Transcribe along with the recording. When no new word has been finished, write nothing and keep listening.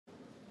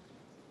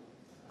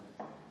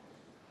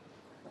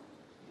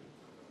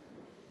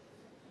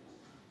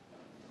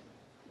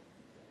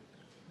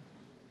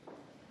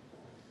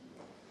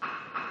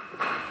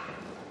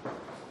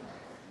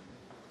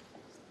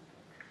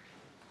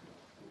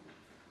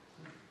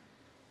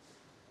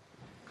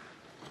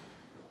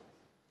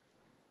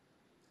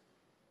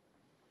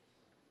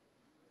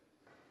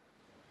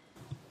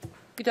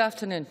Good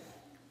afternoon.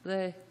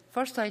 The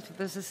first item of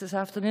business this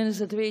afternoon is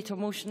a debate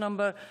on motion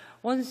number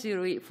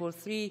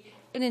 10843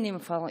 in the name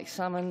of Alex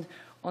Salmond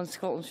on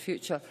Scotland's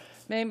future.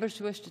 Members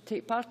who wish to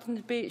take part in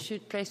the debate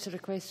should press the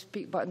request to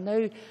speak button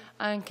now.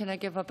 And can I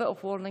give a bit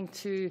of warning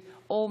to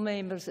all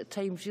members that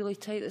time's really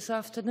tight this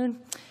afternoon?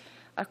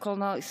 I call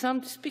on Alex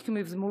Salmond to speak and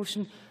move the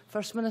motion.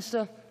 First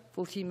Minister,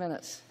 14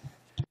 minutes.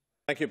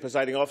 Thank you,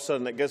 Presiding Officer,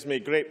 and it gives me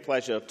great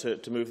pleasure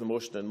to move the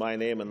motion in my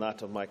name and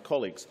that of my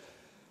colleagues.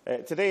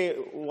 Today,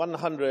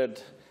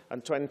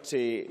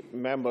 120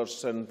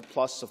 members and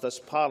plus of this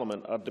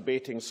Parliament are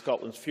debating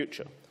Scotland's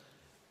future.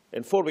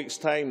 In 4 weeks'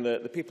 time,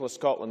 the people of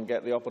Scotland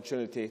get the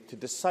opportunity to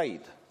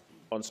decide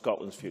on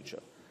Scotland's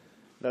future.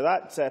 Now,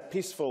 that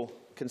peaceful,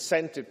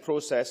 consented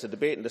process of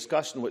debate and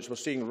discussion which we're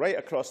seeing right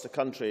across the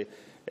country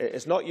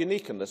is not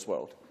unique in this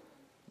world,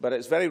 but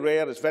it's very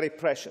rare, it's very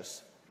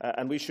precious,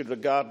 and we should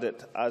regard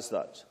it as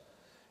that.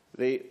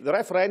 The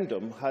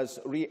referendum has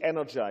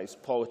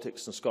re-energised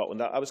politics in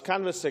Scotland. I was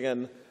canvassing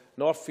in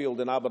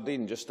Northfield in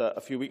Aberdeen just a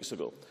few weeks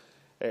ago,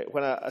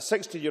 when a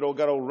 60-year-old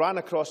girl ran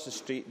across the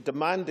street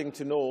demanding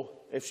to know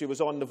if she was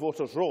on the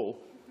voters'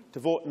 roll to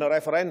vote in a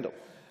referendum.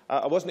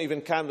 I wasn't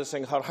even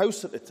canvassing her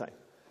house at the time.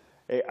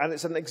 And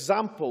it's an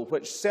example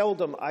which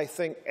seldom, I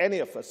think, any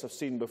of us have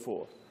seen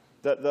before,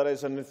 that there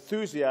is an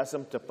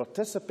enthusiasm to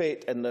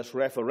participate in this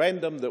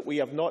referendum that we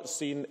have not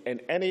seen in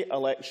any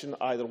election,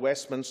 either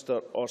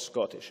Westminster or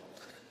Scottish.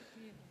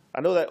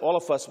 I know that all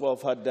of us will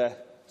have had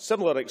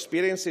similar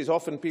experiences,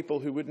 often people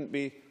who wouldn't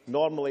be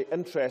normally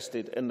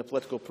interested in the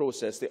political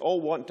process. They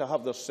all want to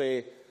have their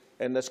say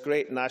in this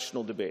great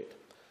national debate.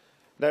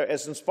 Now,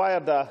 it's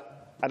inspired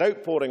an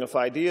outpouring of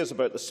ideas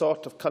about the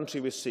sort of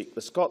country we seek,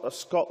 the sort of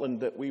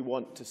Scotland that we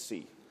want to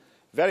see.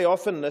 Very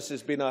often this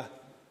has been a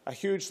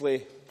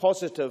hugely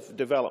positive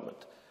development.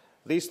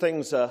 These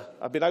things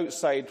have been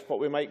outside what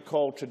we might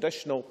call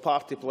traditional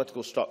party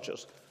political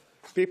structures.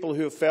 People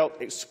who have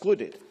felt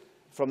excluded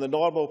from the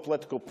normal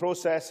political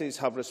processes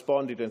have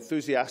responded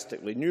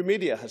enthusiastically. New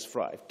media has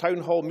thrived. Town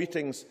hall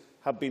meetings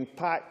have been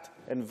packed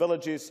in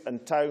villages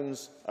and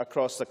towns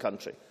across the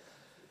country.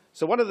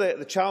 So one of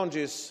the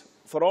challenges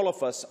for all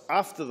of us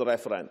after the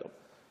referendum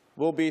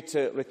will be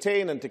to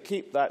retain and to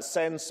keep that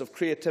sense of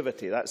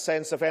creativity, that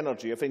sense of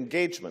energy, of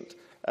engagement,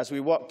 as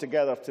we work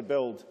together to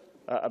build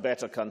a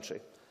better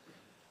country.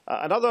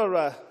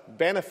 Another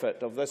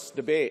benefit of this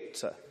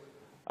debate,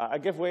 I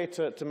give way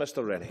to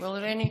Mr Rennie.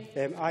 Will Rennie?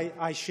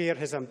 I share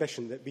his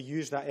ambition that we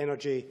use that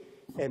energy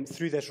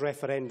through this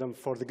referendum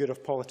for the good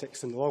of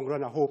politics in the long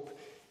run. I hope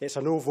it's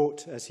a no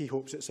vote, as he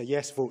hopes it's a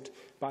yes vote,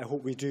 but I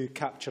hope we do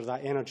capture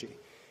that energy.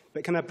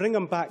 But can I bring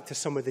him back to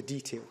some of the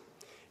detail?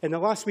 In the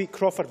last week,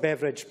 Crawford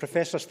Beveridge,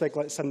 Professor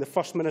Stiglitz and the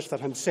First Minister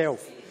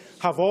himself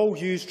have all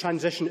used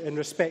transition in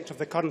respect of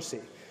the currency.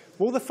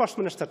 Will the First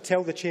Minister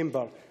tell the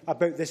Chamber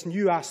about this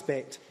new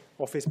aspect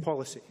of his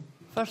policy?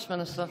 First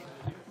Minister.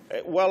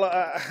 Well,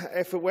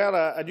 if it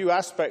were a new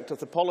aspect of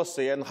the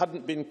policy and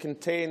hadn't been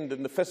contained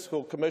in the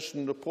Fiscal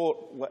Commission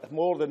report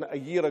more than a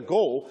year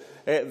ago,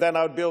 then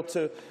I would be able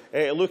to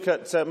look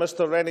at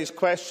Mr Rennie's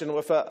question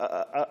with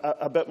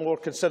a bit more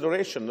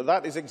consideration.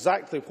 That is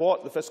exactly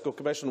what the Fiscal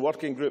Commission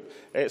Working Group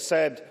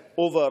said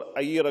over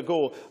a year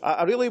ago.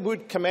 I really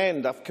would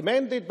commend, I've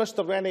commended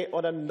Mr Rennie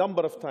on a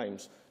number of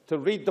times to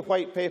read the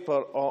White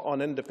Paper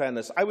on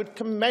independence. I would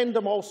commend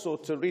him also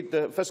to read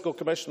the Fiscal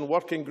Commission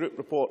Working Group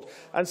report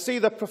and see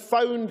the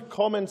profound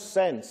common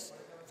sense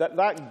that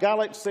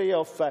galaxy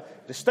of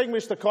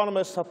distinguished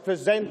economists have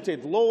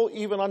presented, low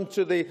even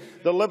unto the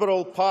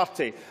Liberal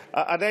Party,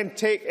 and then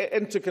take it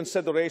into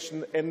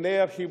consideration. In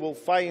there he will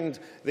find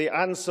the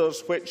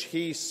answers which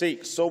he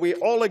seeks. So we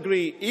all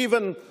agree,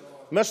 even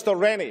Mr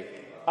Rennie,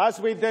 as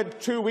we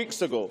did 2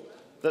 weeks ago,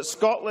 that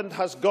Scotland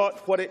has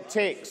got what it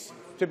takes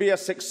to be a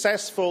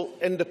successful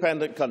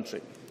independent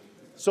country.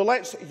 So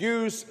let's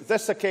use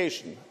this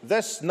occasion,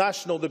 this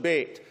national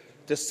debate,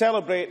 to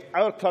celebrate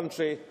our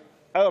country,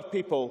 our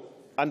people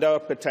and our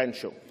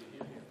potential.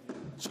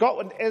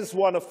 Scotland is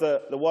one of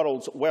the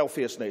world's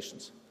wealthiest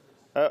nations.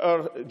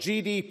 Our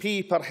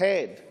GDP per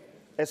head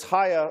is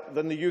higher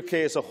than the UK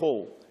as a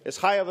whole. It's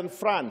higher than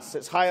France.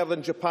 It's higher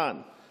than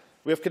Japan.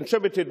 We have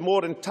contributed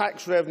more in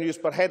tax revenues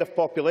per head of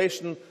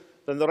population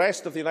than the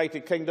rest of the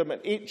United Kingdom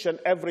in each and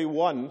every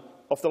one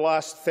of the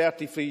last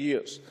 33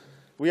 years.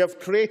 We have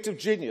creative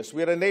genius.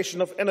 We are a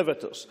nation of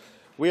innovators.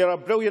 We are a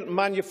brilliant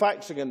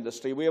manufacturing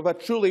industry. We have a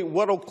truly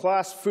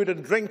world-class food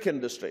and drink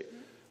industry.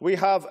 We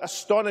have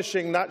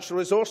astonishing natural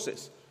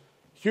resources,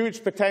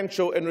 huge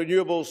potential in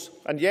renewables,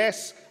 and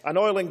yes, an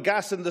oil and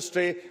gas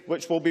industry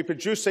which will be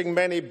producing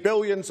many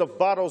billions of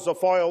barrels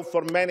of oil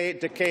for many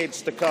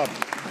decades to come.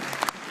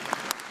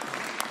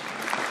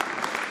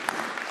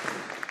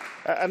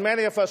 And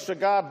many of us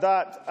regard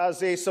that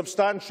as a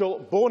substantial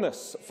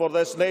bonus for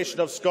this nation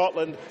of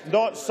Scotland,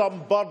 not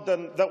some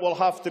burden that will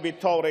have to be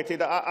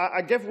tolerated.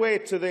 I give way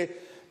to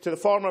the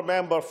former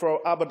member for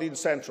Aberdeen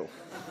Central.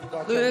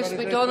 Lewis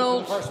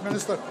MacDonald. First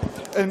Minister.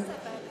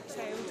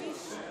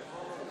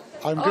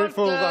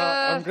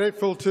 I'm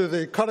grateful to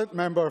the current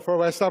member for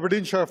West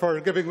Aberdeenshire for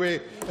giving way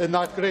in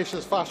that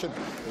gracious fashion.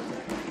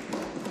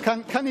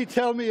 Can he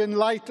tell me, in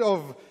light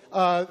of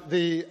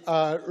the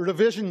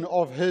revision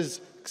of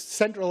his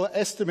central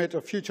estimate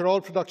of future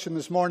oil production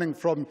this morning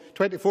from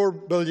 24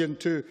 billion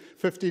to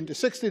 15 to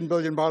 16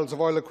 billion barrels of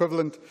oil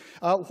equivalent,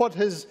 what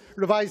his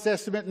revised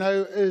estimate now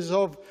is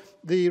of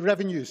the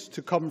revenues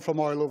to come from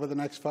oil over the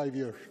next 5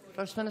 years?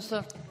 First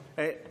Minister.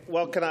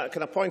 Well, can I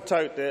point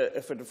out,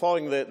 if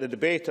following the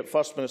debate at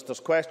First Minister's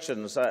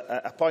questions,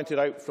 I pointed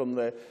out from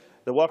the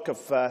work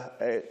of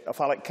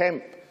Alec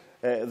Kemp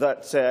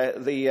that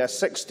the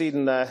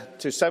 16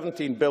 to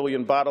 17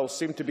 billion barrels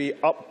seem to be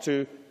up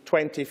to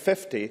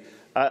 2050,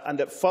 and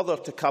that further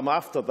to come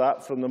after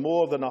that from the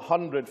more than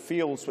 100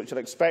 fields which are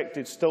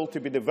expected still to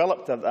be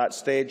developed at that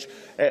stage.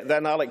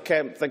 Then Alec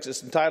Kemp thinks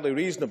it's entirely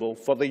reasonable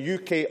for the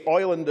UK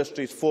oil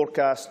industry's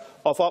forecast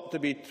of up to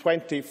be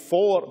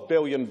 24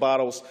 billion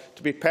barrels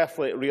to be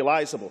perfectly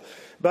realisable.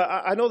 But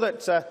I know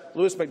that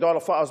Lewis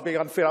MacDonald thought I was being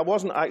unfair. I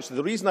wasn't actually.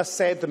 The reason I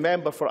said the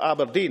member for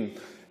Aberdeen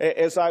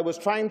is I was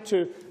trying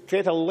to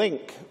create a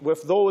link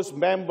with those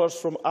members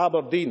from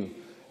Aberdeen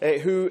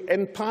who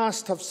in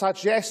past have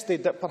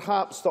suggested that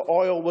perhaps the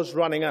oil was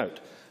running out.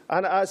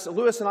 And as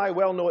Lewis and I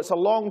well know, it's a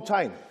long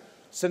time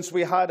since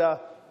we had a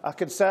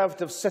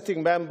Conservative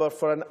sitting member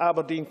for an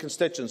Aberdeen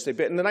constituency.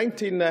 But in the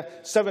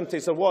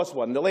 1970s there was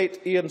one, the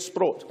late Ian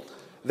Sproat,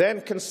 then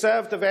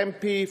Conservative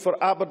MP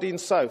for Aberdeen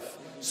South,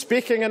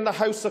 speaking in the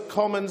House of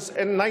Commons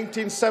in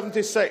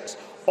 1976,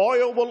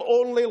 oil will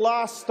only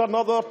last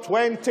another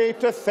 20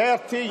 to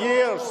 30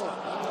 years.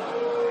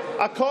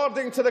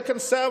 According to the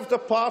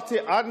Conservative Party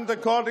and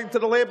according to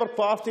the Labour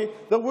Party,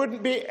 there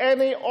wouldn't be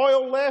any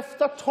oil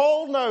left at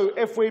all now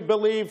if we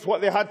believed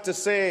what they had to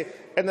say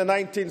in the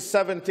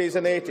 1970s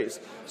and 80s.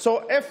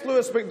 So if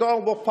Lewis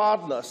MacDonald will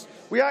pardon us,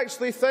 we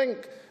actually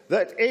think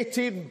that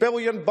 18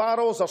 billion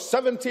barrels or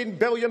 17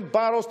 billion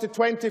barrels to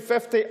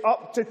 2050,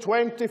 up to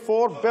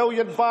 24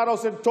 billion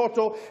barrels in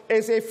total,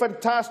 is a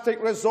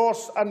fantastic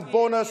resource and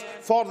bonus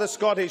for the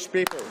Scottish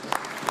people.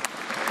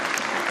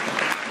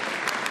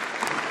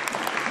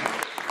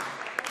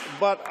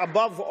 But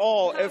above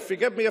all, if you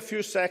give me a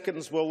few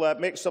seconds, we'll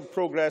make some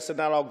progress, and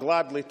then I'll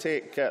gladly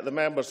take the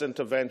member's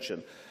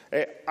intervention.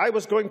 I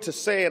was going to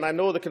say, and I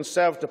know the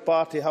Conservative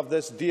Party have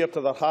this dear to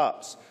their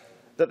hearts,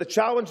 that the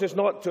challenge is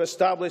not to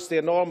establish the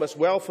enormous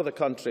wealth of the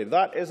country.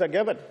 That is a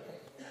given.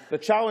 The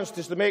challenge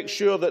is to make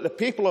sure that the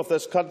people of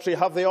this country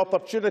have the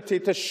opportunity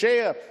to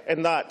share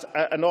in that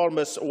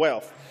enormous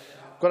wealth.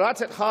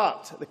 But at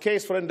heart, the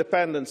case for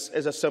independence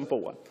is a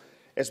simple one.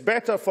 It's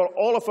better for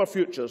all of our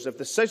futures if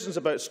decisions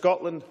about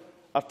Scotland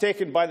are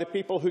taken by the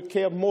people who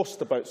care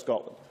most about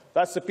Scotland.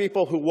 That's the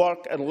people who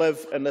work and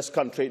live in this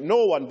country.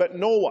 No one, but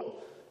no one,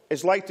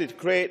 is likely to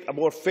create a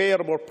more fair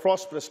and more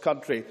prosperous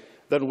country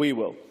than we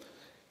will.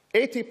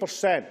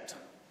 80%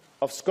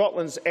 of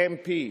Scotland's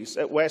MPs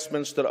at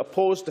Westminster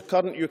opposed the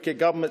current UK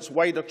Government's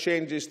wider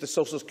changes to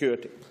social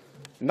security.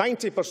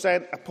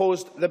 90%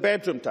 opposed the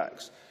bedroom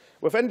tax.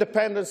 With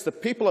independence, the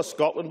people of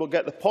Scotland will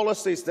get the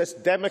policies this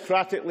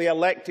democratically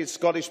elected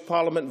Scottish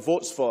Parliament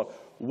votes for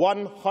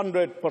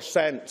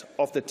 100%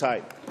 of the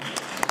time.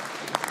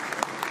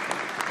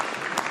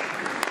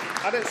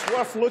 And it's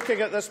worth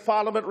looking at this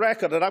Parliament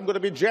record, and I'm going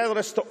to be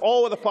generous to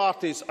all of the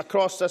parties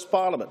across this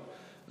Parliament.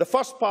 The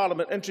first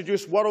Parliament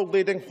introduced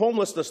world-leading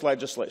homelessness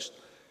legislation.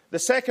 The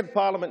second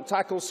Parliament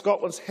tackled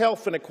Scotland's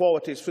health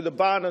inequalities through the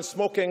ban on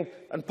smoking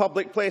in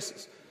public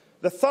places.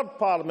 The third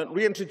Parliament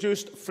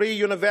reintroduced free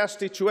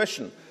university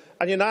tuition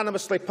and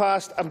unanimously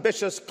passed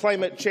ambitious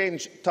climate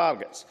change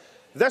targets.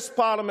 This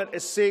Parliament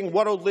is seeing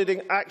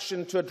world-leading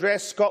action to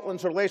address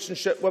Scotland's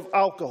relationship with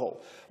alcohol,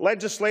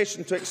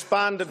 legislation to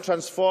expand and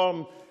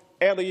transform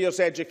early years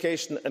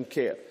education and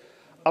care.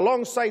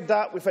 Alongside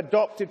that, we've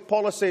adopted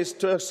policies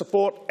to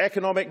support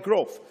economic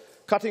growth,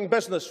 cutting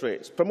business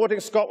rates,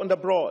 promoting Scotland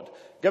abroad,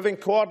 giving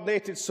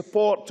coordinated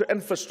support to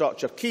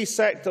infrastructure, key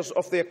sectors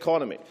of the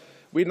economy.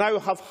 We now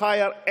have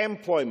higher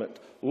employment,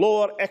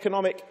 lower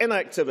economic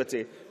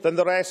inactivity than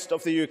the rest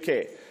of the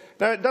UK.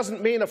 Now, it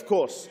doesn't mean, of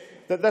course,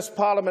 that this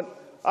Parliament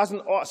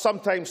hasn't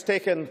sometimes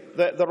taken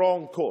the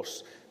wrong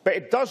course, but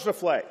it does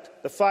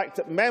reflect the fact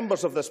that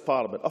members of this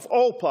Parliament, of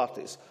all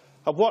parties,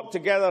 have worked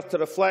together to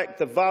reflect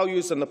the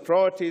values and the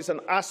priorities and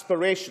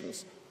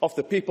aspirations of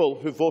the people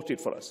who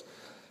voted for us.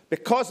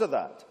 Because of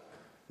that,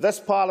 this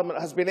Parliament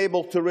has been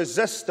able to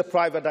resist the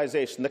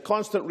privatisation, the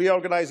constant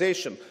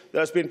reorganisation that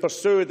has been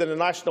pursued in the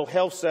National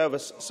Health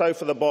Service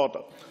south of the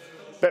border.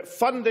 But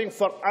funding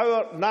for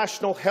our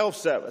National Health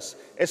Service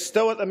is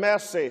still at the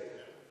mercy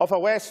of a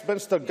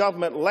Westminster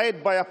government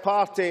led by a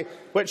party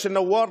which, in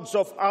the words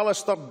of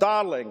Alistair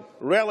Darling,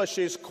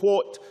 relishes,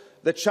 quote,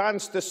 the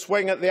chance to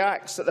swing at the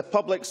axe at the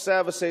public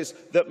services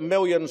that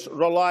millions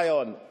rely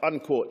on,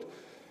 unquote.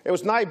 It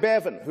was Nye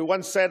Bevan who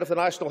once said of the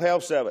National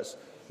Health Service,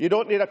 you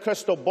don't need a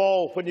crystal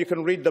ball when you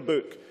can read the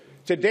book.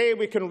 Today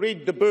we can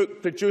read the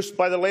book produced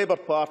by the Labour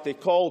Party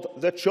called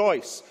The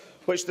Choice,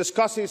 which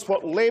discusses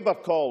what Labour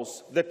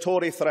calls the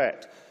Tory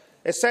threat.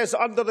 It says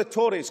under the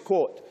Tories,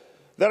 quote,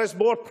 There is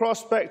more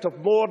prospect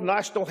of more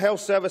National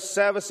Health Service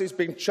services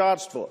being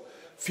charged for,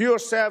 fewer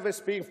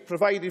services being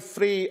provided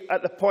free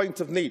at the point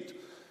of need.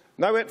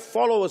 Now it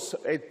follows,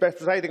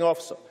 Presiding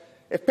Officer,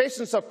 if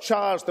patients are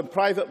charged and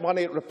private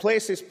money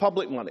replaces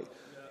public money,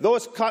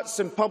 those cuts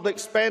in public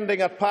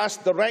spending are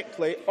passed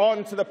directly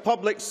on to the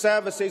public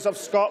services of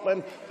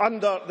Scotland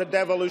under the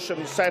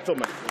devolution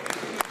settlement.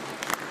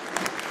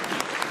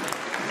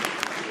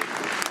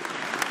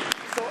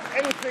 So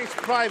increased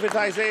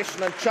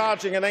privatisation and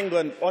charging in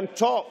England on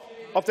top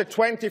of the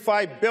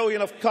 £25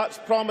 billion of cuts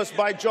promised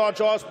by George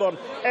Osborne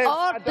is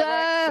a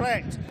direct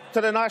threat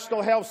to the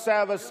National Health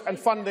Service and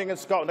funding in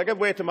Scotland. I give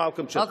way to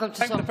Malcolm Chisholm.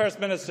 Thank the First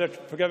Minister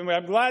for giving way.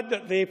 I'm glad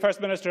that the First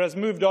Minister has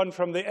moved on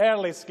from the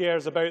early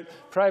scares about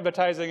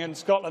privatising in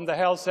Scotland the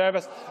health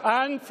service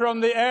and from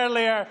the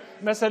earlier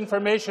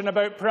misinformation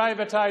about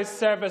privatised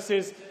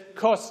services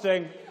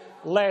costing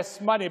less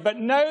money. But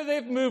now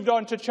they've moved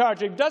on to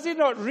charging. Does he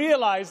not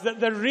realise that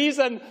the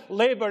reason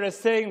Labour is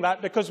saying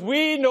that, because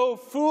we know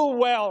full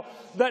well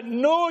that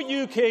no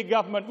UK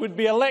government would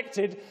be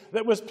elected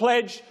that was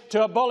pledged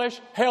to abolish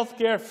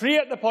healthcare free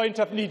at the point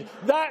of need?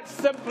 That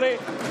simply,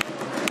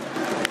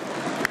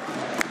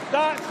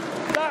 that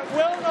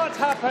will not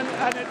happen,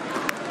 and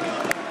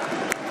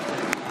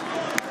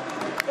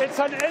it's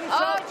an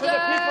insult to the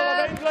people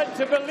of England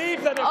to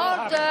believe that it will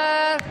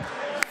happen.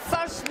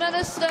 First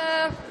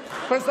Minister.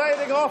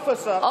 Presiding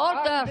Officer,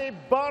 Andy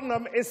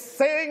Burnham is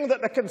saying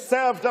that the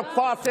Conservative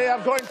Party are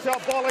going to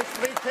abolish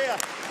free care.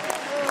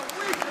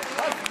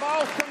 Has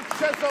Malcolm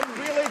Chisholm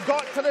really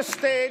got to the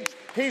stage?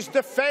 He's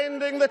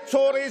defending the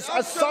Tories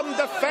as some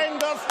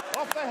defenders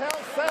of the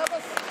health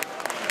service.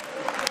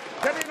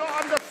 Did he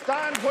not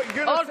understand what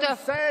Unison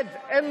said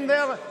in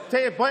their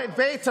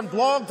debate and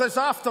blog this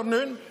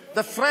afternoon?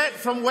 The threat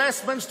from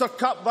Westminster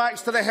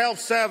cutbacks to the health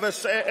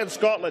service in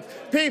Scotland.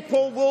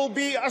 People will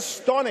be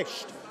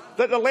astonished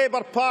that the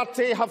Labour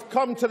Party have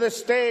come to the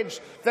stage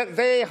that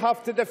they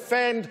have to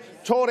defend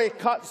Tory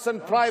cuts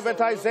and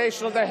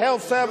privatisation of the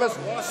health service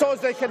so as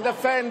they can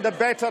defend the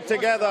Better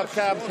Together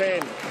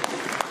campaign.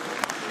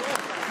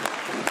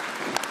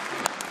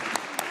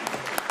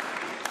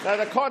 Now,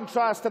 the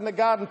contrast and the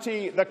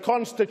guarantee, the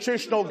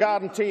constitutional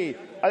guarantee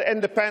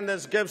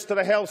independence gives to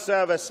the health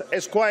service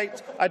is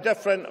quite a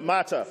different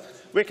matter.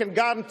 We can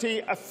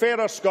guarantee a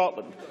fairer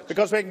Scotland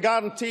because we can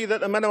guarantee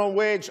that the minimum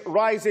wage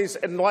rises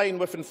in line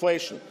with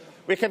inflation.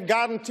 We can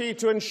guarantee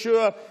to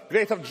ensure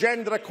greater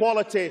gender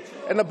equality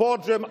in the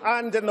boardroom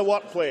and in the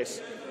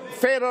workplace.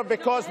 Fairer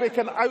because we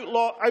can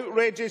outlaw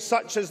outrages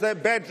such as the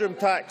bedroom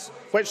tax,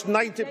 which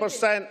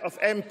 90% of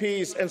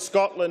MPs in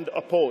Scotland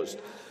opposed.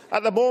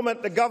 At the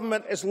moment, the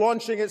Government is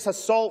launching its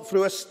assault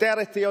through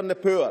austerity on the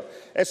poor.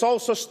 It's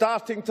also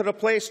starting to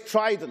replace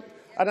Trident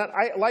at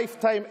a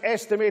lifetime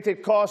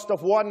estimated cost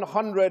of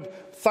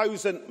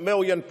 £100,000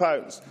 million.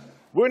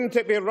 Wouldn't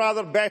it be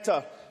rather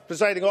better,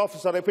 Presiding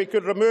Officer, if we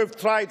could remove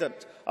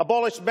Trident,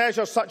 abolish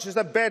measures such as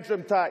the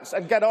bedroom tax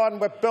and get on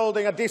with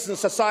building a decent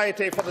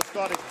society for the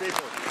Scottish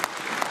people?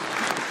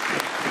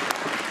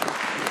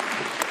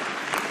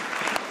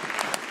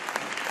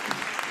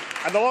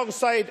 And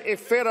alongside a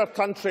fairer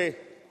country,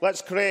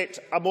 let's create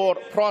a more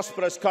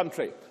prosperous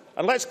country.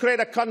 And let's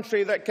create a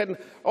country that can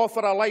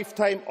offer a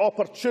lifetime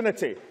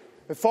opportunity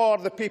for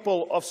the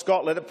people of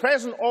Scotland. At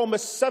present,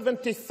 almost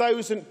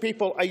 70,000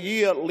 people a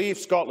year leave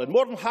Scotland,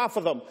 more than half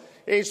of them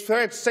aged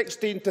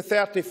 16 to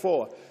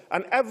 34.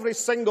 And every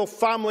single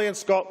family in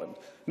Scotland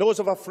knows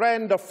of a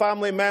friend or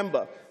family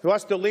member who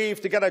has to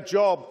leave to get a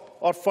job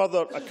or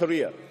further a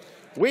career.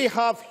 We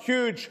have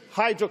huge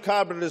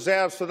hydrocarbon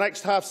reserves for the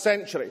next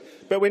half-century,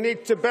 but we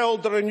need to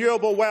build the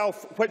renewable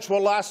wealth which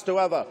will last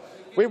forever.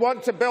 We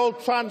want to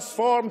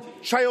transform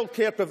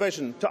childcare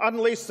provision to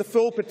unleash the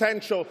full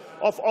potential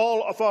of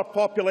all of our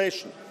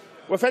population.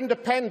 With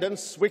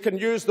independence, we can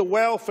use the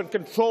wealth and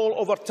control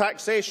over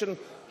taxation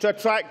to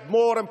attract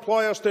more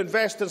employers to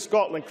invest in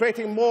Scotland,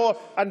 creating more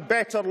and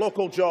better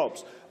local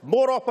jobs.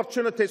 More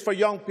opportunities for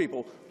young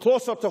people,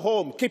 closer to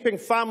home, keeping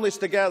families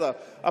together,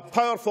 a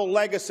powerful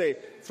legacy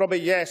from a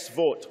yes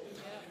vote.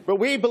 But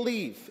we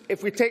believe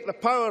if we take the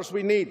powers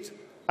we need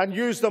and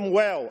use them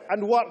well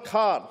and work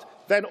hard,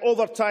 then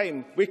over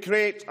time we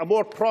create a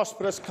more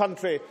prosperous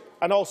country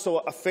and also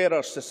a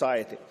fairer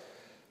society.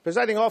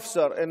 Presiding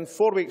Officer, in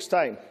 4 weeks'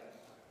 time,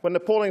 when the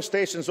polling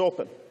stations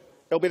open,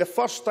 it will be the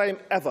first time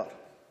ever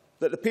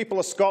that the people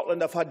of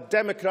Scotland have had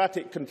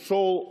democratic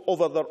control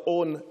over their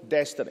own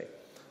destiny.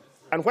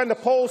 And when the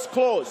polls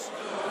close,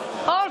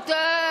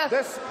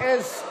 this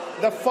is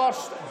the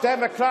first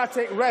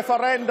democratic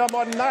referendum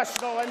on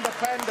national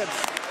independence.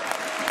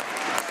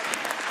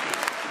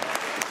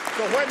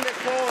 So when they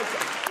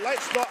close,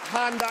 let's not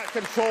hand that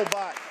control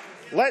back.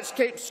 Let's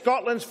keep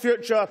Scotland's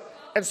future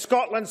in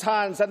Scotland's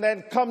hands and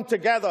then come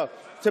together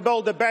to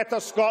build a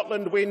better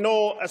Scotland we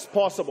know is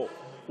possible.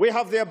 We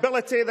have the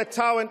ability, the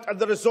talent and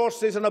the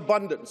resources in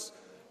abundance.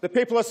 The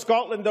people of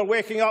Scotland are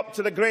waking up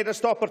to the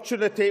greatest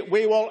opportunity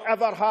we will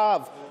ever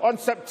have. On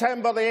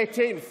September the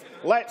 18th,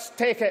 let's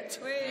take it.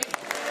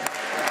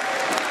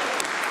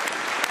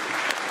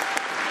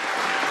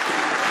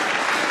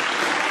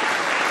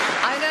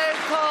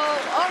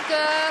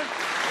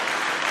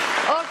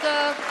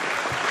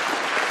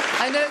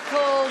 I now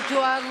call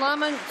Joanne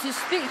Lamont to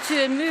speak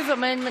to and move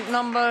amendment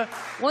number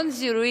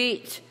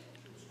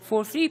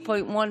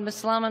 10843.1.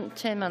 Ms Lamont,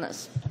 10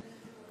 minutes.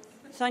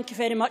 Thank you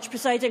very much,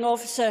 Presiding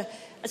Officer.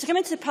 As I came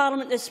into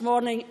Parliament this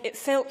morning, it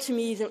felt to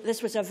me that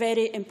this was a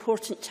very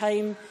important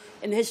time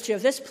in the history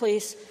of this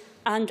place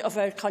and of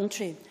our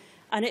country.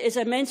 And it is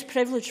an immense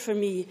privilege for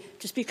me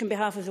to speak on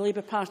behalf of the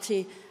Labour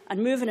Party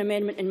and move an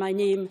amendment in my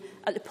name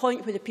at the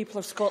point where the people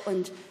of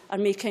Scotland are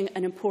making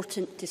an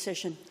important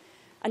decision.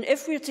 And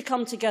if we are to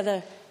come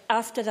together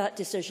after that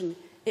decision,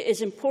 it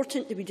is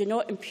important that we do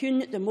not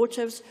impugn the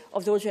motives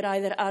of those who are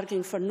either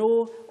arguing for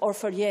no or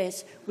for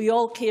yes. We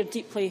all care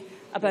deeply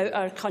about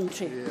our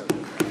country.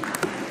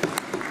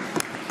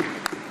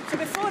 So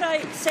before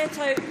I set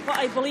out what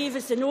I believe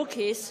is the no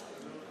case,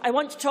 I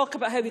want to talk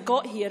about how we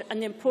got here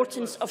and the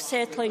importance of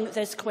settling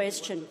this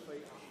question.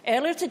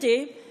 Earlier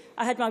today,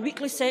 I had my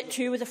weekly set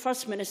to with the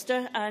First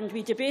Minister, and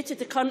we debated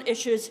the current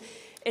issues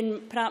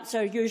in perhaps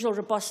our usual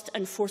robust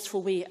and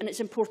forceful way, and it's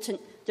important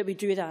that we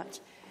do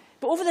that.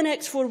 But over the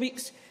next 4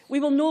 weeks,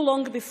 we will no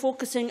longer be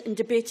focusing and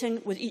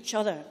debating with each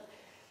other.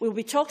 We will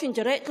be talking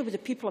directly with the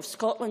people of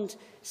Scotland,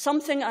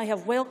 something I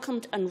have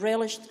welcomed and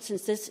relished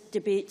since this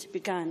debate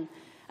began.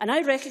 And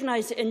I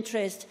recognise the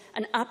interest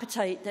and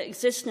appetite that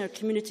exists in our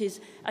communities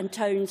and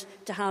towns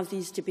to have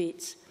these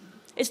debates.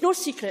 It's no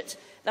secret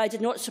that I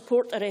did not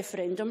support a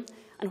referendum,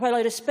 and while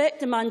I respect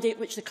the mandate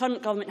which the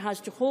current government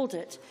has to hold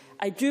it,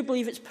 I do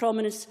believe its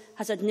prominence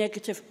has had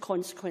negative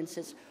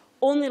consequences.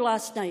 Only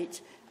last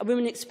night, a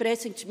woman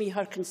expressing to me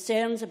her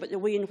concerns about the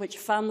way in which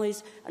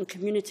families and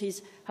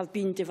communities have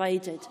been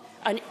divided,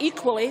 and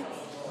equally,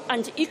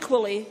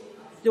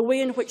 the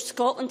way in which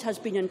Scotland has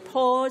been in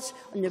pause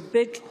on the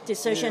big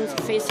decisions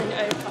facing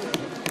our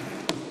country.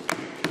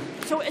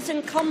 So it's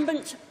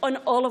incumbent on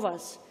all of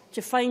us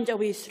to find a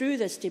way through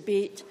this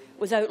debate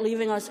without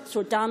leaving us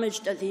so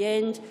damaged at the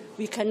end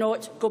we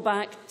cannot go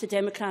back to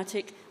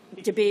democratic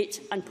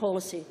debate and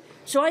policy.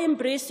 So I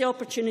embrace the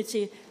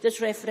opportunity this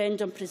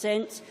referendum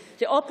presents,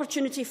 the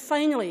opportunity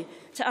finally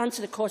to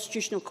answer the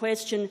constitutional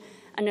question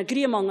and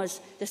agree among us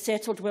the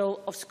settled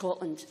will of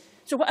Scotland.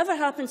 So whatever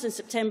happens on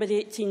September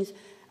the 18th,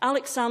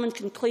 Alex Salmond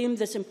can claim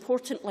this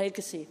important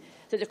legacy,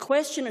 that the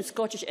question on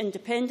Scottish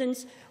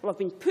independence will have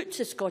been put to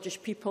the Scottish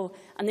people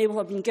and they will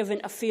have been given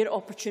a fair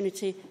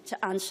opportunity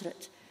to answer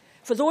it.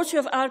 For those who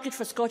have argued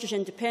for Scottish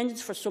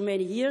independence for so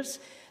many years,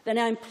 then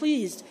I am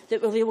pleased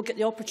that they will get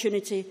the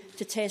opportunity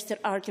to test their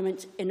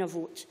argument in a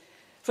vote.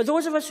 For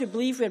those of us who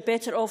believe we are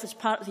better off as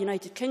part of the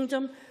United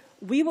Kingdom,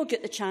 we will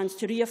get the chance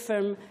to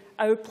reaffirm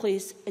our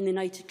place in the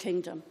United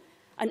Kingdom.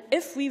 And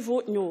if we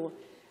vote no,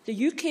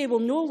 the UK will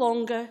no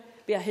longer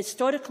be a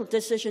historical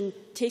decision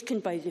taken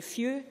by the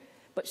few,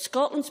 but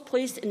Scotland's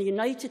place in the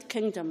United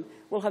Kingdom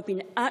will have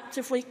been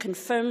actively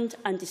confirmed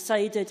and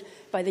decided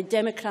by the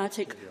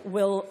democratic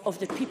will of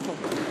the people.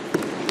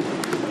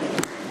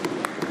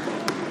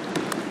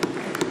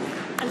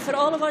 And for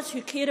all of us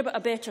who care about a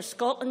better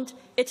Scotland,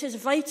 it is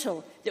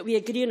vital that we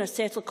agree on a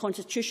settled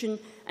constitution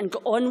and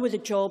go on with the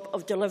job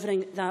of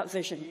delivering that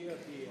vision.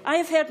 I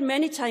have heard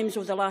many times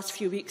over the last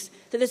few weeks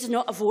that this is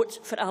not a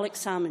vote for Alex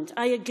Salmond.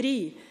 I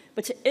agree,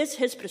 but it is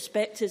his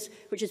perspectives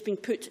which has been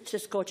put to the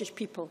Scottish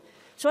people.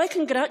 So I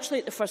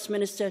congratulate the First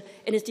Minister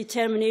in his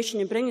determination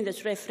in bringing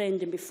this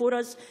referendum before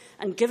us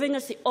and giving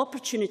us the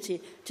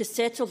opportunity to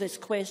settle this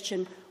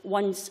question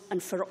once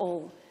and for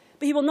all.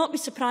 But he will not be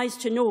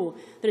surprised to know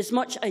there is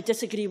much I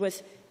disagree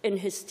with in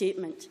his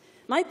statement.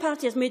 My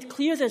party has made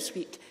clear this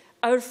week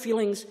our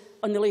feelings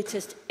on the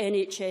latest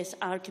NHS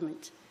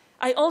argument.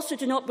 I also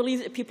do not believe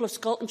that the people of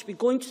Scotland should be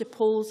going to the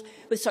polls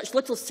with such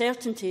little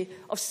certainty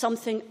of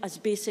something as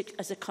basic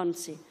as a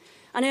currency.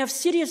 And I have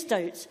serious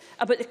doubts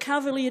about the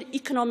cavalier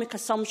economic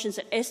assumptions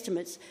and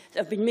estimates that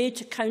have been made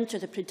to counter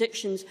the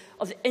predictions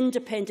of the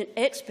independent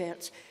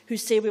experts who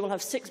say we will have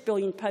 £6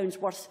 billion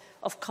worth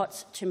of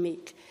cuts to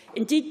make.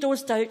 Indeed,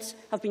 those doubts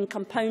have been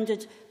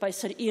compounded by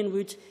Sir Ian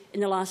Wood in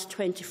the last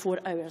 24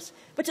 hours.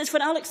 But it's for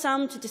Alex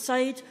Salmond to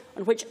decide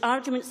on which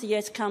arguments the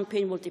Yes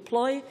campaign will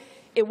deploy.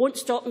 It won't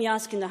stop me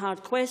asking the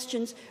hard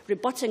questions,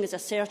 rebutting his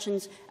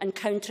assertions and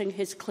countering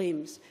his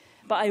claims.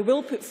 But I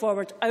will put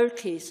forward our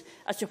case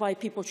as to why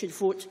people should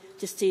vote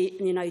to stay in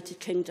the United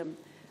Kingdom.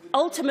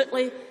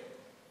 Ultimately,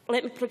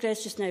 let me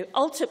progress just now.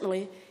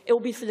 Ultimately, it will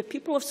be for the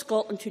people of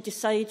Scotland to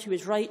decide who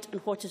is right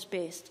and what is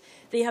best.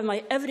 They have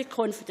my every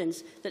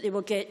confidence that they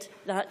will get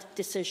that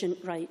decision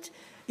right.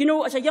 You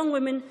know, as a young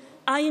woman,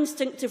 I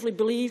instinctively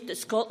believed that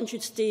Scotland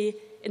should stay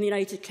in the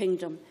United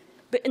Kingdom.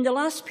 But in the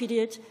last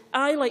period,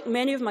 I, like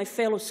many of my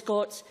fellow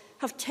Scots,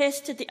 have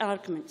tested the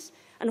arguments.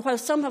 And while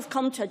some have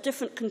come to a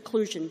different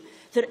conclusion,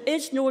 there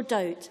is no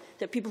doubt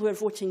that people who are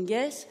voting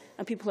yes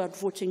and people who are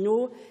voting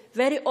no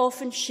very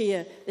often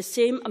share the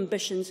same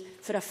ambitions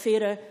for a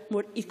fairer,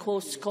 more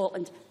equal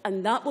Scotland.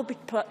 And that will be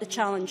the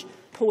challenge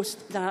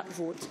post that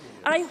vote.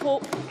 I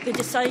hope they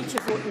decide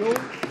to vote no,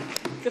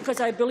 because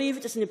I believe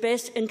it is in the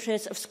best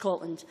interest of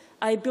Scotland.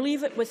 I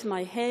believe it with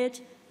my head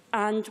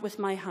and with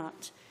my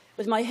heart.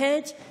 With my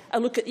head, I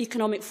look at the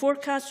economic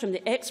forecasts from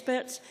the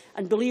experts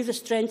and believe the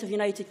strength of the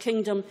United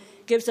Kingdom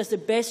gives us the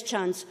best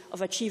chance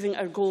of achieving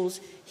our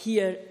goals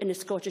here in the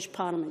Scottish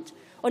Parliament.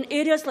 On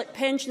areas like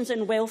pensions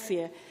and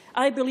welfare,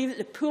 I believe that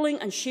the pooling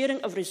and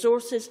sharing of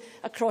resources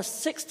across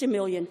 60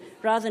 million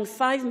rather than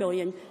 5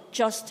 million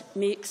just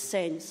makes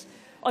sense.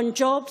 On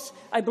jobs,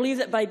 I believe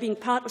that by being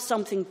part of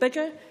something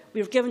bigger,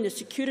 we are given the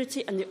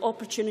security and the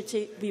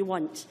opportunity we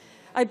want.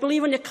 I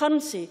believe on the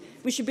currency,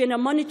 we should be in a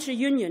monetary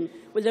union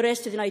with the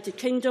rest of the United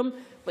Kingdom,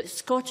 with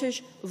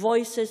Scottish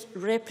voices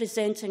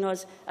representing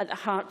us at the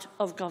heart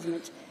of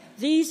government.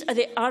 These are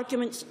the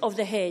arguments of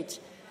the head,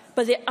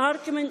 but the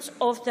arguments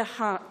of the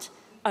heart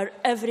are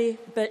every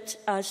bit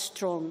as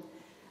strong.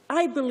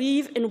 I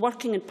believe in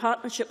working in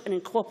partnership and in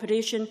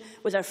cooperation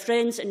with our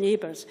friends and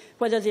neighbours,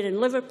 whether they're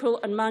in Liverpool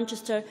and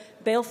Manchester,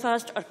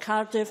 Belfast or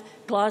Cardiff,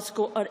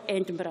 Glasgow or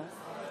Edinburgh.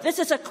 This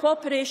is a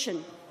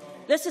cooperation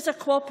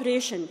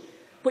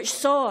which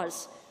saw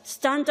us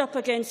stand up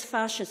against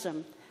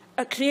fascism,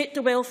 create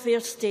the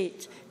welfare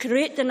state,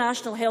 create the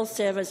National Health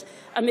Service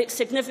and make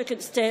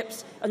significant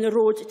steps on the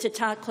road to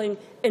tackling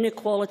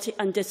inequality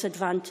and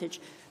disadvantage.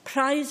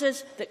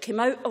 Prizes that came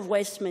out of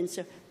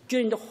Westminster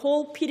during the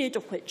whole period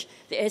of which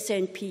the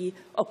SNP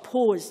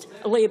opposed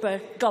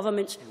Labour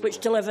governments which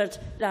delivered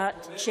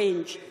that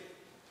change.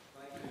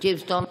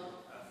 James Dunn.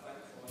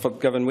 For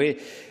giving way.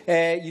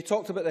 You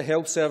talked about the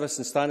health service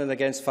and standing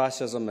against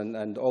fascism,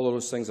 and all of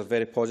those things are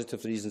very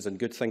positive reasons and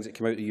good things that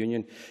come out of the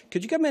Union.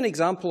 Could you give me an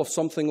example of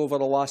something over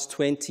the last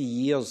 20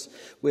 years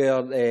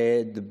where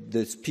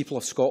the people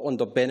of Scotland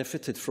have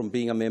benefited from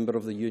being a member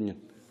of the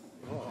Union?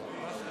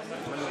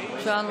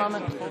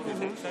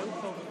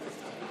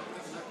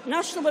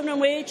 National minimum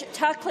wage,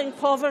 tackling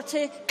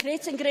poverty,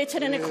 creating greater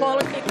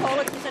inequalities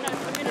in our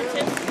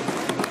communities,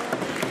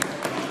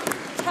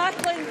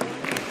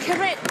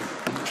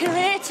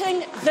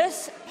 creating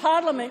this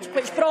Parliament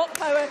which brought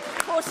power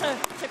closer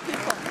to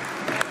people.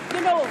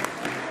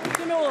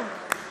 You know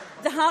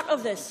the heart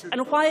of this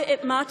and why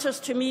it matters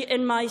to me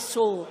in my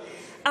soul.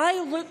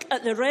 I look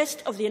at the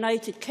rest of the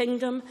United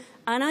Kingdom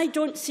and I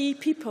don't see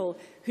people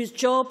whose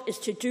job is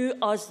to do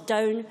us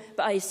down,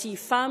 but I see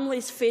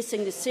families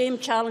facing the same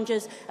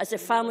challenges as the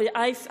family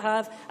I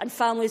have and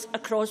families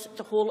across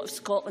the whole of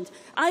Scotland.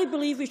 I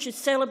believe we should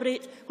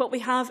celebrate what we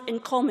have in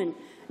common,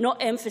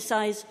 not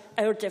emphasise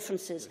our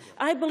differences.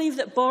 I believe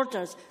that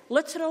borders,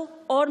 literal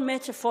or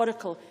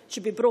metaphorical,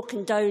 should be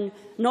broken down,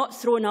 not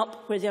thrown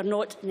up where they are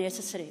not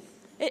necessary.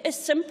 It is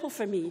simple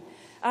for me.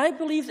 I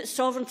believe that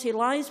sovereignty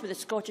lies with the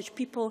Scottish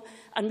people,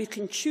 and we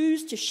can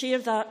choose to share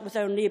that with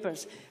our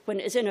neighbours when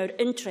it is in our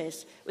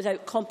interest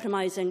without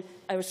compromising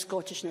our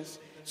Scottishness.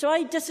 So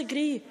I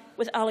disagree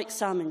with Alex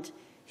Salmond.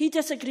 He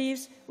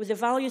disagrees with the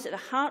values at the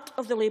heart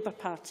of the Labour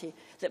Party,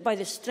 that by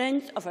the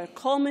strength of our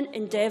common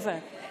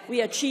endeavour,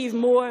 we achieve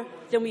more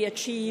than we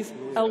achieve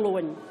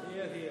alone.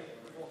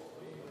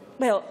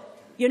 Well,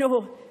 you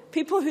know,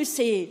 people who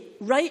say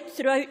right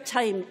throughout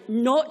time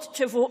not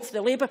to vote for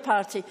the Labour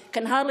Party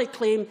can hardly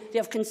claim they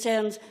have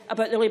concerns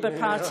about the Labour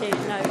Party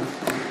now.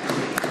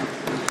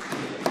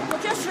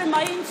 It just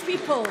reminds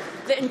people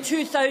that in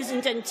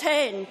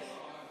 2010,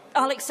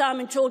 Alex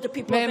Salmond told the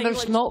people of England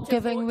to vote for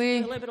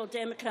the Liberal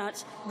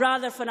Democrats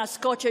rather than a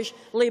Scottish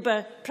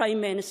Labour Prime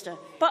Minister.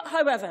 But,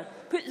 however,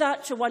 put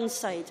that to one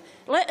side.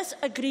 Let us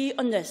agree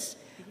on this.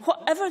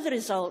 Whatever the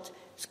result,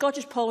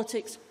 Scottish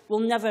politics will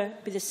never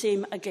be the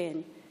same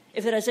again.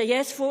 If there is a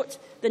yes vote,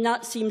 then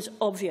that seems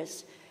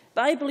obvious.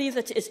 But I believe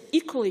that it is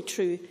equally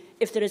true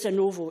if there is a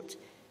no vote.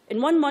 In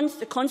 1 month,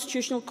 the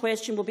constitutional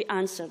question will be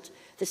answered.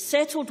 The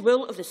settled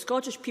will of the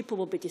Scottish people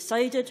will be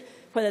decided,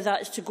 whether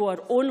that is to go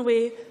our own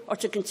way or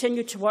to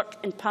continue to work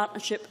in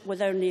partnership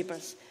with our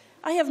neighbours.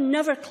 I have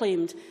never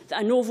claimed that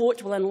a no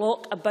vote will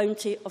unlock a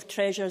bounty of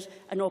treasures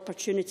and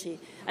opportunity.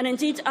 And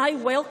indeed, I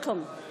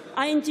welcome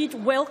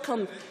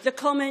the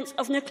comments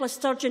of Nicola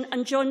Sturgeon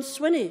and John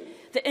Swinney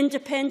that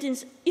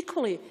independence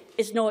equally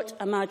is not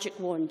a magic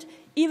wand.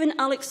 Even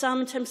Alex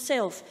Salmond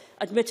himself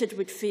admitted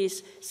would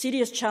face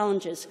serious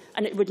challenges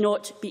and it would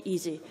not be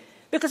easy.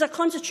 Because a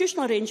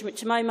constitutional arrangement,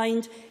 to my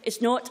mind,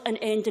 is not an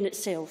end in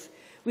itself.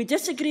 We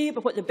disagree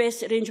about what the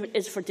best arrangement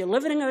is for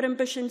delivering our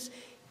ambitions,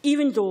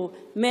 even though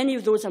many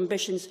of those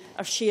ambitions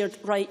are shared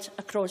right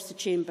across the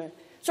chamber.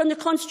 So on the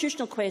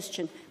constitutional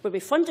question, where we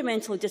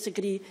fundamentally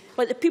disagree,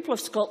 let the people of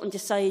Scotland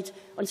decide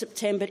on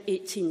September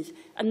 18th,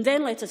 and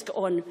then let us get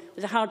on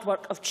with the hard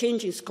work of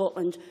changing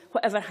Scotland,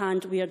 whatever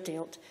hand we are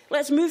dealt.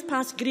 Let's move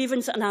past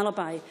grievance and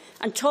alibi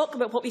and talk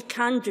about what we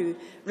can do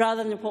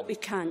rather than what we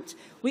can't.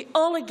 We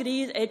all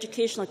agree that the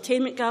educational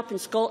attainment gap in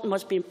Scotland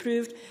must be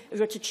improved if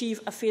we are to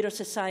achieve a fairer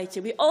society.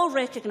 We all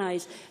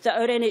recognise that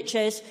our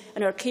NHS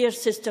and our care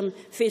system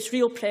face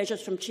real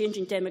pressures from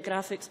changing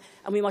demographics,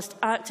 and we must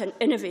act and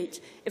innovate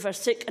if our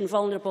sick and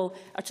vulnerable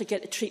are to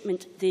get the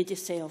treatment they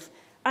deserve.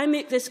 I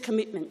make this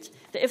commitment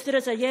that if there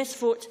is a yes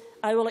vote,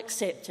 I will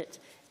accept it.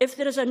 If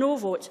there is a no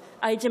vote,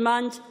 I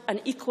demand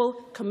an equal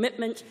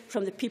commitment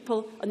from the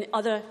people on the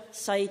other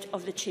side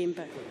of the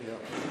chamber.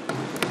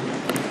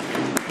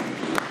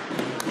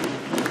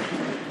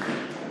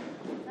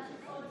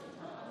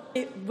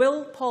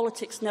 will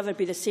politics never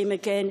be the same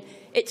again?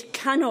 It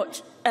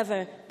cannot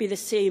ever be the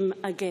same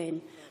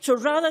again. So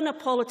rather than a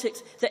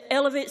politics that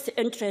elevates the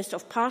interests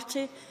of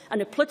party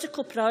and the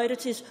political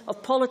priorities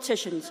of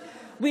politicians,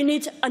 we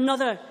need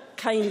another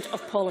kind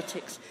of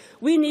politics.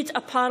 We need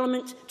a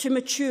Parliament to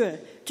mature,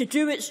 to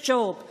do its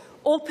job,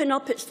 open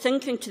up its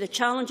thinking to the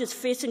challenges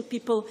facing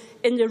people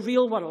in the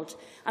real world,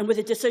 and with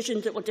the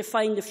decisions that will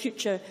define the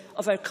future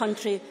of our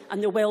country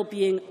and the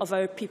well-being of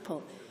our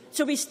people.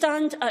 So we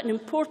stand at an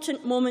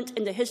important moment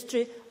in the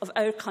history of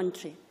our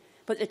country.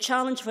 But the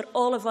challenge for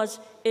all of us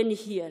in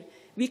here,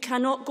 we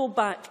cannot go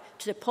back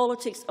to the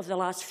politics of the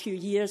last few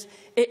years.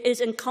 It is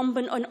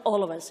incumbent on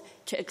all of us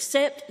to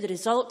accept the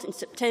result in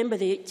September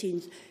the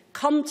 18th,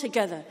 come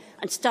together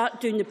and start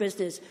doing the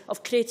business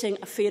of creating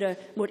a fairer,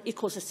 more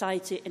equal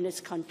society in this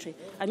country.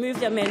 I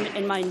move the amendment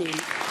in my name.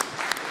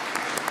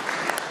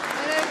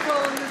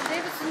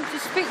 To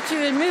speak to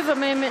and move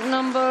amendment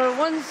number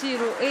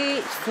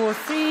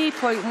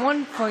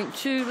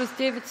 10843.1.2. Ruth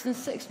Davidson,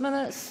 6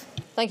 minutes.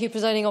 Thank you,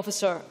 Presiding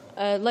Officer.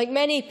 Like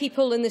many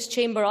people in this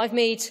chamber, I've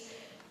made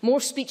more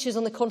speeches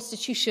on the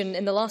Constitution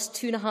in the last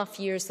 2.5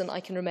 years than I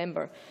can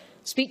remember.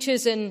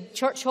 Speeches in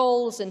church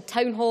halls, in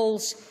town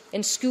halls,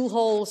 in school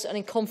halls and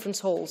in conference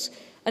halls.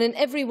 And in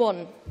every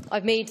one,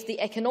 I've made the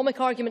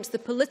economic arguments, the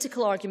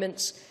political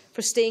arguments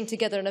for staying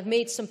together, and I've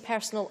made some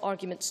personal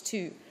arguments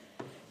too.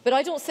 But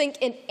I don't think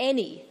in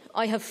any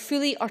I have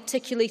fully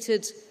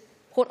articulated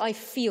what I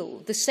feel,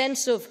 the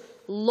sense of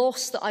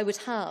loss that I would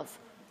have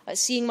at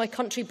seeing my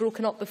country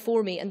broken up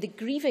before me, and the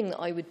grieving that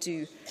I would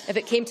do if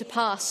it came to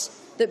pass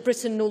that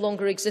Britain no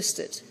longer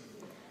existed.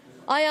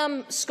 I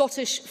am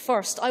Scottish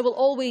first. I will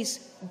always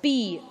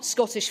be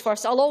Scottish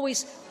first. I'll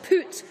always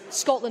put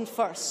Scotland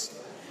first.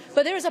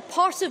 But there is a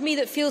part of me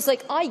that feels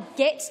like I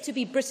get to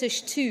be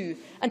British too.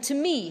 And to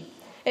me,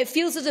 it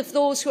feels as if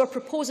those who are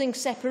proposing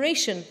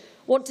separation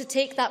want to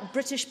take that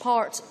British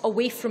part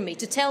away from me,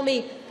 to tell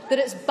me that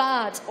it's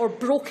bad or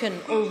broken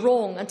or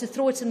wrong, and to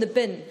throw it in the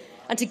bin,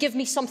 and to give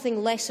me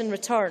something less in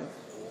return.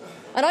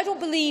 And I don't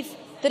believe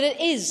that it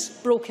is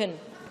broken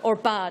or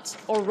bad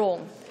or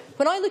wrong.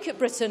 When I look at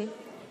Britain,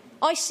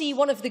 I see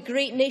one of the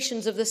great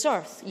nations of this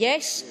earth.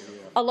 Yes,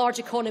 a large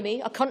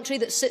economy, a country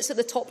that sits at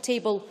the top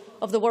table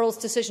of the world's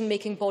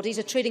decision-making bodies,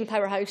 a trading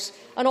powerhouse,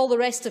 and all the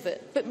rest of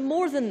it. But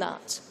more than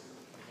that,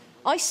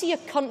 I see a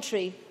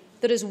country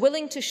that is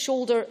willing to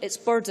shoulder its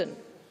burden,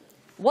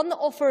 one that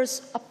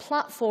offers a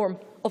platform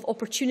of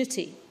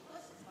opportunity,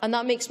 and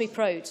that makes me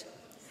proud.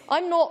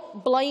 I'm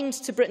not blind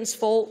to Britain's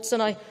faults,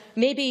 and I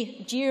may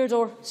be jeered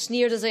or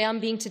sneered as I am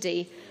being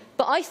today,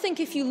 but I think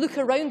if you look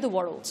around the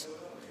world,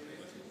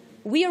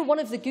 we are one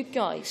of the good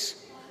guys.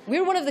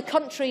 We're one of the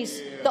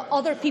countries that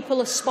other people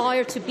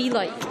aspire to be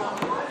like.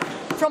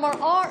 From our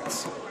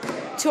art,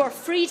 to our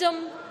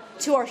freedom,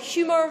 to our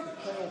humour,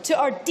 to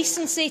our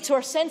decency, to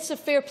our sense of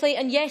fair play,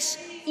 and yes,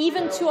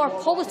 even to our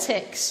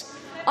politics.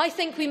 I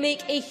think we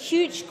make a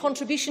huge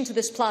contribution to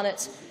this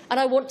planet, and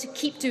I want to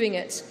keep doing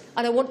it,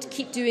 and I want to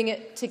keep doing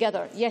it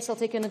together. Yes, I'll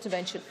take an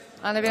intervention.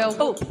 Annabelle.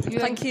 Oh,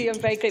 thank you. I'm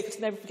very grateful to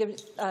the member for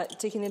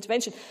taking the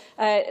intervention.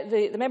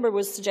 The member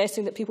was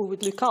suggesting that people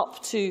would look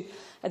up to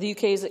the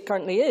UK as it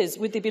currently is.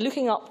 Would they be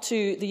looking up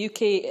to the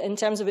UK in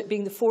terms of it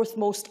being the fourth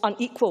most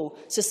unequal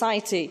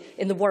society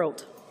in the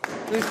world?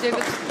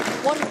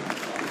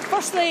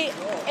 Firstly,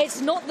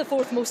 it's not the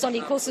fourth most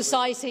unequal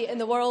society in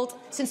the world.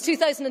 Since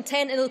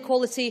 2010,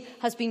 inequality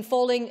has been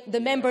falling. The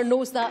member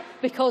knows that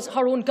because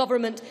her own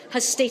government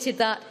has stated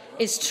that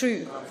is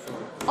true.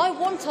 I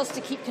want us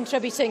to keep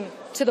contributing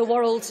to the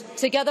world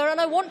together, and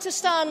I want to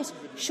stand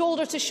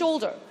shoulder to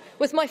shoulder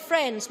with my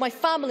friends, my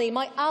family,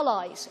 my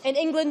allies in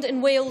England,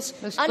 in Wales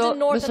and in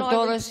Northern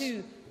Ireland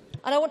too.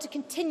 And I want to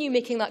continue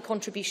making that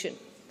contribution.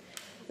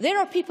 There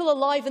are people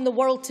alive in the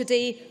world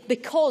today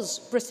because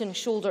Britain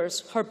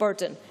shoulders her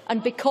burden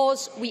and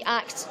because we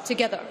act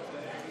together.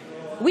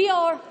 We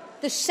are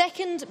the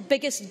second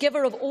biggest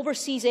giver of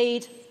overseas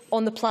aid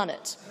on the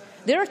planet.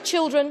 There are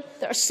children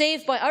that are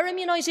saved by our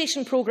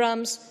immunisation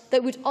programmes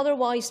that would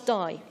otherwise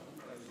die.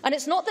 And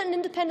it's not that an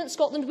independent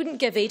Scotland wouldn't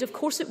give aid, of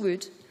course it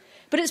would,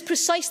 but it's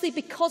precisely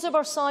because of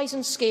our size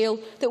and scale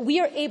that we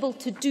are able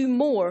to do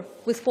more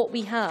with what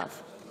we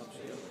have.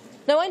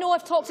 Now, I know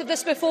I've talked of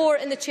this before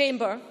in the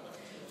chamber,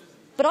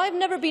 but I've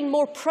never been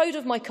more proud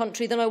of my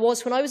country than I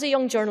was when I was a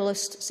young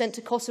journalist sent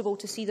to Kosovo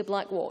to see the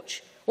Black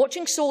Watch,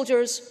 watching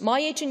soldiers, my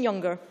age and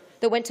younger,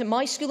 that went to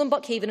my school in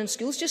Buckhaven and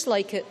schools just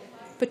like it,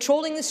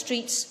 patrolling the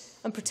streets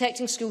and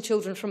protecting school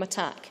children from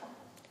attack,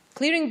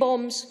 clearing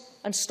bombs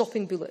and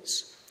stopping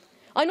bullets.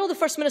 I know the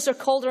First Minister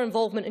called our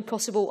involvement in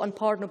Kosovo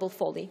unpardonable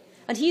folly,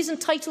 and he is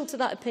entitled to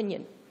that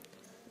opinion.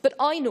 But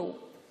I know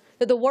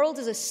that the world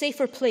is a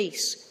safer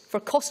place for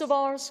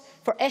Kosovars,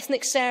 for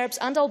ethnic Serbs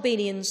and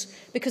Albanians,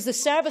 because the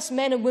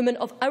servicemen and women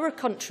of our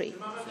country,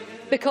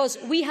 because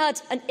we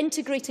had an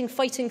integrating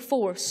fighting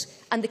force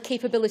and the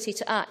capability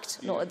to act,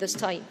 not at this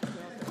time.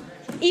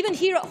 Even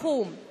here at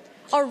home,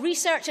 our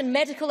research and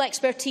medical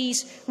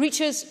expertise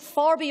reaches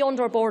far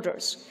beyond our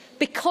borders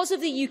because of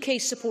the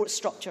UK's support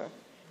structure,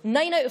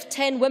 9 out of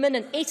 10 women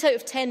and 8 out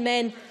of 10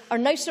 men are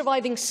now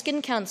surviving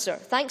skin cancer,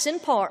 thanks in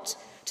part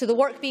to the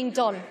work being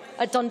done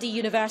at Dundee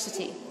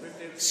University.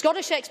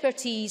 Scottish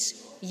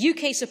expertise,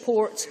 UK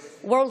support,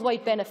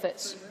 worldwide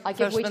benefits. I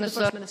give way to the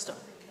First Minister.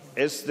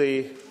 Is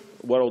the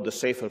world a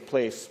safer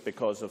place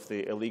because of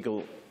the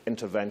illegal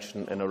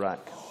intervention in Iraq?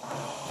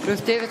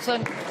 Ruth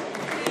Davidson.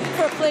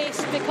 For a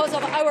place because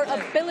of our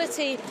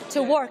ability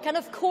to work, and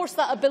of course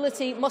that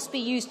ability must be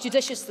used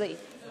judiciously.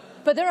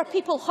 But there are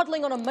people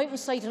huddling on a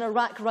mountainside in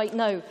Iraq right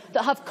now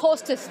that have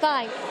cause to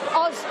thank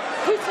us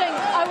putting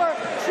our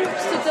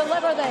troops to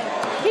deliver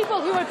them.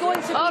 People who are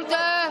going to be...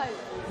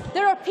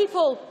 There are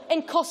people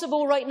in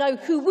Kosovo right now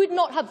who would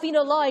not have been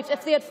alive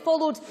if they had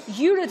followed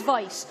your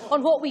advice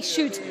on what we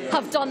should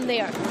have done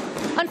there.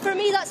 And for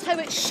me, that's how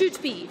it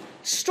should be.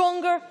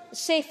 Stronger,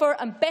 safer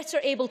and better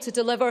able to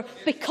deliver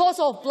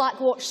because of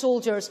Black Watch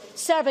soldiers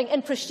serving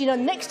in Pristina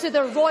next to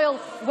their Royal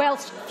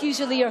Welsh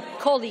Fusilier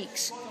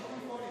colleagues.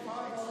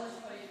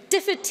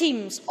 DFID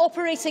teams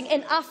operating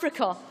in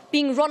Africa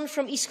being run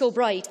from East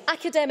Kilbride.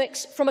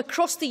 Academics from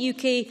across the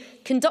UK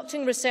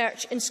conducting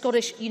research in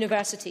Scottish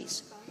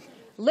universities.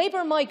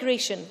 Labour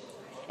migration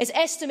is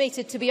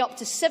estimated to be up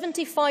to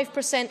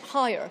 75%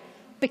 higher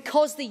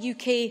because the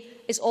UK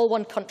is all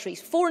one country.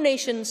 4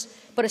 nations,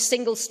 but a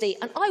single state.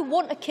 And I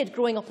want a kid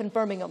growing up in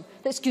Birmingham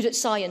that's good at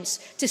science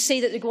to say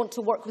that they want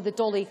to work with the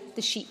Dolly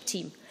the Sheep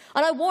team.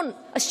 And I want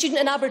a student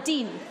in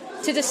Aberdeen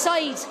to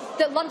decide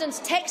that London's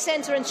tech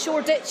centre in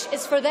Shoreditch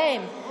is for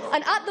them.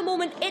 And at the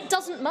moment, it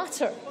doesn't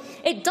matter.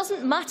 It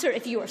doesn't matter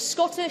if you are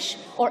Scottish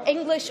or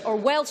English or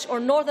Welsh or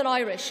Northern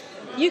Irish.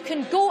 You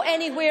can go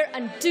anywhere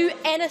and do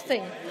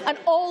anything and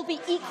all be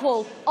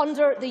equal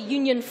under the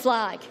union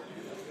flag.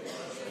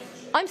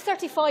 I'm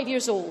 35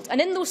 years old, and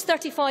in those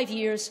 35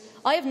 years,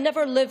 I have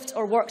never lived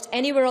or worked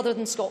anywhere other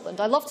than Scotland.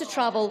 I love to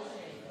travel,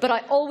 but I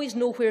always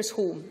know where's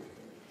home.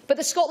 But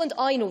the Scotland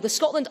I know, the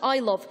Scotland I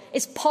love,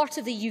 is part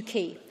of the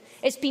UK.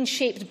 It's been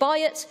shaped by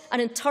it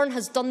and in turn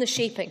has done the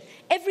shaping.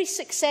 Every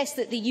success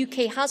that the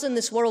UK has in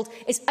this world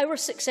is our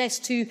success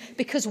too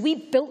because we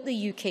built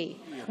the UK.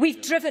 We've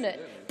driven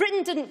it.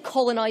 Britain didn't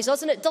colonise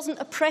us and it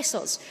doesn't oppress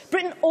us.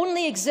 Britain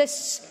only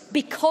exists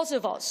because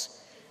of us.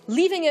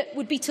 Leaving it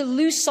would be to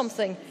lose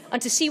something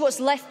and to see what's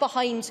left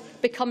behind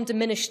become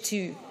diminished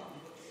too.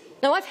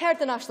 Now, I've heard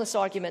the nationalist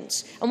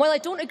arguments, and while I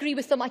don't agree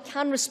with them, I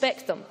can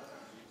respect them.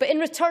 But in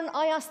return,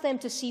 I ask them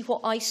to see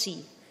what I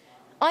see.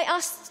 I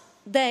asked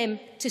them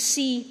to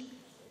see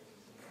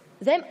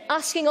them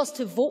asking us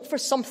to vote for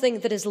something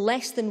that is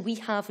less than we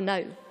have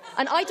now.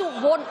 And I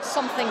don't want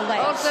something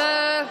less.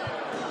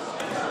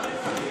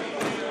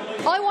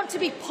 I want to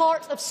be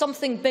part of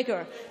something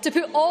bigger, to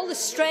put all the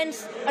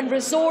strength and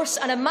resource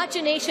and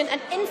imagination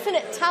and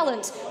infinite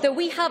talent that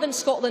we have in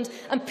Scotland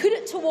and put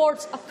it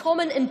towards a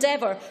common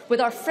endeavour with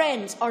our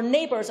friends, our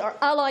neighbours, our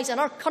allies and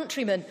our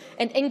countrymen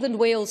in England,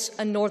 Wales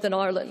and Northern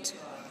Ireland.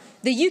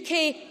 The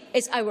UK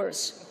is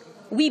ours.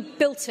 We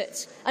built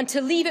it, and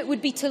to leave it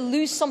would be to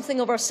lose something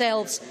of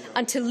ourselves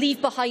and to leave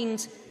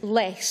behind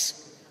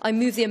less. I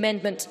move the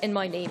amendment in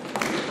my name.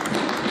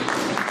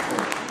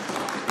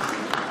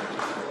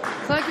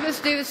 Thank you, Ms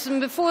Davidson.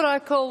 Before I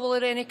call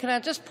Willie Rennie, can I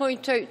just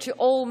point out to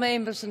all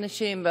members in the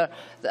chamber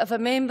that if a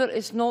member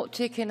is not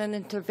taking an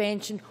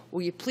intervention,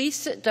 will you please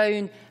sit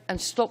down and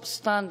stop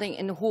standing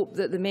in the hope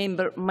that the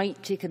member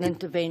might take an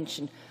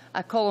intervention.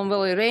 I call on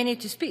Willie Rennie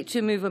to speak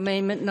to move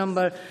amendment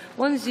number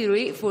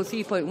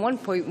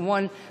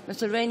 10843.1.1.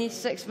 Mr Rennie,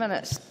 6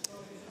 minutes.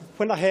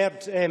 When I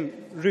heard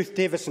Ruth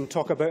Davidson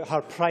talk about her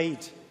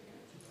pride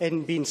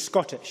in being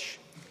Scottish,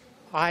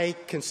 I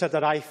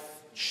consider I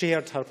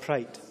shared her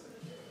pride.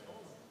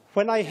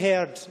 When I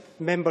heard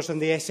members on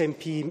the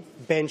SNP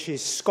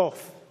benches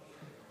scoff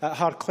at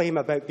her claim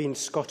about being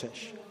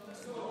Scottish,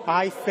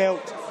 I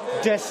felt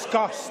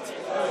disgust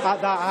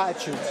at that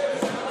attitude.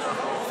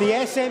 The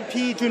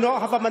SNP do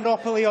not have a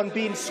monopoly on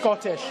being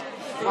Scottish.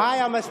 I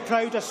am as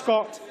proud a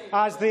Scot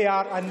as they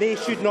are, and they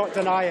should not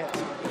deny it.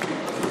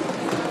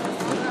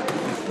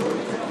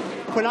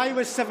 When I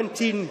was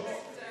 17,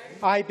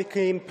 I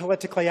became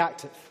politically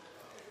active.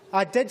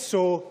 I did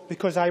so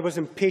because I was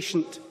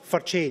impatient for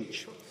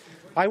change.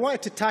 I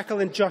wanted to tackle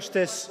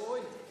injustice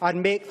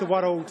and make the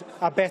world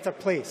a better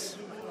place.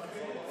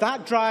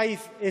 That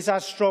drive is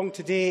as strong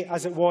today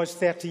as it was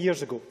 30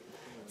 years ago.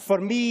 For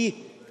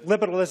me,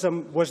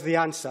 liberalism was the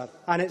answer,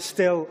 and it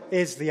still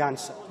is the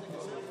answer.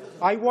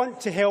 I want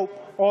to help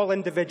all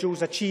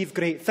individuals achieve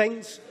great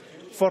things,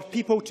 for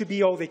people to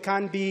be all they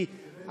can be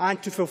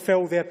and to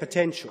fulfil their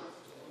potential.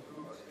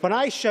 When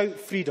I shout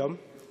freedom,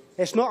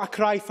 it's not a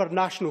cry for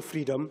national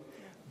freedom,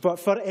 but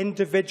for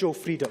individual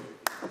freedom.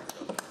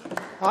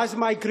 As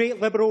my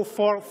great liberal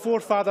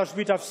forefathers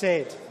would have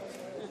said,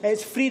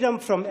 it's freedom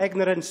from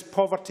ignorance,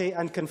 poverty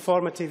and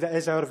conformity that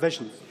is our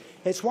vision.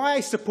 It's why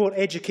I support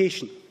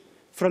education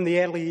from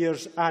the early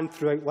years and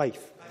throughout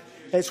life.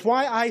 It's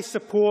why I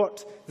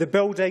support the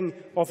building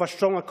of a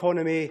strong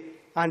economy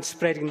and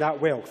spreading that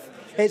wealth.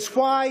 It's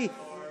why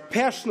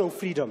personal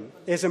freedom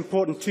is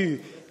important too,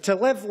 to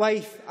live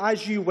life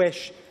as you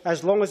wish,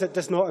 as long as it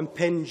does not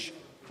impinge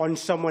on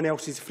someone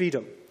else's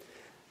freedom.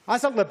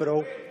 As a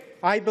Liberal,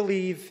 I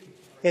believe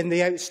in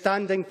the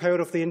outstanding power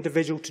of the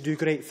individual to do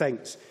great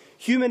things.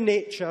 Human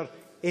nature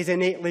is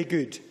innately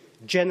good,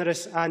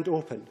 generous and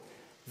open.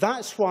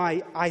 That's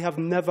why I have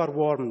never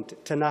warmed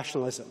to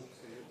nationalism,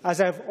 as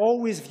I have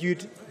always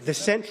viewed the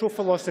central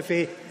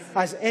philosophy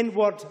as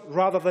inward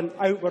rather than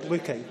outward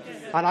looking,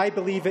 and I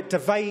believe it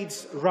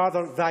divides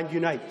rather than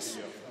unites.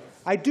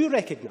 I do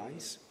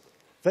recognise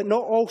that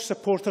not all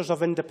supporters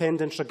of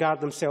independence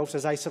regard themselves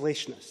as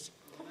isolationists,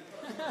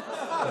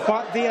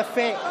 but the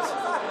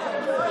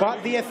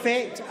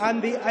effect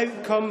and the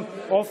outcome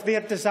of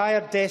their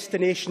desired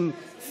destination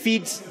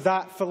feeds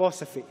that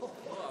philosophy.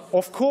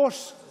 Of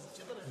course,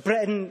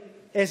 Britain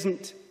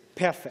isn't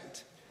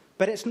perfect,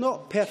 but it's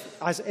not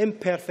as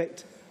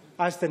imperfect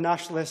as the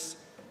nationalists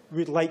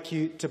would like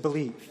you to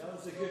believe.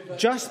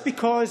 Just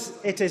because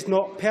it is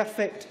not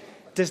perfect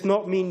does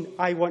not mean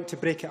I want to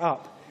break it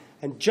up.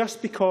 And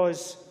just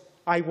because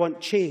I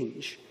want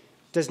change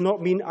does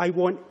not mean I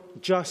want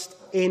just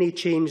any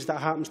change that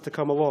happens to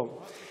come along.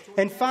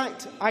 In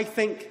fact, I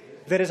think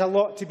there is a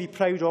lot to be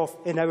proud of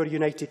in our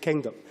United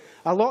Kingdom,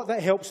 a lot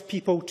that helps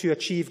people to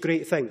achieve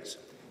great things.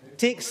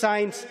 Take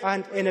science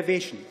and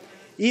innovation.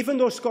 Even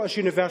though Scottish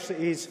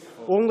universities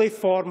only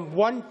form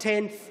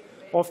 1/10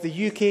 of the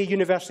UK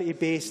university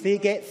base, they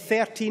get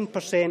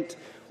 13%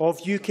 of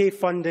UK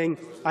funding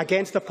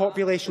against a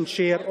population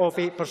share of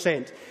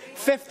 8%,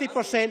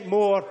 50%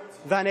 more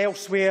than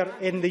elsewhere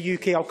in the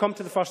UK. I'll come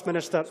to the First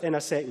Minister in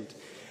a second.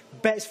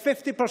 But it's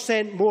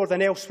 50% more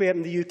than elsewhere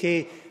in the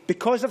UK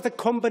because of the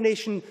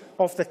combination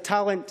of the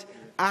talent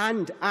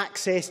and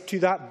access to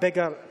that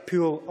bigger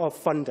pool of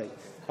funding.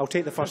 I'll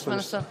take the First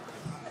Minister.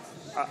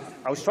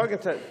 I was struggling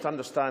to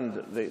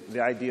understand the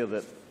idea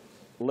that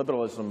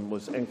liberalism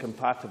was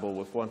incompatible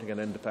with wanting an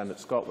independent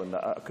Scotland.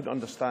 I couldn't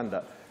understand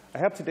that. I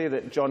heard today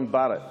that John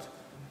Barrett,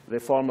 the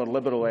former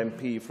Liberal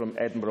MP from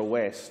Edinburgh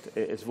West,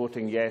 is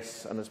voting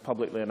yes and has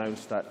publicly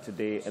announced that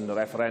today in the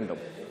referendum.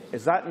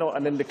 Is that not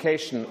an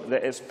indication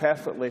that it's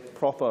perfectly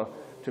proper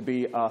to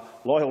be a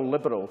loyal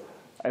Liberal,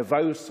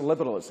 espouse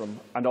liberalism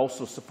and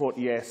also support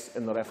yes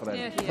in the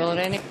referendum?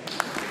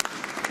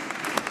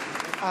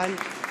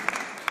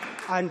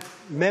 And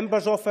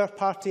members of our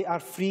party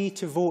are free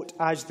to vote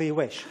as they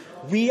wish.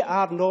 We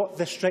are not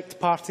the strict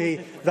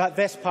party that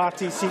this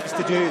party seeks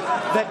to do,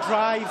 that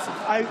drives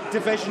out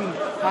division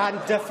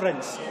and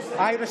difference.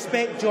 I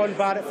respect John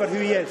Barrett for who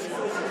he is.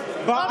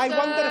 But I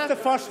wonder if the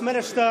First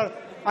Minister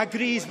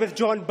agrees with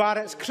John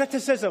Barrett's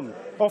criticism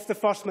of the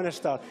First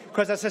Minister,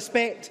 because I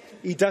suspect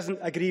he doesn't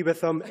agree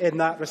with him in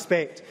that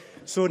respect.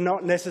 So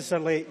not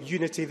necessarily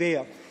unity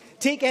there.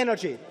 Take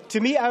energy. To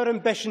meet our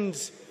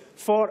ambitions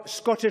for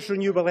Scottish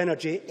renewable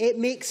energy, it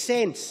makes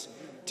sense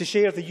to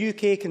share the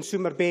UK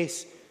consumer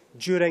base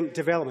during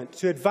development,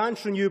 to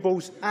advance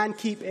renewables and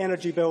keep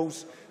energy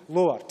bills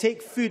lower.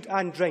 Take food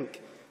and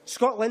drink.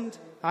 Scotland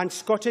and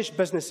Scottish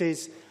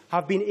businesses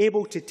have been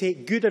able to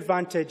take good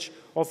advantage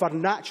of our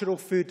natural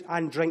food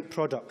and drink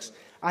products,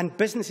 and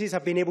businesses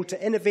have been able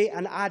to innovate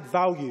and add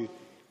value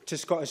to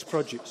Scottish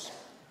produce.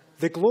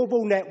 The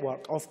global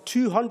network of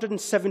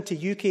 270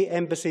 UK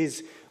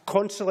embassies,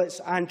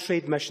 consulates and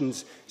trade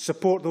missions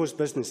support those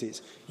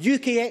businesses.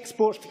 UK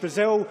exports to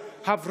Brazil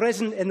have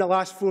risen in the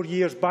last 4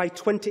 years by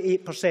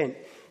 28%,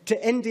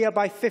 to India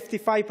by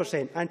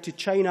 55% and to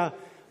China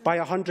by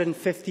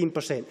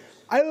 115%.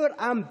 Our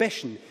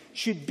ambition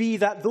should be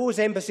that those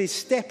embassies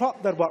step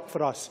up their work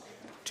for us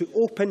to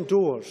open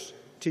doors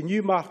to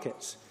new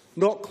markets,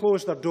 not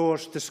close their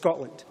doors to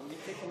Scotland.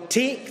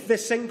 Take the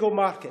single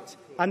market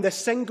and the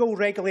single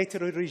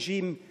regulatory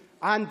regime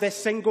and the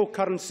single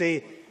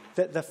currency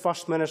that the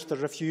First Minister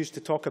refused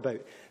to talk about.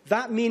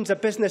 That means a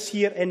business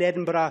here in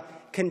Edinburgh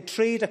can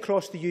trade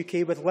across the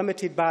UK with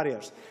limited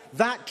barriers.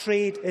 That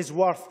trade is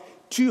worth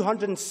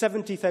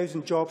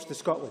 270,000 jobs to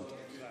Scotland.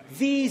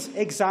 These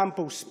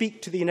examples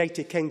speak to the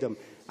United Kingdom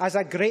as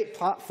a great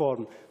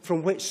platform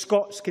from which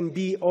Scots can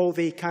be all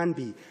they can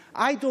be.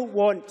 I don't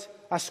want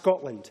a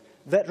Scotland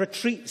that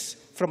retreats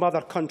from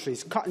other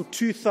countries, cutting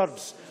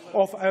 2/3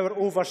 of our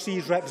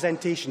overseas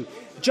representation,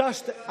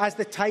 just as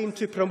the time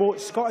to promote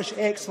Scottish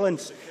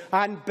excellence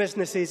and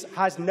businesses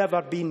has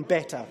never been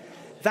better.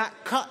 That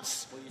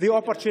cuts the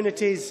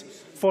opportunities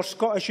for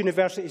Scottish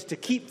universities to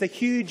keep the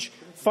huge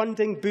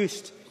funding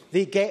boost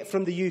they get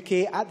from the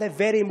UK at the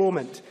very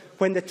moment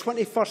when the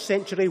 21st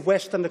century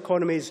Western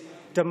economies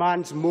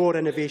demands more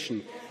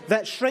innovation.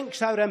 That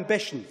shrinks our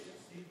ambition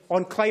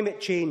on climate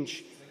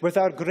change with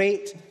our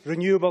great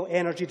renewable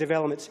energy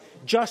developments,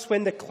 just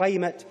when the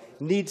climate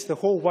needs the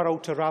whole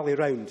world to rally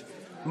round.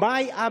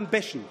 My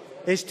ambition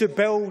is to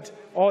build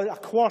on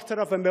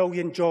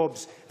 250,000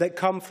 jobs that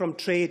come from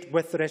trade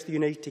with the rest of the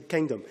United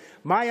Kingdom.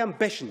 My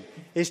ambition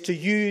is to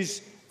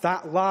use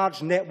that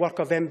large network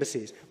of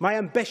embassies. My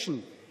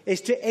ambition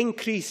is to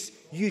increase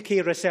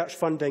UK research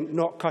funding,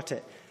 not cut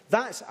it.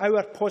 That's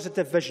our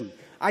positive vision.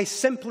 I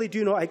simply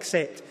do not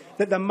accept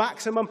that the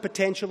maximum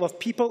potential of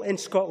people in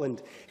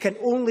Scotland can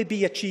only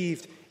be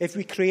achieved if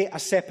we create a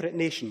separate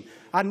nation.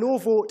 A no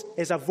vote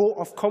is a vote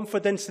of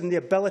confidence in the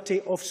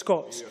ability of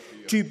Scots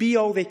to be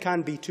all they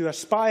can be, to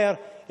aspire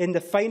in the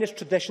finest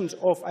traditions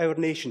of our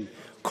nation,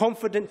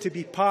 confident to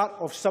be part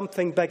of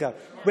something bigger,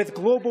 with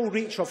global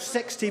reach of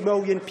 60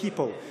 million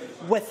people,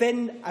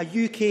 within a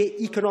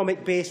UK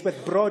economic base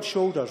with broad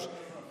shoulders,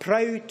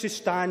 proud to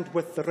stand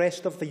with the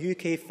rest of the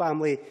UK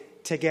family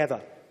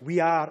together. We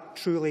are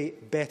truly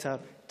better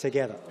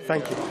together.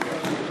 Thank you.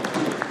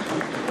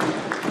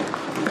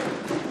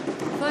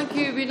 Thank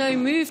you. We now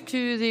move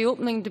to the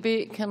opening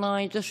debate. Can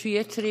I just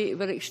reiterate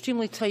we're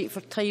extremely tight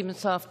for time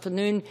this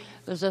afternoon.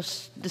 There's a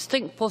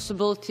distinct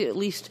possibility at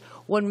least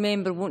one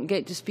member won't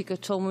get to speak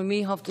at all. We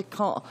may have to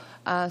cut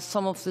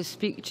some of the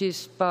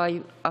speeches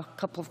by a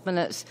couple of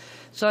minutes.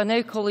 So I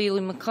now call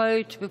Aileen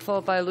MacLeod to be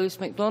followed by Lewis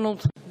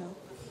MacDonald.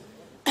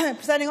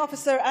 Presiding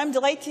Officer, I am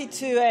delighted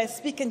to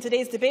speak in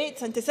today's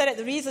debate and to set out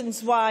the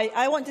reasons why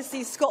I want to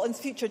see Scotland's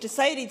future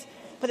decided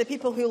by the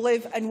people who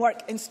live and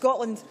work in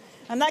Scotland.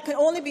 And that can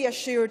only be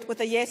assured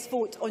with a yes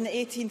vote on the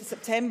 18th of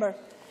September.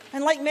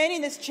 And like many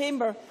in this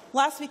chamber,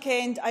 last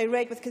weekend I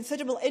read with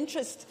considerable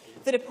interest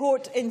the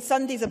report in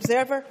Sunday's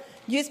Observer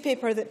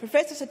newspaper that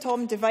Professor Sir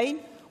Tom Devine,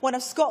 one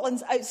of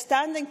Scotland's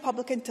outstanding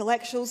public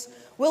intellectuals,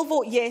 will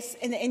vote yes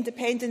in the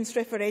independence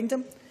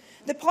referendum.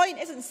 The point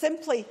isn't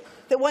simply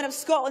that one of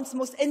Scotland's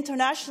most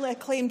internationally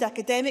acclaimed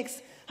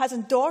academics has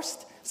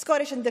endorsed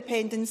Scottish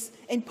independence,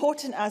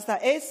 important as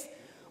that is.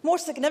 More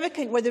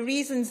significant were the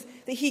reasons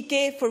that he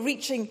gave for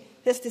reaching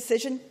this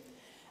decision.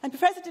 And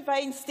Professor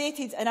Devine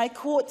stated, and I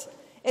quote,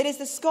 "It is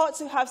the Scots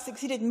who have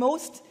succeeded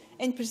most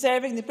in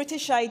preserving the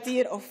British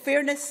idea of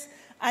fairness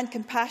and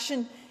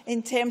compassion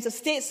in terms of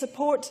state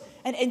support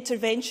and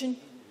intervention.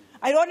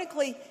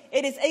 Ironically,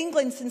 it is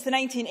England since the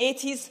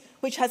 1980s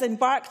which has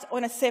embarked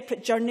on a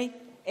separate journey."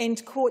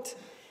 End quote.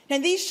 Now,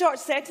 in these short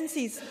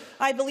sentences,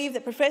 I believe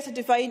that Professor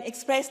Devine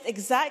expressed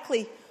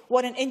exactly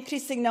what an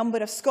increasing number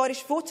of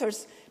Scottish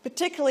voters,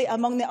 particularly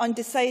among the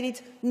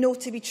undecided, know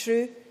to be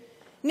true.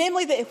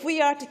 Namely, that if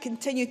we are to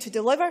continue to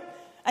deliver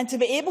and to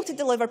be able to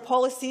deliver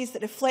policies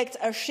that reflect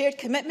our shared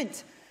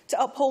commitment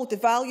to uphold the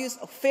values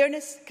of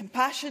fairness,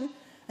 compassion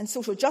and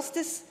social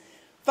justice,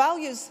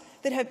 values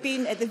that have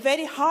been at the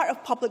very heart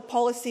of public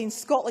policy in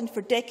Scotland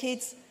for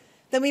decades,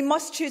 then we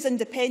must choose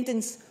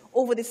independence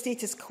over the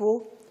status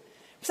quo.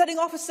 Presiding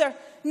Officer,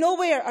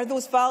 nowhere are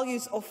those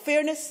values of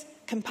fairness,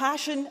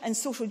 compassion and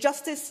social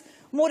justice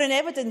more in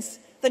evidence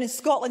than in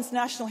Scotland's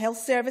National Health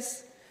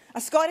Service,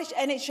 a Scottish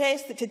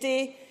NHS that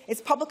today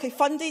is publicly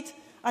funded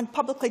and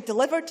publicly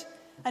delivered,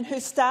 and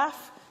whose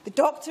staff, the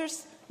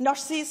doctors,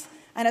 nurses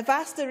and a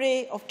vast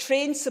array of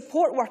trained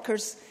support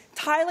workers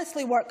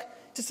tirelessly work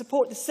to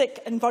support the sick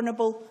and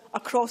vulnerable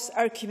across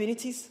our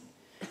communities.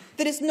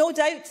 There is no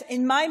doubt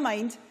in my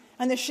mind,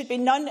 and there should be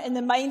none in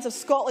the minds of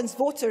Scotland's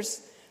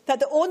voters, that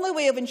the only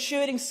way of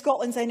ensuring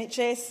Scotland's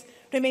NHS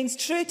remains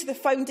true to the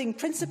founding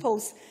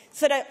principles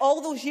set out all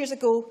those years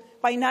ago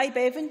by Nye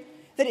Bevan,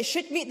 that it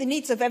should meet the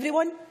needs of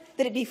everyone,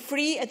 that it be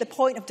free at the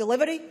point of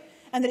delivery,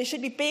 and that it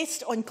should be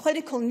based on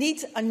clinical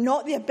need and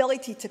not the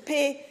ability to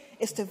pay,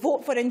 is to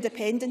vote for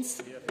independence.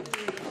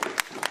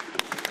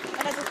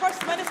 And as the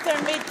First Minister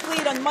made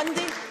clear on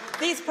Monday,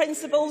 these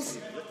principles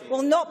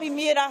will not be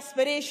mere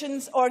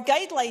aspirations or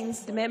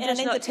guidelines in an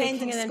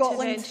independent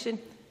Scotland.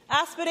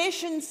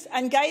 Aspirations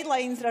and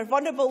guidelines that are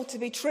vulnerable to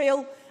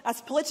betrayal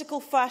as political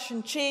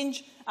fashion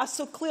change, as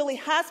so clearly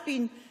has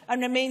been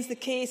and remains the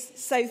case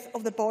south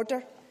of the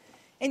border.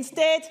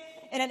 Instead,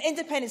 in an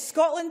independent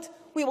Scotland,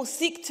 we will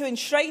seek to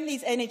enshrine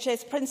these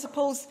NHS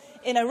principles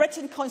in a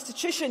written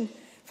constitution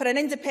for an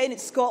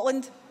independent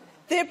Scotland,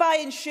 thereby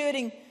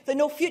ensuring that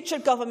no future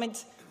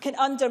government can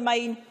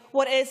undermine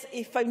what is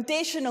a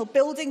foundational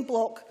building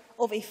block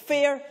of a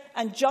fair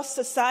and just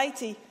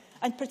society,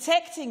 and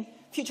protecting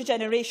future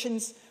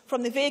generations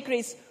from the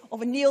vagaries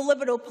of a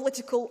neoliberal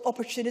political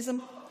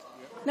opportunism.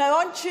 Now,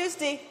 on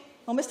Tuesday,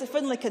 well, Mr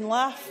Finlay can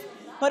laugh,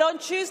 but on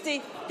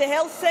Tuesday, the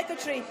Health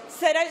Secretary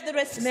set out the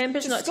risks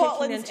to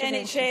Scotland's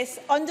NHS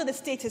under the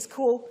status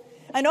quo.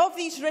 And of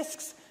these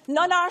risks,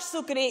 none are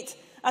so great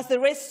as the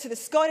risks to the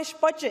Scottish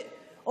budget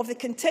of the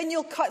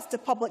continual cuts to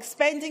public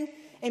spending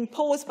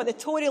imposed by the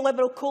Tory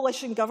Liberal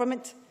coalition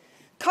government.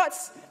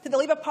 Cuts that the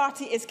Labour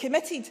Party is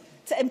committed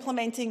to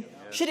implementing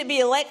should it be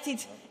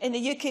elected in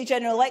the UK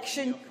general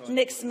election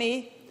next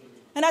May.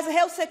 And as the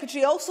Health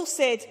Secretary also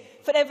said,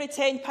 for every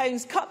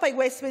 £10 cut by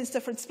Westminster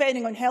from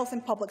spending on health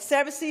and public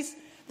services,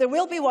 there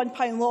will be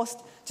 £1 lost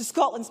to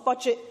Scotland's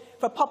budget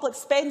for public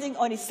spending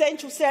on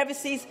essential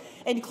services,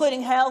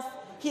 including health,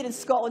 here in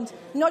Scotland.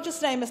 Not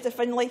just now, Mr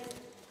Finlay.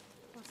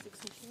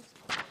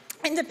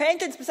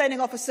 Independence, Presiding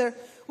Officer,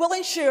 will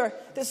ensure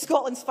that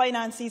Scotland's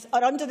finances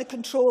are under the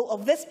control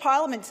of this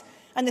Parliament,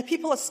 and the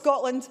people of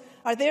Scotland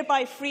are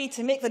thereby free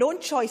to make their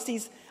own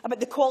choices about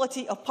the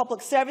quality of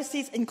public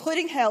services,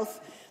 including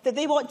health, that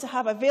they want to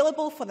have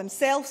available for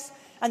themselves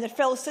and their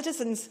fellow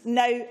citizens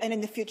now and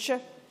in the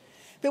future.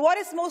 But what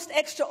is most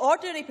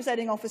extraordinary,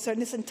 Presiding Officer, in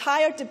this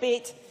entire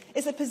debate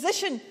is the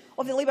position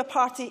of the Labour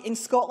Party in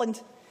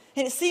Scotland.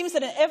 And it seems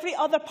that in every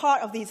other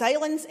part of these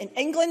islands, in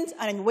England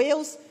and in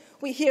Wales,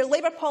 we hear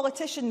Labour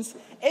politicians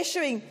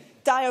issuing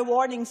dire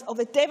warnings of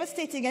the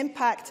devastating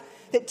impact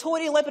that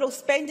Tory Liberal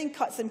spending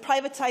cuts and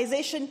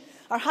privatisation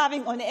are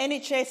having on the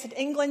NHS in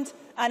England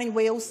and in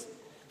Wales.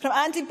 From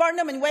Andy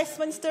Burnham in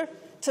Westminster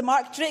to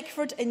Mark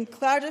Drakeford in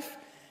Cardiff,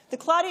 the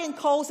clarion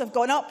calls have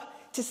gone up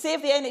to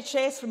save the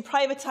NHS from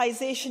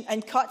privatisation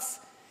and cuts.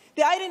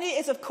 The irony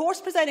is, of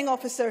course, Presiding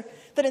Officer,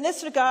 that in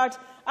this regard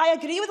I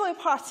agree with the Labour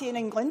Party in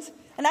England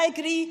and I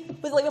agree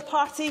with the Labour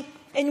Party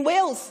in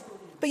Wales.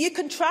 But you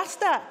contrast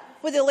that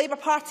with the Labour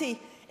Party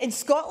in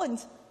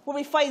Scotland, where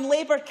we find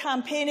Labour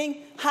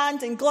campaigning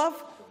hand in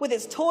glove with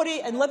its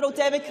Tory and Liberal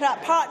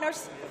Democrat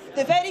partners,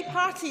 the very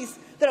parties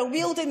that are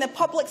wielding the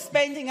public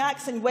spending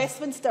axe in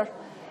Westminster,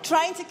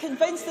 trying to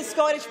convince the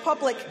Scottish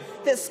public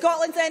that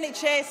Scotland's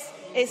NHS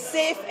is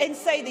safe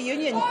inside the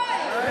Union.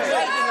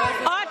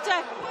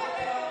 Order.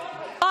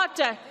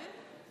 Order.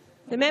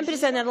 The member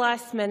is in her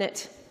last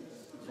minute.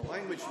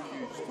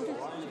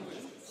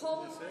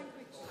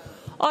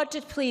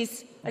 Ordered,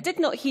 please. I did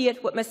not hear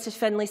what Mr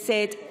Finlay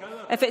said.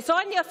 If it's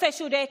on the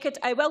official record,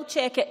 I will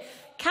check it.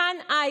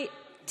 Can I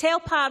tell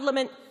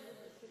Parliament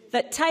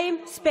that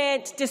time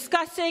spent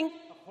discussing,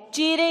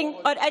 jeering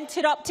or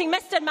interrupting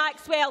Mr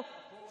Maxwell,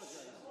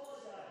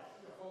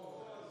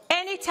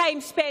 any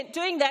time spent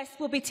doing this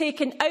will be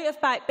taken out of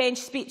backbench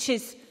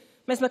speeches?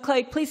 Ms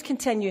MacLeod, please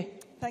continue.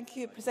 Thank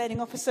you, Presiding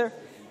Officer.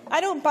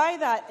 I don't buy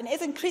that, and it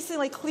is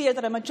increasingly clear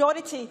that a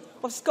majority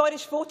of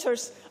Scottish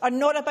voters are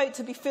not about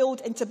to be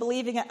fooled into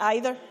believing it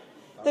either.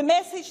 The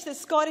message to the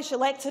Scottish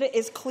electorate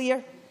is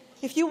clear.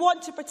 If you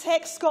want to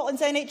protect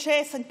Scotland's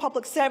NHS and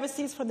public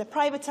services from the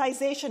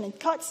privatisation and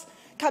cuts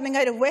coming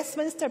out of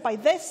Westminster by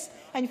this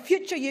and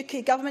future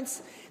UK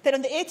governments, then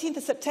on the 18th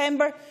of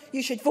September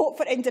you should vote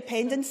for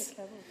independence.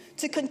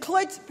 To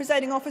conclude,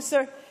 Presiding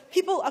Officer,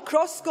 people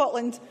across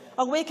Scotland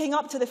are waking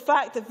up to the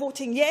fact that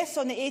voting yes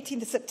on the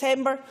 18th of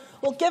September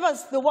will give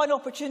us the one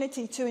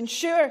opportunity to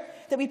ensure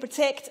that we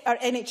protect our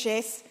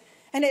NHS.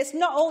 And it is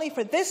not only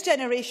for this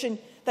generation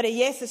that a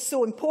yes is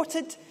so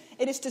important,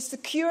 it is to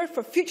secure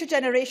for future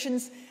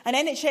generations an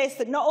NHS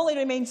that not only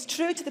remains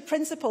true to the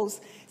principles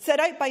set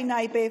out by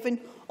Nye Bevan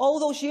all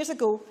those years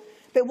ago,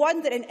 but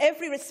one that in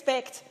every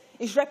respect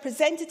is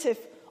representative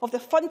of the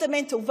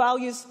fundamental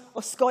values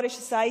of Scottish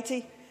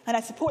society. And I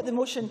support the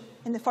motion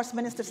in the First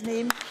Minister's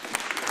name.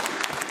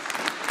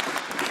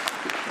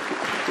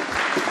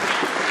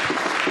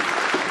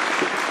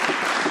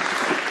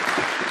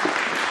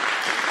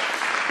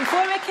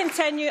 Before we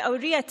continue, I will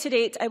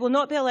reiterate I will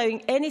not be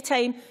allowing any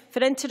time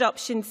for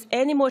interruptions,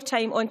 any more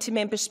time onto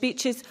member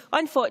speeches.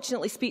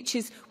 Unfortunately,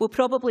 speeches will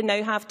probably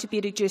now have to be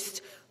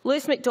reduced.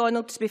 Lewis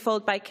MacDonald to be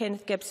followed by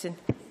Kenneth Gibson.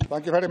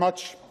 Thank you very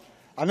much.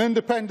 An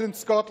independent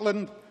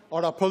Scotland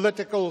or a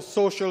political,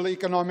 social,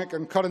 economic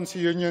and currency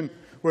union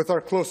with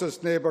our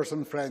closest neighbours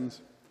and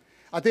friends.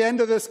 At the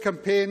end of this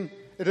campaign,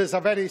 it is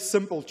a very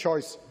simple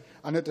choice,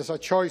 and it is a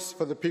choice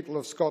for the people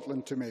of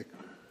Scotland to make.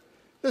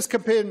 This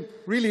campaign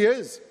really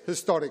is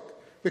historic,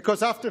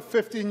 because after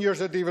 15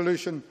 years of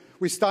devolution,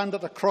 we stand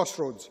at a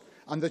crossroads,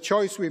 and the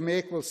choice we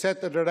make will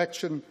set the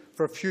direction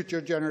for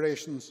future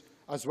generations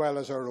as well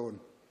as our own.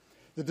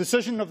 The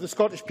decision of the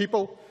Scottish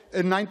people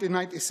in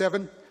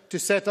 1997 to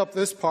set up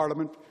this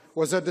Parliament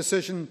was a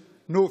decision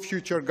no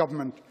future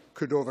government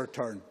could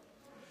overturn.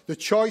 The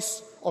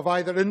choice of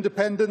either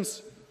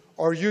independence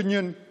or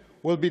union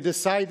will be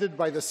decided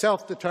by the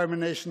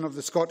self-determination of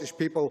the Scottish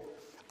people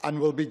and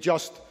will be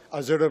just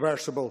as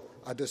irreversible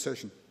a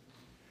decision.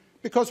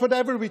 Because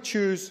whatever we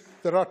choose,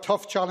 there are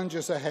tough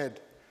challenges ahead.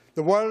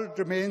 The world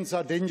remains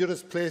a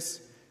dangerous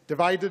place,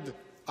 divided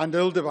and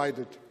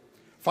ill-divided.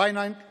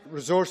 Finite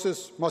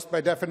resources must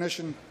by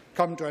definition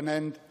come to an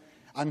end,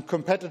 and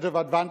competitive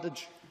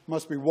advantage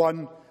must be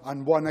won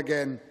and won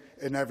again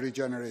in every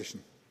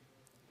generation.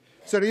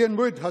 Sir Ian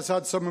Wood has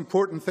had some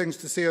important things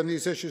to say on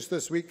these issues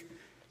this week,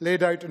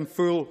 laid out in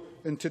full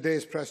in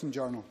today's Press and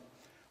Journal.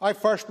 I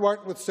first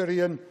worked with Sir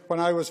Ian when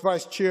I was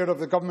Vice Chair of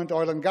the Government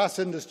Oil and Gas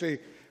Industry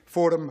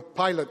Forum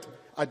Pilot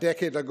a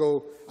decade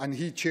ago, and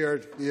he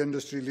chaired the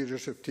industry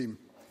leadership team.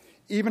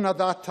 Even at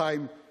that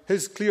time,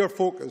 his clear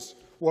focus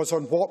was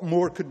on what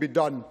more could be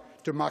done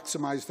to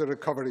maximise the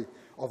recovery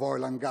of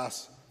oil and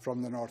gas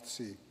from the North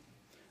Sea.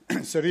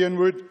 Sir Ian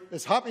Wood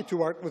is happy to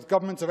work with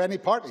governments of any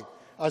party,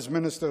 as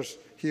ministers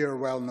here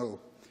well know.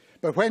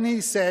 But when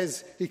he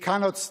says he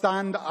cannot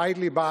stand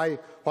idly by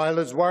while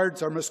his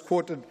words are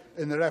misquoted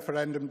in the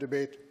referendum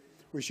debate,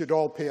 we should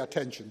all pay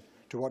attention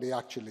to what he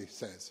actually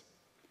says.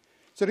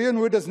 Sir Ian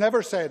Wood has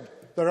never said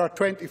there are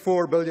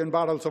 24 billion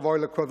barrels of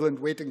oil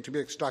equivalent waiting to be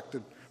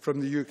extracted from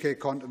the UK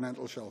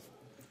continental shelf.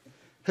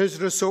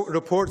 His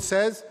report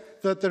says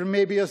that there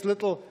may be as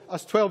little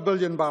as 12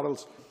 billion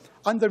barrels,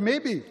 and there may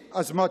be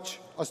as much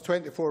as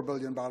 24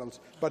 billion barrels,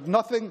 but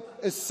nothing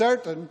is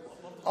certain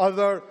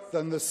other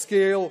than the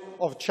scale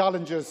of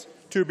challenges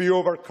to be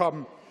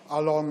overcome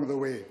along the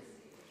way.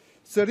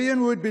 Sir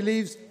Ian Wood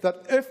believes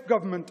that if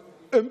government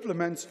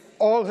implements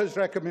all his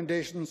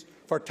recommendations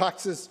for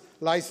taxes,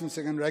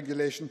 licensing and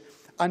regulation,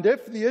 and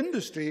if the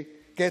industry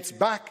gets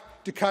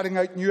back to carrying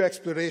out new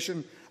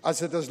exploration,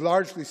 as it has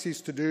largely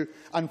ceased to do,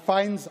 and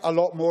finds a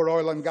lot more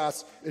oil and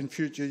gas in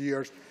future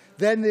years,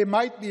 then they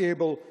might be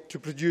able to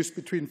produce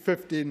between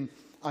 15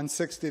 and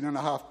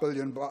 16.5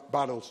 billion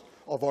barrels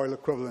of oil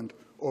equivalent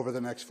over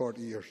the next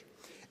 40 years.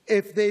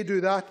 If they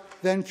do that,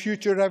 then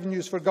future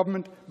revenues for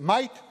government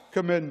might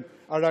come in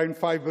around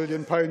 £5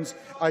 billion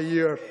a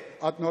year,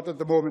 not at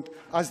the moment,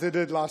 as they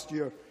did last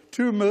year.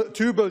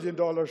 $2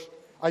 billion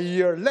a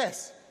year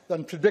less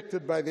than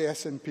predicted by the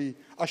SNP,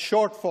 a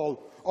shortfall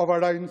of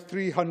around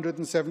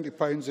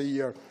 £370 a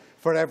year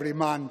for every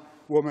man,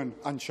 woman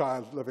and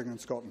child living in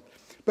Scotland.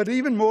 But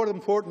even more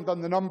important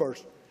than the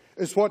numbers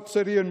is what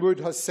Sir Ian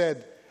Wood has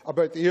said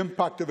about the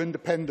impact of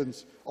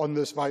independence on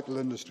this vital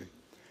industry.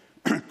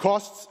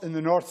 Costs in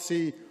the North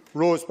Sea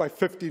rose by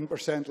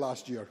 15%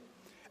 last year.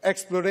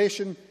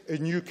 Exploration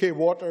in UK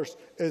waters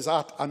is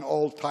at an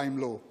all-time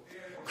low.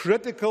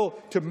 Critical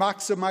to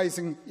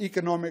maximising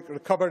economic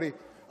recovery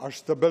are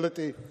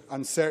stability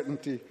and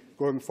certainty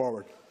going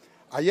forward.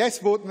 A yes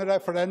vote in the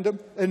referendum,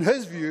 in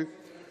his view,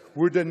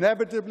 would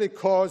inevitably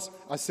cause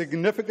a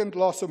significant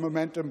loss of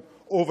momentum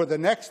over the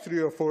next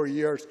 3 or 4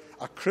 years,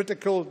 a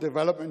critical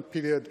development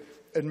period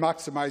in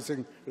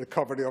maximising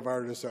recovery of our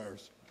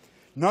reserves.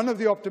 None of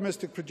the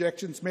optimistic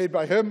projections made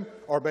by him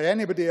or by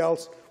anybody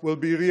else will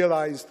be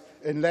realised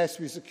unless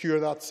we secure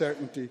that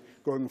certainty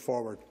going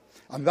forward.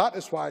 And that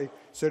is why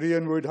Sir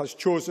Ian Wood has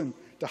chosen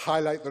to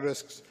highlight the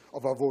risks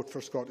of a vote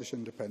for Scottish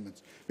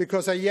independence,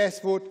 because a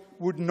yes vote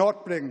would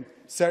not bring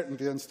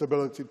certainty and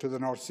stability to the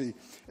North Sea.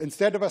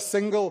 Instead of a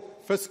single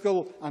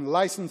fiscal and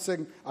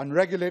licensing and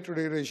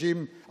regulatory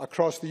regime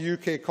across the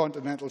UK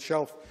continental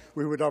shelf,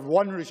 we would have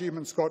one regime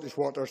in Scottish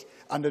waters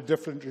and a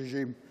different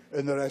regime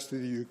in the rest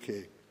of the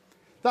UK.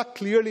 That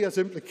clearly has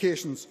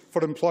implications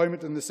for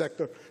employment in the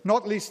sector,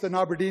 not least in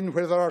Aberdeen,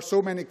 where there are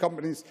so many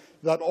companies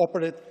that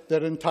operate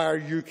their entire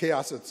UK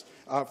assets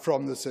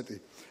from the city.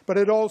 But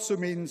it also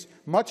means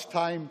much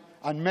time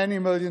and many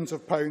millions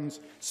of pounds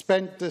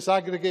spent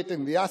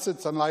disaggregating the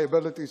assets and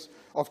liabilities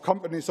of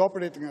companies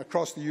operating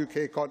across the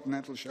UK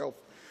continental shelf,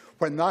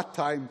 when that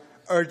time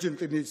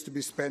urgently needs to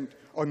be spent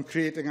on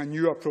creating a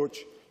new approach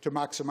to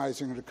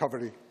maximising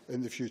recovery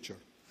in the future.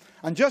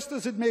 And just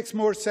as it makes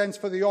more sense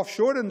for the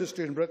offshore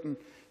industry in Britain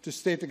to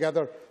stay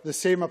together, the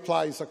same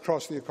applies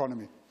across the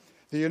economy.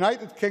 The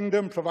United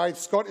Kingdom provides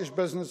Scottish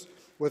business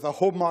with a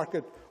home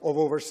market of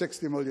over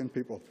 60 million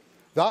people.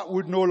 That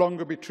would no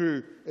longer be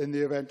true in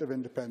the event of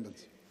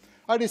independence.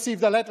 I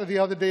received a letter the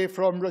other day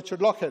from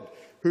Richard Lockhead,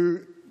 who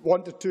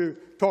wanted to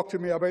talk to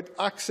me about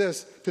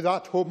access to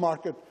that home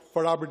market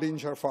for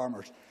Aberdeenshire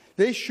farmers.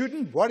 They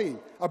shouldn't worry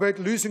about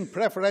losing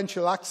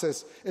preferential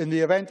access in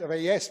the event of a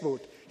yes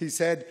vote, he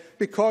said,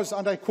 because,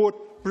 and I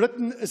quote,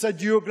 Britain is a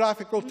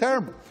geographical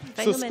term.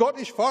 So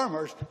Scottish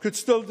farmers could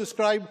still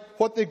describe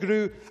what they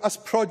grew as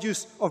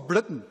produce of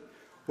Britain.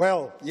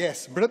 Well,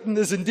 yes, Britain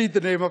is indeed the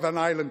name of an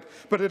island,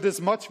 but it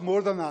is much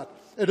more than that.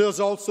 It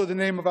is also the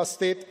name of a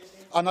state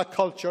and a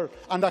culture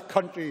and a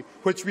country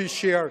which we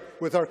share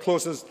with our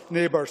closest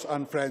neighbours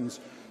and friends.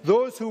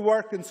 Those who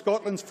work in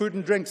Scotland's food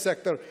and drink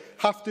sector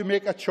have to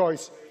make a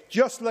choice,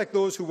 just like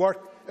those who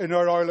work in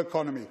our oil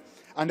economy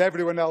and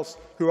everyone else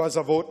who has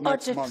a vote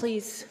next month.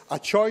 Please. A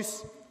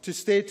choice to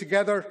stay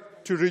together,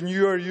 to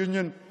renew our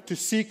union, to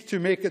seek to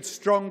make it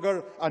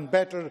stronger and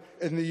better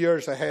in the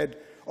years ahead,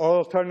 or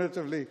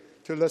alternatively,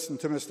 to listen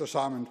to Mr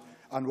Salmond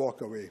and walk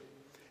away.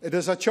 It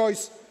is a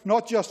choice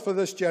not just for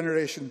this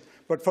generation,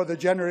 but for the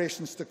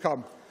generations to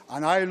come,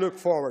 and I look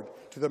forward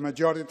to the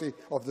majority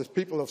of the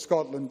people of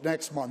Scotland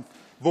next month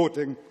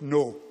voting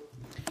no.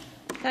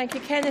 Thank you.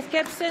 Kenneth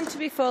Gibson, to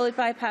be followed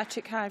by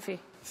Patrick Harvey.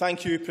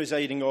 Thank you,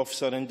 Presiding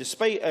Officer. And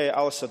despite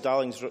Alistair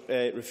Darling's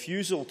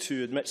refusal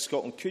to admit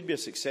Scotland could be a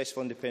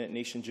successful independent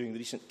nation during the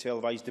recent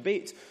televised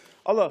debate,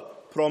 other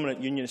prominent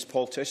unionist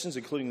politicians,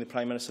 including the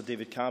Prime Minister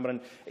David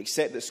Cameron,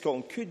 accept that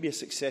Scotland could be a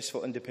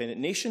successful independent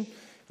nation.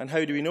 And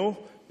how do we know?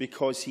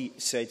 Because he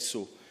said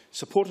so.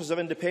 Supporters of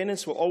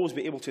independence will always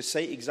be able to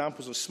cite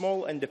examples of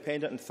small,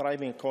 independent and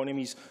thriving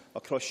economies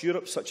across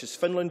Europe, such as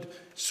Finland,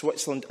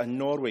 Switzerland and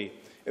Norway.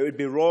 It would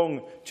be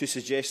wrong to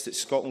suggest that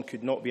Scotland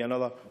could not be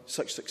another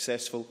such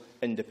successful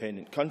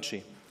independent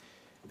country.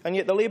 And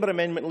yet the Labour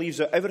amendment leaves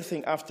out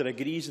everything after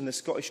agrees in the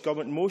Scottish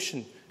Government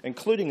motion,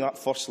 including that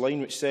first line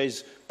which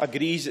says,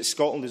 agrees that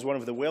Scotland is one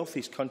of the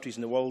wealthiest countries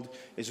in the world,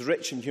 is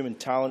rich in human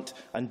talent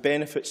and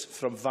benefits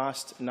from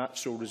vast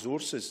natural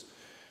resources.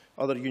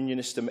 Other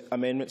unionist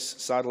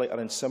amendments, sadly, are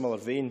in similar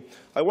vein.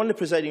 I wonder,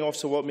 Presiding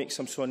Officer, what makes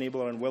them so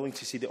unable or unwilling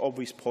to see the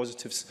obvious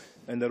positives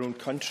in their own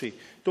country.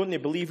 Don't they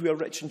believe we are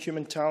rich in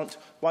human talent?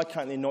 Why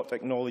can't they not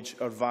acknowledge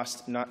our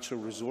vast natural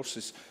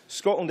resources?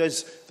 Scotland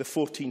is the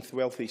 14th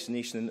wealthiest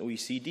nation in the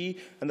OECD,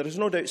 and there is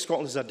no doubt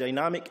Scotland is a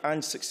dynamic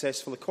and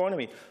successful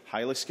economy,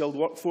 highly skilled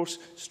workforce,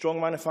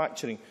 strong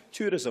manufacturing,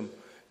 tourism,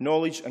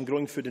 knowledge and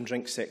growing food and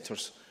drink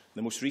sectors.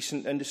 The most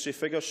recent industry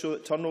figures show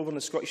that turnover in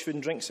the Scottish food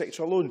and drink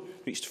sector alone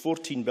reached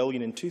 £14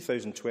 billion in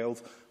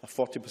 2012, a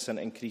 40%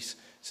 increase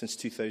since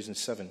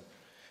 2007.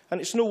 And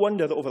it's no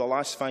wonder that over the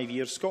last 5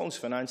 years, Scotland's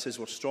finances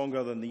were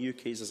stronger than the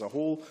UK's as a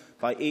whole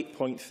by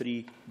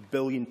 £8.3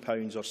 billion, or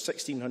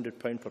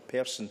 £1,600 per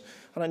person.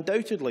 And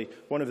undoubtedly,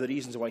 one of the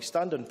reasons why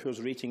Standard &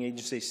 Poor's rating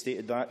agency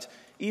stated that,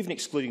 even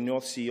excluding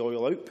North Sea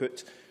oil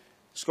output,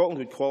 Scotland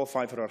would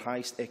qualify for our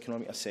highest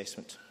economic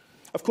assessment.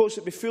 Of course,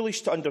 it would be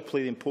foolish to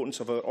underplay the importance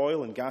of our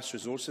oil and gas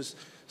resources,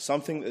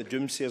 something that the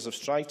doomsayers have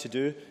strived to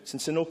do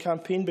since the No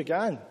campaign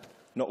began,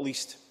 not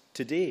least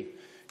today.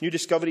 New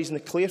discoveries in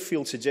the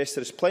Clarefield suggest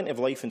there is plenty of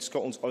life in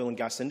Scotland's oil and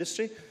gas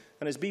industry,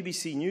 and as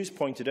BBC News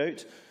pointed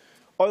out,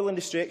 oil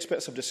industry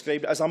experts have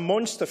described it as a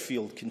monster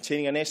field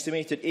containing an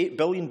estimated 8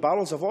 billion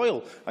barrels of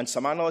oil, and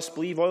some analysts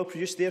believe oil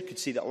produced there could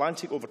see the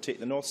Atlantic overtake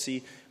the North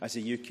Sea as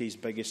the UK's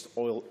biggest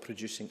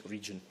oil-producing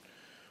region.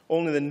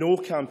 Only the No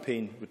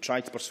campaign would try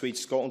to persuade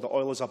Scotland that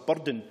oil is a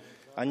burden,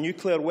 and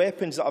nuclear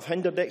weapons that have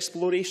hindered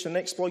exploration and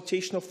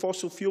exploitation of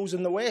fossil fuels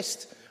in the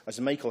West,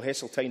 as Michael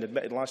Heseltine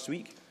admitted last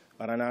week,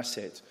 are an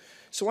asset.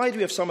 So why do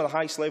we have some of the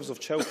highest levels of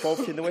child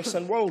poverty in the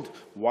Western world?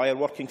 Why are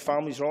working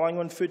families relying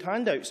on food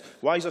handouts?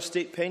 Why is our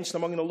state pension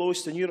among the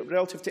lowest in Europe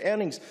relative to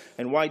earnings?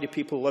 And why do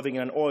people living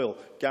in an oil,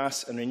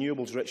 gas and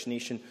renewables-rich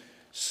nation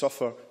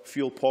suffer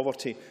fuel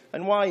poverty?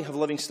 And why have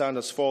living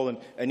standards fallen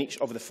in each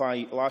of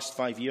the last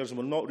 5 years and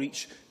will not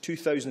reach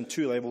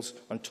 2002 levels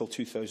until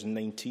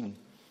 2019?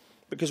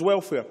 Because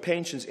welfare,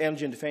 pensions,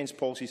 energy and defence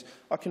policies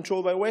are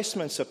controlled by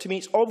Westminster. To me,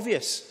 it's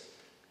obvious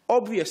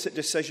that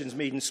decisions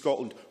made in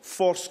Scotland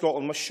for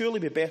Scotland must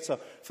surely be better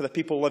for the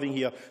people living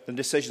here than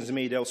decisions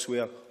made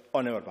elsewhere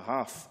on our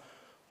behalf.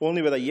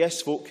 Only with a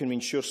yes vote can we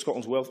ensure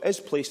Scotland's wealth is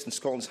placed in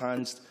Scotland's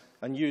hands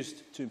and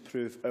used to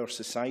improve our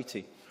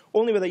society.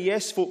 Only with a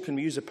yes vote can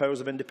we use the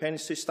powers of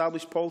independence to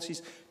establish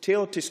policies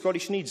tailored to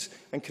Scottish needs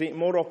and create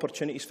more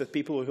opportunities for the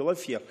people who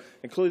live here,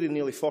 including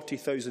nearly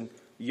 40,000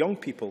 young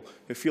people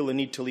who feel the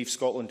need to leave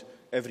Scotland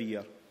every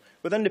year.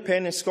 With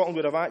independence, Scotland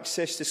would have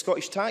access to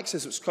Scottish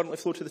taxes which currently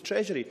flow to the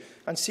Treasury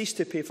and cease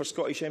to pay for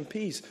Scottish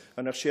MPs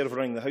and their share of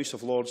running the House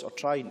of Lords or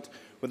Trident.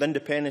 With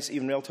independence,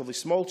 even relatively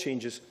small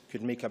changes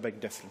could make a big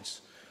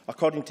difference.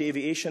 According to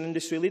aviation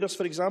industry leaders,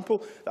 for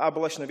example, the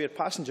abolition of air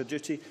passenger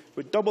duty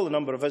would double the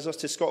number of visitors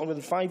to Scotland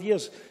within 5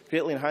 years,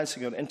 greatly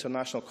enhancing our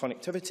international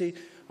connectivity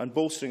and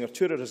bolstering our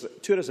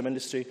tourism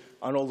industry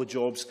and all the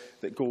jobs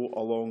that go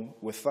along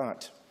with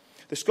that.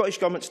 The Scottish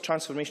Government's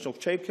transformational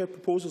childcare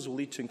proposals will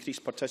lead to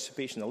increased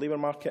participation in the labour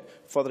market,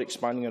 further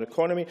expanding our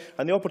economy,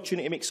 and the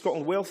opportunity to make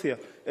Scotland wealthier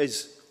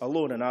is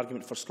alone an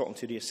argument for Scotland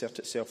to reassert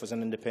itself as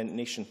an independent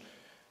nation.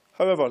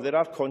 However, there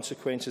are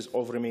consequences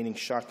of remaining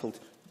shackled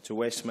to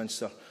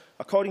Westminster.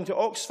 According to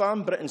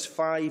Oxfam, Britain's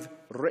 5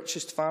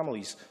 richest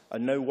families are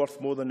now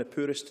worth more than the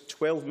poorest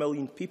 12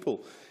 million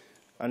people.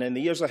 And in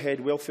the years ahead,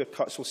 welfare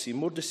cuts will see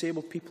more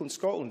disabled people in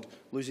Scotland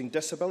losing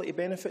disability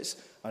benefits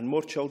and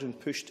more children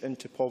pushed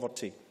into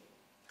poverty.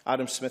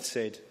 Adam Smith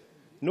said,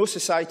 "No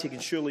society can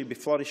surely be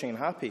flourishing and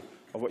happy,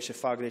 of which the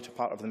far greater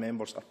part of the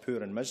members are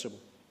poor and miserable."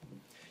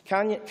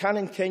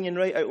 Canon Kenyon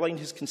Wright outlined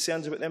his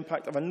concerns about the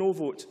impact of a no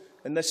vote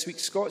in this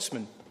week's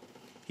Scotsman.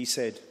 He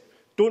said,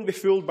 "Don't be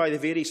fooled by the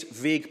various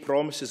vague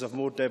promises of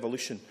more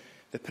devolution.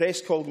 The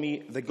press called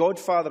me the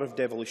godfather of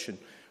devolution.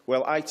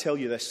 Well, I tell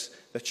you this,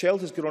 the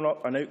child has grown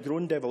up and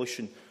outgrown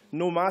devolution,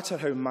 no matter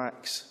how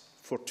max,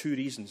 for 2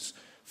 reasons.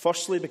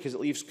 Firstly, because it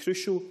leaves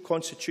crucial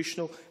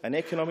constitutional and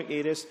economic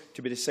areas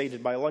to be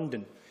decided by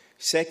London.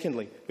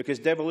 Secondly, because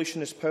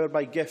devolution is power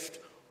by gift,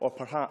 or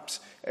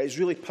perhaps it is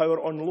really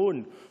power on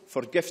loan,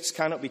 for gifts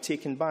cannot be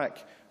taken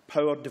back.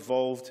 Power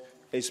devolved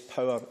is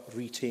power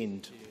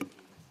retained."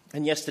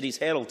 In yesterday's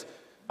Herald,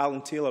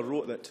 Alan Taylor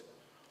wrote that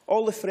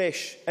all the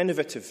fresh,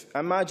 innovative,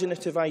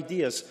 imaginative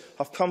ideas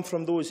have come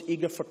from those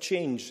eager for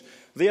change.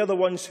 They are the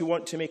ones who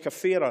want to make a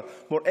fairer,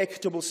 more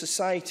equitable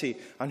society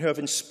and who have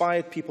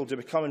inspired people to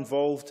become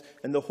involved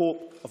in the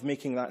hope of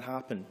making that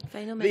happen.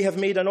 They have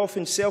made an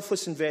often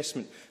selfless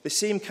investment. The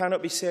same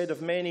cannot be said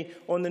of many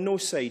on the no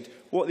side.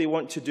 What they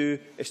want to do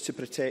is to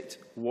protect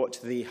what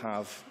they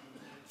have.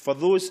 For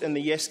those in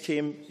the Yes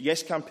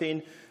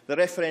campaign, the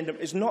referendum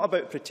is not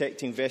about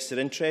protecting vested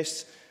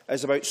interests. It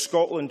is about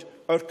Scotland,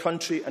 our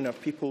country and our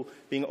people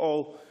being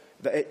all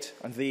that it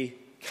and they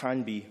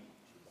can be.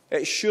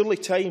 It is surely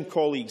time,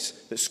 colleagues,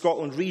 that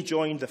Scotland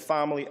rejoined the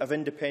family of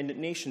independent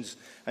nations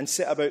and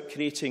set about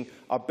creating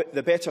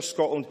the better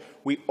Scotland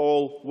we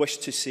all wish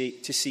to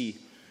see.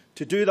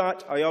 To do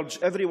that, I urge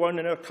everyone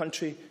in our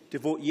country to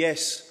vote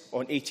yes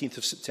on 18th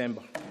of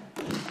September.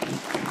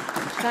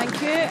 Thank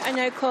you. I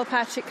now call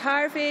Patrick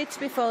Harvey to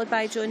be followed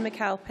by Joan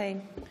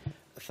McAlpine.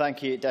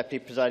 Thank you,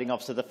 Deputy Presiding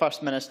Officer. The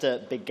First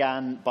Minister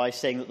began by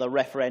saying that the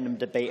referendum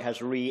debate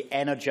has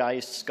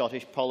re-energised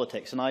Scottish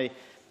politics, and I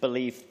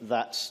believe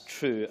that's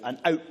true. An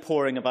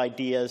outpouring of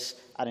ideas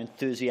and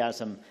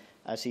enthusiasm,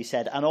 as he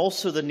said, and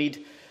also the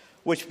need,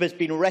 which has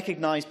been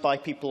recognised by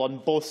people on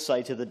both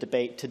sides of the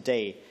debate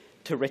today,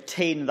 to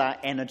retain that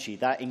energy,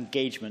 that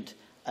engagement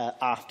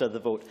after the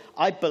vote.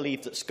 I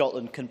believe that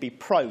Scotland can be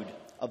proud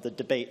of the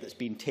debate that's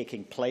been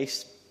taking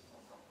place.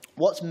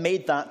 What's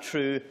made that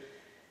true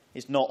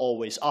is not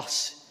always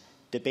us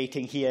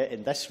debating here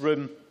in this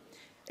room.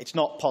 It's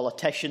not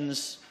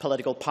politicians,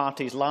 political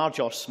parties, large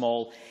or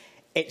small.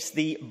 It's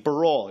the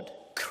broad,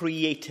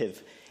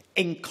 creative,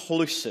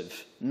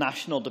 inclusive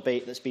national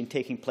debate that's been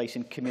taking place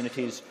in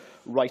communities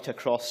right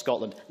across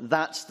Scotland.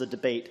 That's the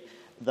debate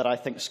that I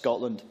think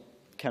Scotland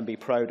can be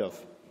proud of.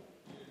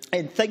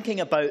 In thinking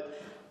about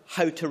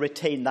how to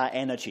retain that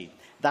energy,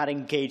 that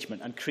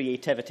engagement and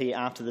creativity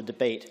after the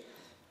debate,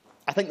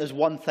 I think there's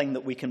one thing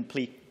that we can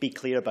be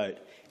clear about.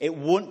 It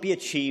won't be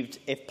achieved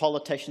if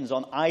politicians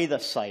on either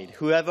side,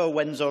 whoever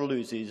wins or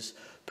loses,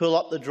 pull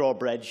up the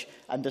drawbridge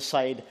and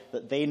decide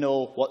that they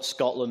know what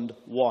Scotland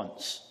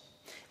wants.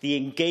 The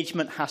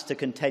engagement has to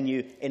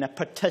continue in a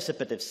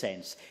participative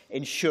sense,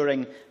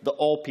 ensuring that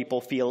all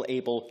people feel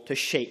able to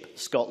shape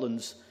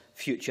Scotland's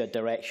future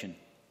direction.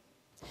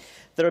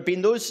 There have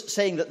been those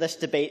saying that this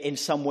debate in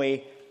some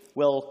way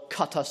will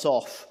cut us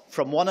off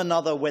from one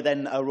another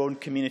within our own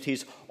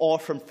communities or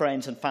from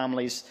friends and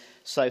families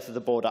south of the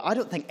border. I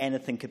don't think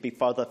anything could be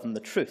further from the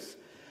truth.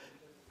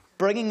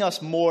 Bringing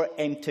us more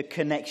into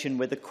connection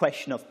with the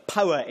question of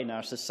power in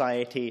our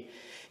society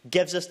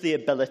gives us the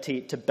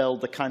ability to build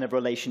the kind of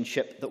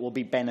relationship that will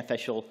be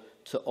beneficial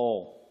to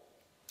all.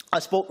 I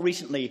spoke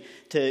recently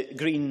to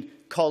Green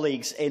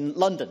colleagues in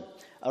London,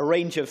 a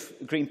range of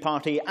Green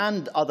Party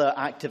and other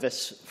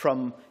activists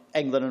from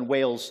England and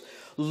Wales,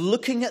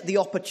 looking at the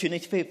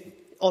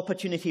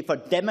opportunity for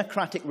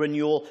democratic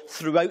renewal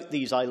throughout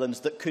these islands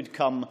that could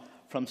come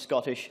from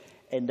Scottish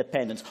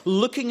independence,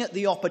 looking at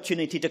the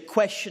opportunity to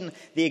question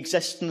the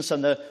existence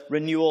and the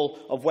renewal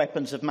of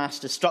weapons of mass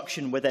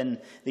destruction within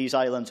these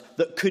islands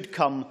that could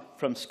come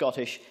from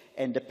Scottish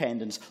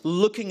independence,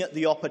 looking at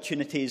the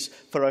opportunities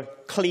for a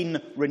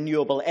clean,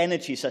 renewable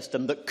energy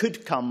system that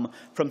could come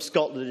from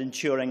Scotland,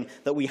 ensuring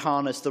that we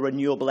harness the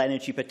renewable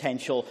energy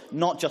potential,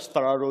 not just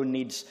for our own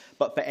needs,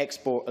 but for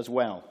export as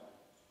well.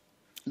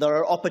 There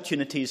are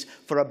opportunities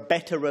for a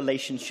better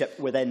relationship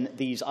within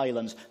these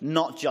islands,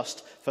 not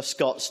just for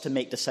Scots to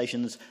make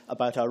decisions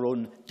about our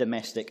own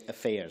domestic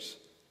affairs.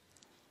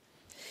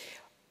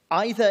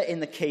 Either in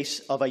the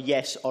case of a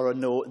yes or a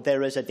no,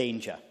 there is a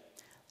danger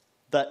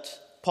that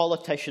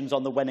politicians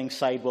on the winning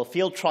side will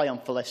feel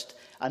triumphalist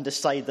and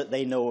decide that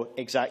they know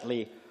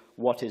exactly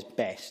what is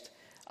best,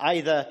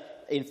 either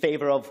in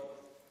favour of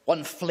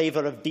one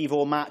flavour of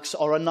Devo Max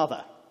or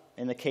another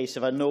in the case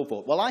of a no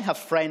vote. Well, I have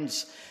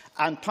friends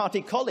and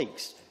party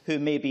colleagues who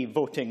may be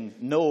voting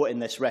no in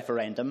this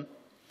referendum.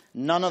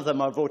 None of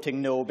them are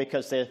voting no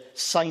because they're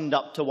signed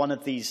up to one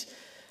of these,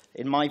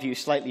 in my view,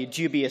 slightly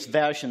dubious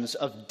versions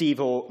of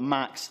Devo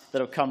Max that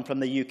have come from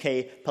the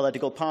UK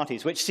political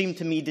parties, which seem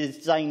to me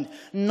designed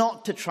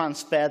not to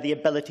transfer the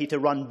ability to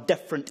run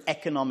different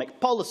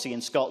economic policy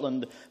in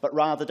Scotland, but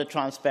rather to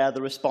transfer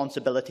the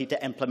responsibility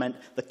to implement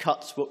the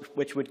cuts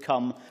which would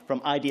come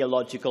from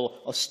ideological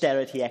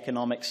austerity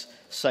economics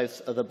south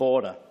of the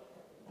border.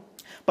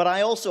 But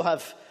I also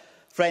have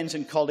friends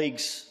and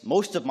colleagues,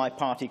 most of my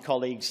party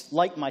colleagues,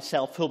 like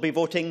myself, who will be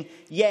voting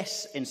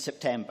yes in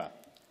September.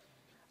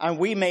 And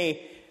we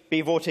may be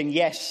voting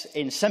yes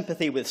in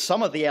sympathy with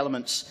some of the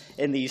elements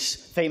in these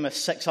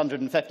famous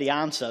 650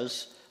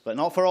 answers, but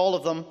not for all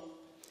of them.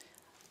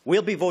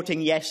 We'll be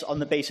voting yes on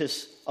the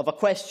basis of a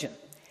question.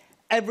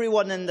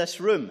 Everyone in this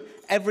room,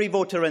 every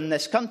voter in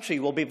this country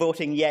will be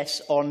voting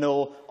yes or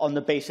no on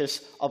the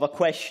basis of a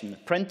question,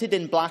 printed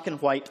in black and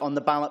white on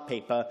the ballot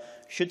paper: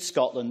 should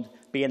Scotland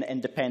be an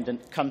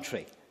independent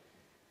country?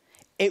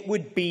 It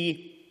would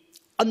be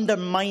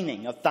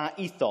undermining of that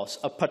ethos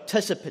of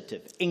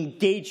participative,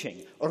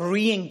 engaging,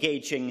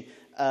 re-engaging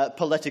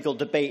political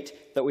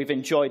debate that we've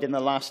enjoyed in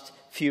the last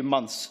few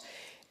months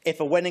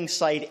if a winning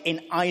side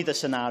in either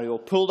scenario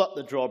pulled up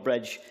the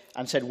drawbridge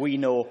and said, we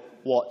know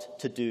what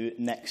to do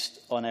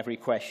next on every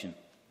question.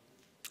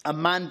 A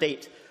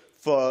mandate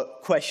for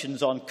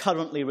questions on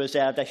currently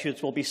reserved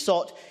issues will be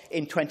sought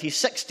in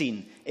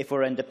 2016 if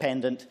we're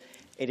independent.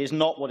 It is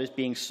not what is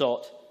being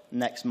sought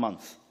next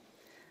month.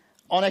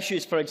 On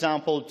issues, for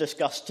example,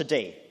 discussed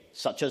today,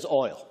 such as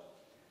oil,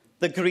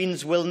 the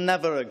Greens will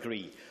never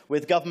agree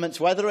with governments,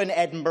 whether in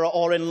Edinburgh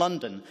or in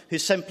London, who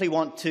simply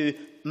want to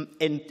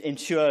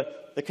ensure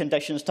the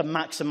conditions to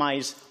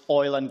maximise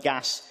oil and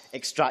gas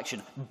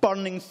extraction,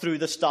 burning through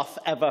the stuff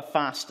ever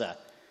faster.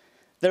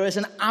 There is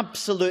an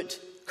absolute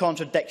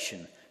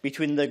contradiction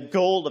between the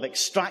goal of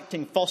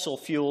extracting fossil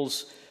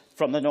fuels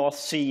from the North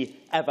Sea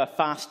ever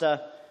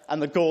faster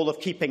and the goal of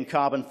keeping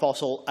carbon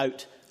fossil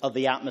out of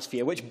the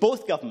atmosphere, which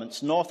both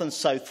governments, North and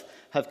South,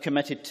 have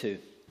committed to.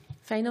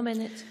 Final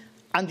minute.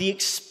 And the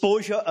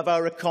exposure of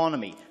our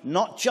economy,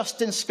 not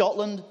just in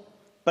Scotland,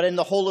 but in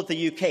the whole of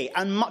the UK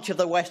and much of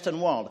the Western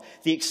world,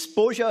 the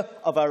exposure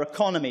of our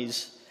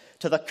economies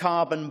to the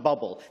carbon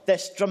bubble,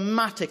 this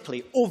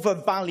dramatically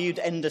overvalued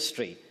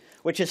industry,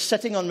 which is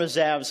sitting on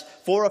reserves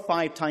 4 or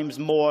 5 times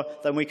more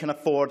than we can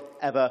afford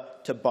ever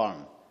to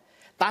burn.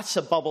 That's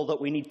a bubble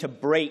that we need to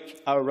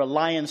break our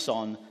reliance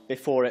on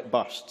before it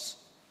bursts.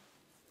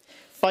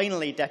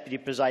 Finally, Deputy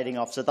Presiding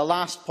Officer, the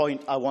last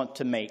point I want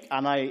to make,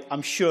 and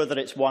I'm sure that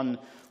it's one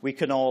we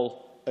can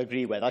all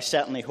agree with. I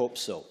certainly hope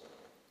so.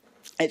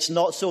 It's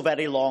not so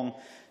very long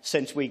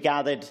since we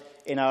gathered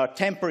in our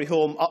temporary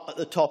home up at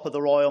the top of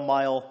the Royal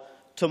Mile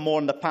to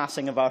mourn the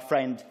passing of our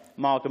friend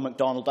Margaret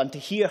MacDonald, and to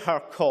hear her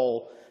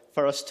call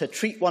for us to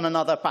treat one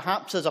another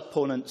perhaps as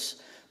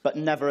opponents, but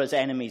never as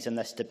enemies in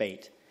this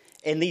debate.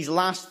 In these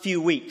last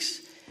few weeks,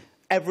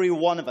 every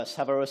one of us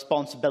have a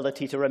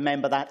responsibility to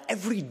remember that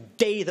every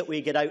day that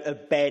we get out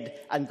of bed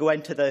and go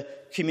into the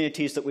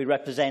communities that we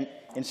represent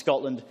in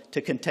Scotland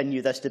to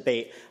continue this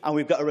debate. And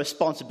we've got a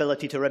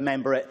responsibility to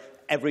remember it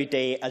every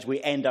day as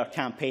we end our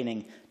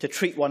campaigning, to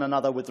treat one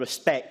another with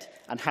respect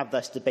and have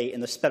this debate in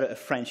the spirit of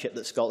friendship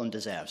that Scotland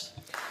deserves.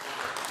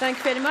 Thank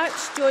you very much.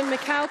 Joan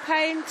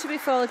McAlpine, to be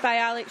followed by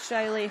Alex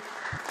Rowley.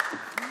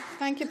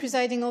 Thank you,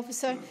 Presiding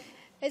Officer.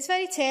 It's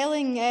very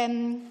telling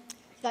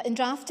that in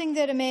drafting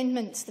their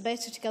amendments, the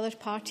Better Together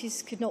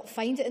parties could not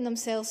find it in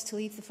themselves to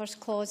leave the first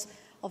clause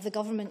of the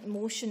government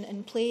motion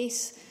in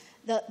place,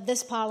 that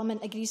this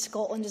Parliament agrees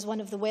Scotland is one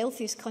of the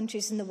wealthiest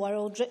countries in the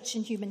world, rich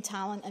in human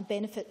talent and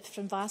benefit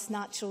from vast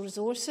natural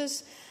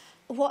resources.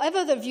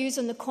 Whatever their views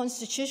on the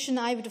Constitution,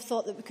 I would have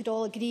thought that we could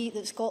all agree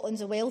that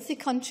Scotland's a wealthy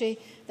country,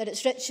 that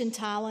it's rich in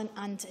talent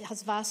and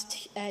has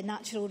vast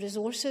natural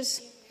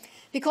resources.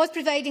 Because,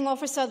 Presiding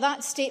Officer,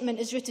 that statement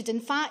is rooted in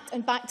fact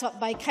and backed up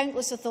by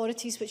countless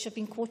authorities which have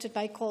been quoted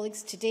by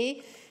colleagues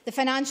today. The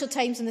Financial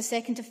Times on the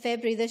 2nd of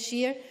February this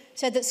year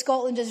said that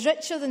Scotland is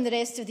richer than the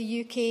rest of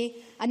the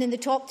UK and in the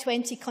top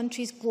 20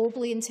 countries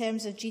globally in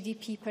terms of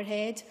GDP per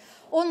head.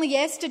 Only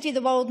yesterday,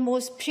 the world's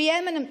most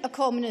pre-eminent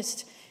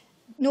economist,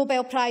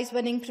 Nobel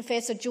Prize-winning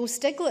Professor Joe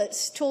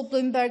Stiglitz, told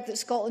Bloomberg that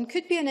Scotland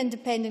could be an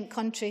independent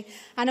country,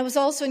 and I was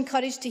also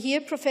encouraged to hear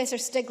Professor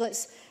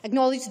Stiglitz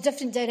acknowledge the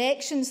different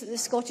directions that the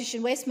Scottish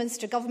and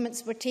Westminster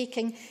governments were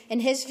taking, in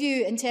his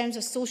view, in terms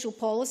of social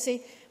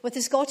policy, with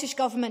the Scottish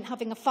Government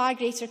having a far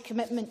greater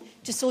commitment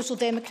to social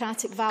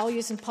democratic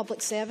values and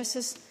public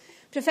services.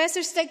 Professor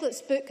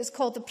Stiglitz's book is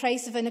called The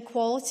Price of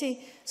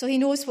Inequality, so he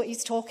knows what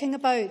he's talking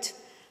about.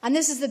 And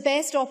this is the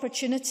best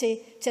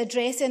opportunity to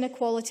address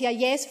inequality. A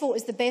yes vote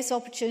is the best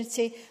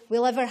opportunity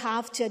we'll ever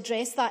have to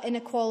address that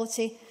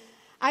inequality.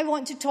 I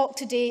want to talk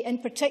today in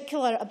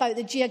particular about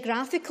the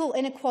geographical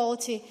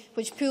inequality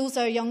which pulls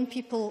our young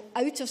people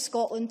out of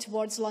Scotland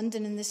towards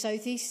London in the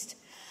south east.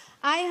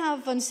 I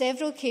have on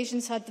several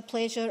occasions had the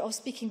pleasure of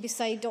speaking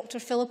beside Dr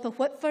Philippa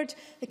Whitford,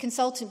 the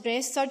consultant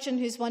breast surgeon,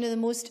 who is one of the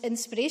most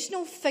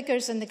inspirational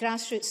figures in the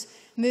grassroots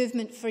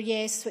movement for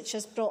Yes, which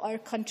has brought our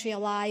country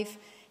alive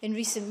in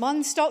recent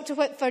months. Dr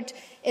Whitford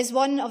is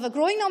one of a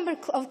growing number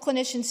of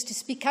clinicians to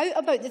speak out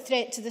about the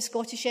threat to the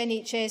Scottish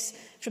NHS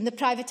from the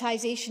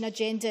privatisation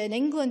agenda in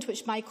England,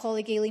 which my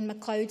colleague Aileen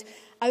MacLeod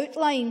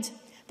outlined.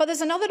 But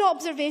there's another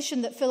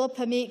observation that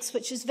Philippa makes,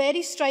 which is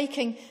very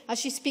striking as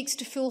she speaks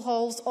to full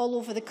halls all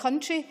over the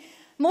country.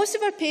 Most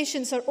of our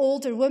patients are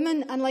older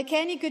women, and like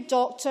any good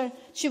doctor,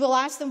 she will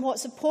ask them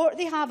what support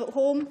they have at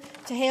home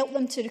to help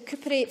them to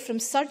recuperate from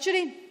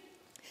surgery.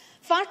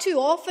 Far too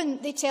often,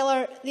 they tell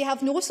her they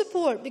have no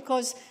support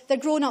because their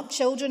grown-up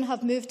children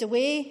have moved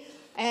away,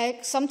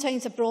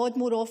 sometimes abroad,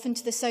 more often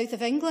to the south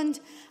of England.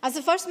 As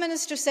the First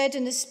Minister said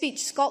in his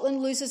speech,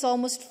 Scotland loses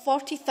almost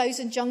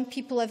 40,000 young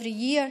people every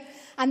year,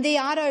 and they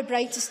are our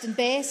brightest and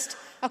best.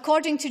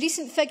 According to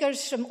recent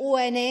figures from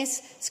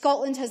ONS,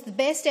 Scotland has the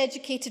best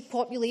educated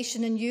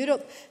population in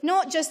Europe,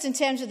 not just in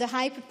terms of the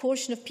high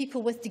proportion of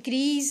people with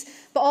degrees,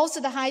 but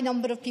also the high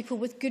number of people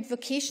with good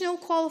vocational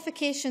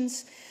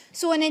qualifications.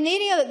 So in an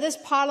area that this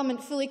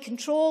Parliament fully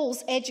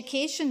controls,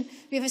 education,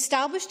 we have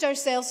established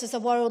ourselves as a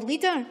world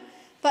leader.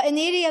 But in an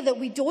area that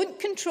we don't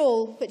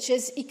control, which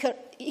is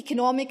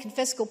economic and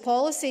fiscal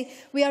policy,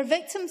 we are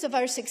victims of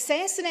our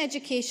success in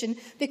education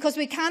because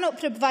we cannot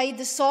provide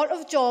the sort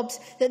of jobs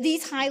that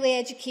these highly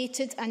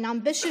educated and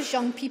ambitious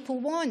young people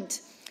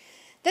want.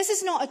 This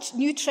is not a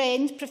new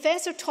trend.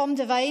 Professor Tom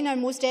Devine, our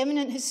most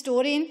eminent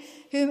historian,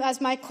 who,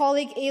 as my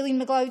colleague Aileen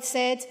MacLeod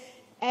said,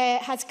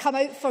 has come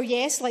out for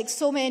Yes, like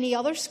so many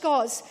other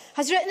Scots,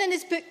 has written in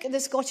his book,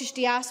 The Scottish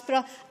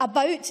Diaspora,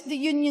 about the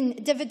union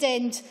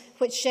dividend,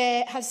 which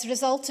has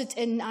resulted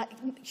in a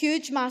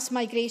huge mass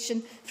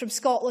migration from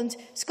Scotland.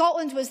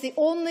 Scotland was the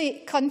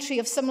only country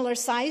of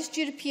similar-sized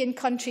European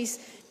countries,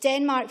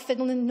 Denmark,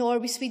 Finland,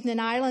 Norway, Sweden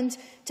and Ireland,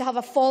 to have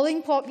a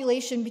falling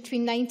population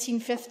between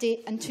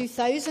 1950 and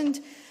 2000.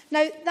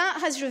 Now, that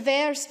has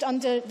reversed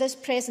under this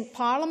present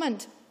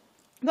Parliament,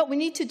 but we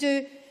need to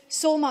do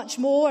so much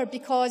more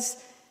because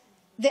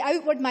the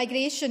outward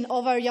migration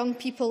of our young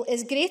people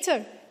is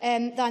greater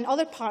than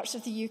other parts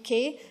of the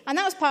UK, and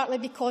that is partly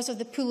because of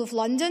the pool of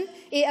London.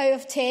 8 out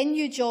of 10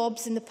 new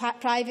jobs in the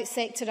private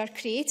sector are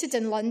created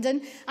in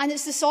London, and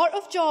it's the sort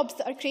of jobs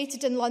that are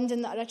created in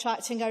London that are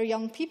attracting our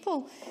young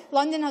people.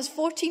 London has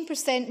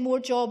 14% more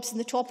jobs in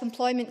the top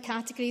employment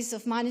categories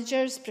of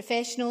managers,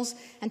 professionals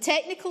and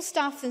technical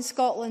staff than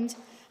Scotland,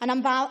 an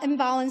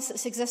imbalance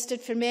that's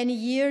existed for many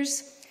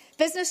years.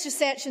 Business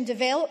research and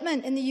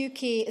development in the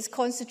UK is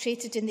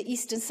concentrated in the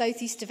east and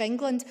south east of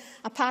England,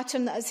 a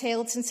pattern that has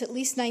held since at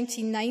least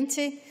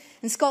 1990.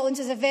 And Scotland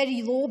has a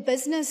very low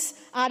business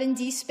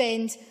R&D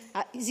spend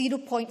at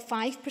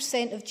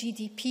 0.5% of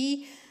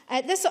GDP.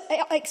 This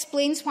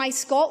explains why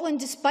Scotland,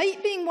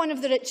 despite being one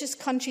of the richest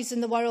countries in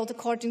the world,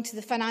 according to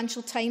the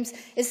Financial Times,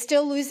 is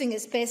still losing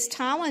its best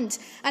talent.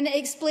 And it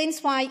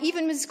explains why,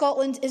 even when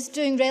Scotland is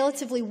doing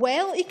relatively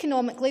well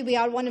economically, we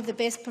are one of the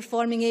best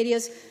performing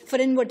areas for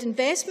inward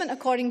investment,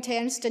 according to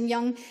Ernst &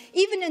 Young.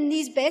 Even in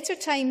these better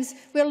times,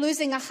 we are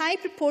losing a high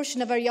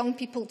proportion of our young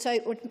people to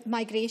outward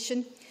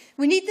migration.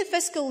 We need the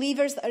fiscal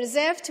levers that are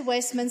reserved to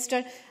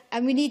Westminster,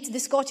 and we need the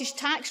Scottish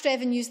tax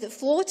revenues that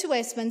flow to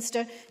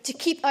Westminster to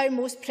keep our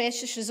most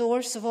precious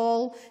resource of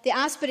all, the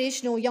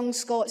aspirational young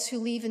Scots who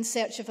leave in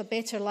search of a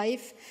better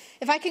life.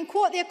 If I can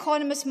quote the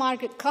economist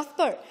Margaret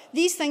Cuthbert,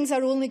 these things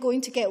are only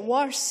going to get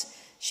worse.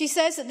 She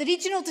says that the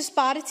regional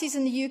disparities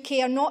in the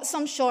UK are not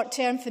some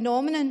short-term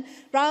phenomenon,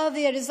 rather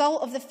they are a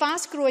result of the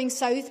fast-growing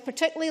south,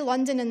 particularly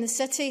London and the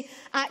city,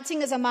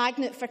 acting as a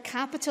magnet for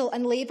capital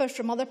and labour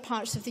from other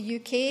parts of the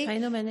UK.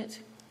 Final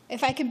minute.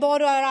 If I can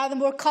borrow a rather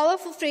more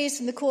colourful phrase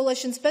from the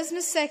Coalition's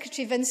Business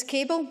Secretary, Vince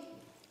Cable,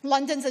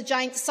 London's a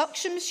giant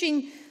suction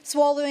machine,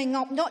 swallowing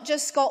up not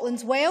just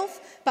Scotland's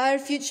wealth, but our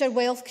future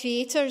wealth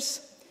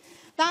creators.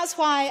 That's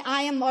why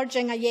I am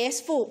urging a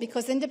yes vote,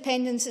 because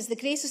independence is the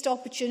greatest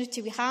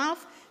opportunity we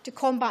have to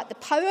combat the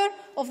power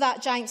of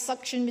that giant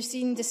suction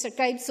machine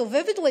described so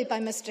vividly by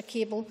Mr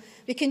Cable.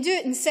 We can do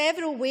it in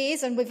several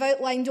ways, and we've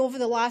outlined over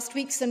the last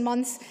weeks and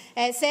months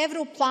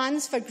several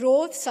plans for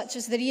growth, such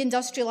as the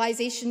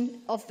reindustrialisation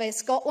of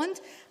Scotland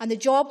and the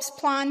jobs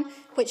plan,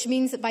 which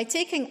means that by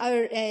taking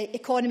our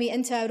economy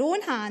into our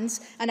own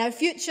hands and our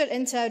future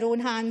into our own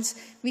hands,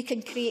 we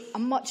can create a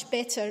much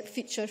better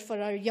future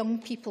for our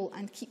young people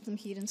and keep them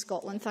here in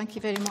Scotland. Thank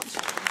you very much.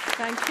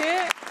 Thank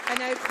you. I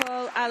now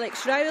call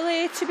Alex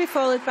Rowley to be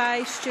followed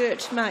by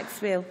Stuart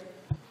Maxwell.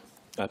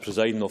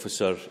 Presiding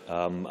Officer,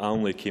 I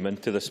only came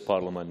into this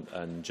Parliament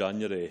in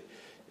January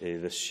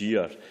this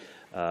year,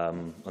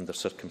 under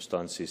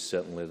circumstances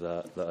certainly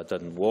that I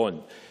didn't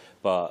want.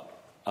 But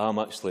I'm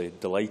actually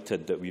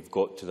delighted that we've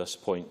got to this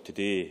point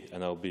today,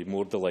 and I'll be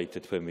more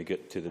delighted when we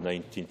get to the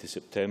 19th of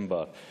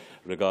September,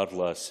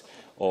 regardless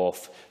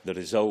of the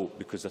result,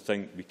 because I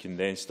think we can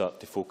then start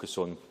to focus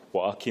on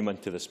what I came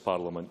into this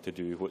Parliament to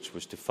do, which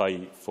was to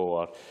fight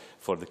for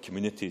the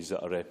communities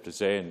that I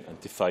represent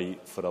and to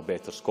fight for a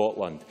better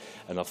Scotland.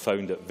 And I've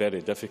found it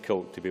very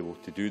difficult to be able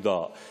to do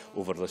that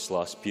over this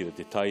last period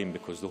of time,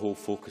 because the whole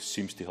focus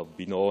seems to have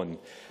been on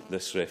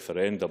this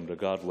referendum,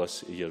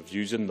 regardless of your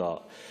views on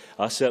that.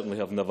 I certainly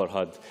have never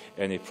had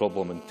any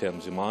problem in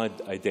terms of my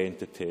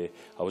identity.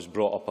 I was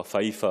brought up a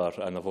Fifer,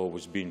 and I've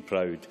always been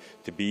proud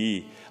to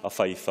be a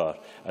Fifer.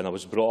 And I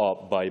was brought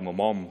up by my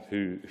mum,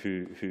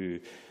 who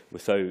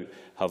without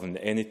having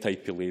any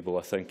type of label,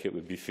 I think it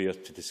would be fair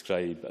to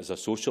describe as a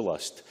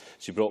socialist.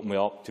 She brought me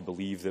up to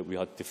believe that we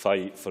had to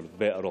fight for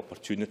better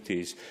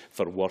opportunities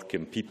for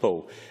working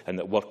people, and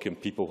that working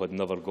people had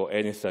never got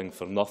anything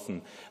for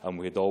nothing, and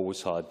we had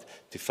always had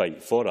to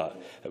fight for it.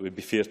 It would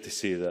be fair to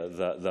say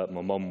that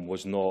my mum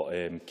was not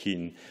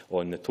keen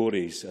on the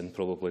Tories, and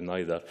probably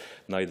neither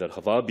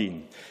have I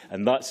been.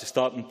 And that's the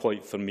starting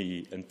point for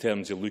me in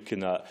terms of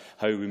looking at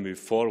how we move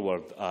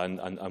forward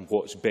and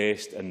what's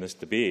best in this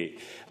debate.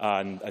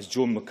 And as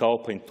Joan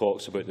McAlpine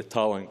talks about the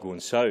talent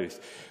going south,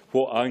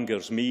 what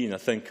angers me, and I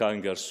think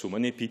angers so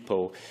many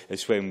people,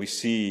 is when we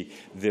see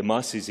the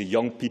masses of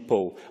young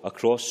people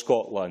across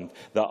Scotland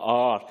that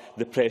are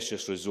the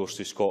precious resource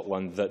of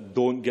Scotland that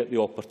don't get the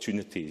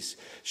opportunities.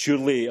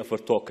 Surely, if we're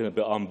talking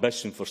about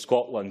ambition for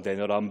Scotland, then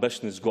our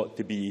ambition has got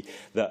to be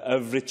that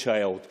every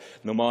child,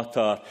 no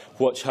matter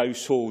which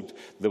household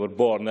they were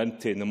born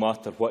into, no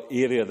matter what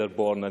area they're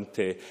born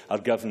into, are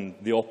given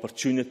the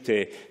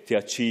opportunity to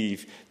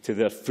achieve to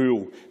their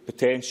full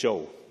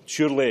potential.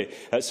 Surely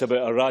it's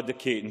about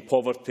eradicating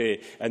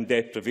poverty and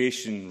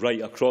deprivation right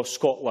across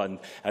Scotland,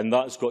 and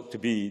that's got to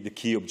be the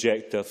key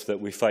objective that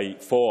we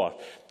fight for.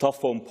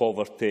 Tough on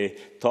poverty,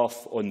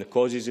 tough on the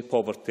causes of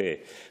poverty.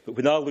 But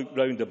when I look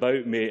round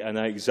about me and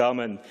I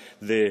examine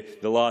the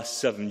last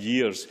 7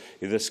 years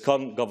of this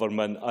current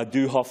government, I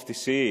do have to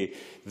say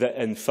that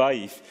in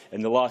Fife,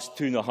 in the last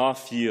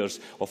 2.5 years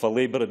of a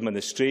Labour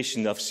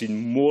administration, I've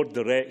seen more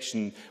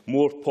direction,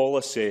 more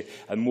policy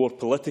and more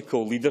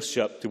political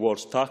leadership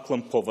towards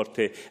tackling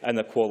poverty,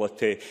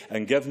 inequality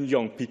and giving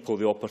young people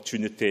the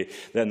opportunity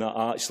than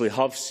I actually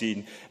have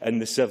seen in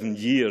the 7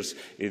 years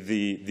of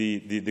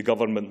the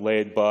government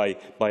led by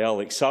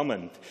Alex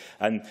Salmond.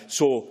 And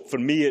so, for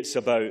me, it's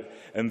about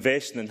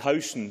investing in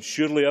housing.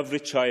 Surely every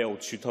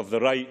child should have the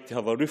right to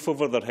have a roof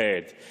over their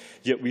head.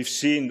 Yet we've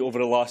seen over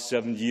the last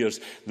 7 years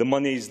the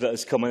monies that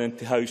is coming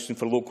into housing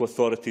for local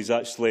authorities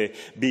actually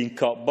being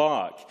cut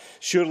back.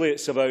 Surely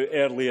it's about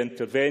early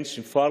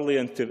intervention, family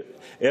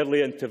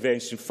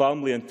intervention,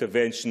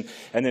 pension.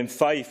 And in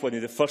Fife, one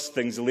of the first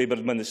things the Labour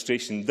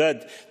administration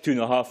did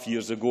 2.5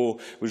 years ago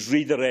was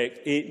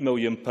redirect £8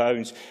 million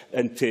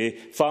into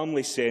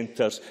family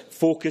centres,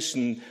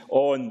 focusing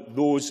on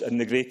those in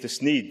the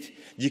greatest need.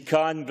 You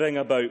can bring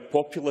about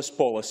populist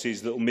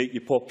policies that will make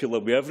you popular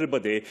with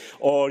everybody,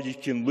 or you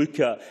can look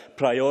at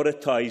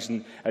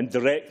prioritising and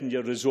directing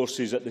your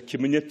resources at the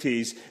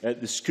communities,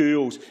 at the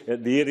schools,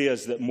 at the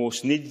areas that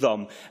most need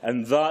them.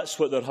 And that's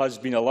what there has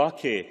been a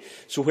lack of.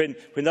 So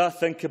when I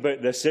think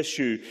about this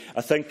issue,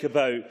 I think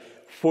about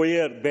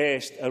where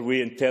best are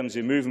we in terms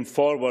of moving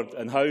forward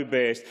and how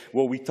best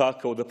will we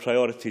tackle the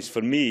priorities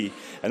for me.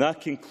 And I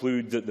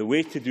conclude that the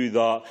way to do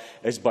that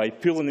is by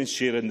pooling and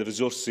sharing the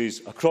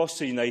resources across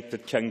the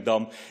United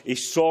Kingdom, a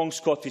strong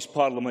Scottish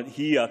Parliament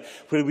here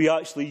where we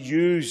actually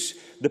use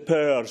the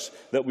powers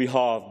that we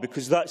have,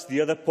 because that's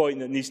the other point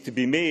that needs to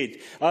be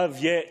made. I have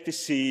yet to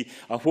see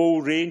a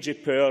whole range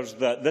of powers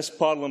that this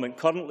Parliament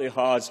currently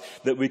has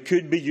that we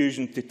could be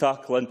using to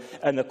tackle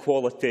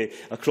inequality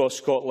across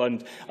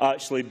Scotland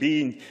actually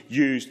being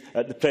used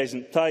at the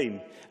present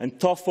time. And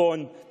tough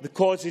on the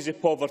causes of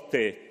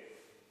poverty.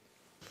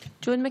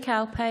 Joan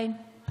McAlpine.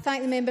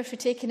 Thank the member for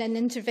taking an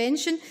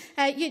intervention.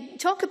 You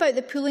talk about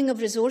the pooling of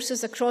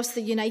resources across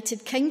the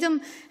United Kingdom.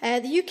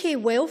 The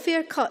UK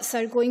welfare cuts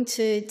are going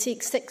to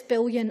take £6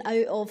 billion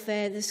out of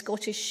the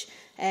Scottish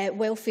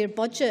welfare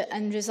budget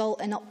and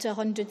result in up to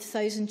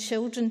 100,000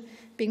 children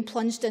being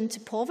plunged into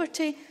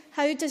poverty.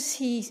 How does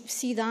he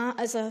see that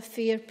as a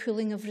fair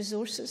pooling of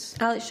resources?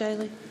 Alex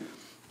Rowley.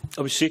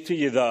 I would say to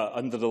you that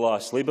under the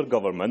last Labour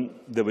government,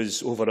 there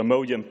was over 1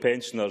 million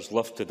pensioners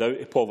lifted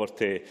out of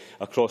poverty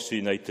across the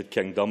United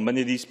Kingdom.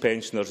 Many of these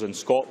pensioners in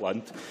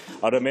Scotland.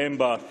 I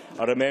remember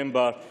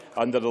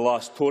under the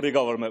last Tory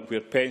government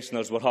where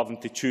pensioners were having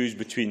to choose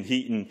between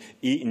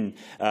eating,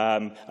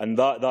 and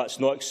that's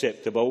not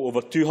acceptable.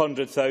 Over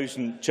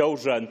 200,000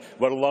 children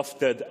were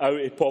lifted out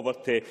of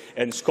poverty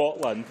in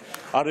Scotland.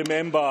 I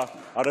remember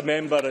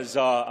as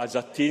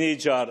a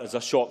teenager, as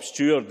a shop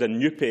steward in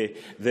Newpie,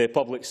 the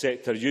public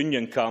sector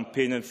union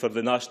campaigning for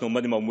the national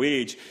minimum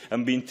wage,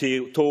 and being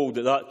told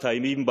at that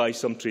time, even by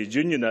some trade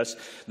unionists,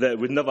 that it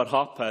would never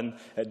happen.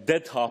 It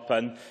did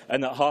happen,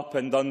 and it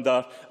happened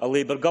under a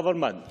Labour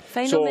government.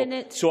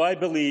 So I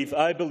believe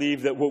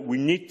that what we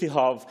need to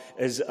have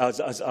is,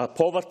 as a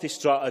poverty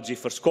strategy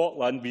for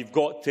Scotland, we've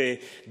got to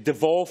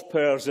devolve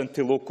powers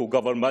into local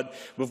government.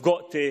 We've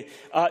got to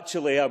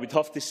actually, I would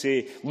have to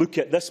say, look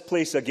at this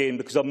place again,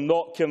 because I'm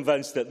not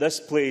convinced that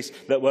this place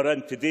that we're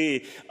in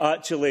today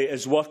actually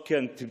is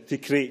working to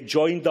create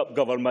joined-up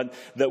government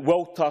that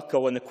will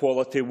tackle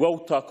inequality, will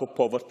tackle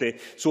poverty.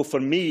 So for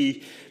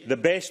me, the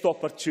best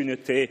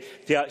opportunity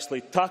to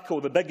actually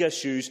tackle the big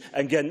issues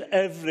and give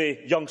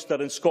every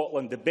youngster in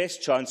Scotland the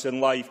best chance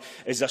in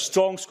life is a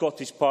strong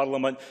Scottish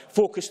Parliament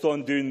focused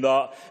on doing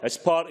that as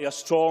part of a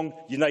strong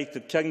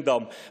United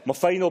Kingdom. My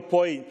final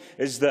point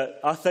is that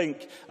I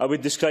think I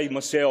would describe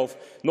myself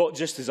not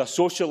just as a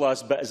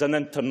socialist but as an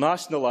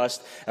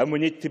internationalist, and we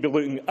need to be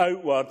looking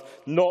outward,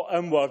 not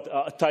inward,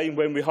 at a time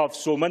when we have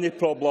so many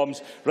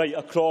problems right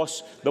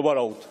across the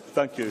world.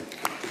 Thank you.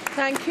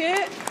 Thank you.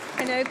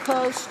 I now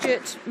call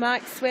Stuart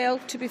Maxwell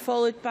to be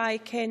followed by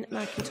Ken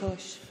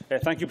McIntosh.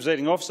 Thank you,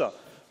 Presiding Officer.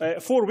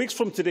 4 weeks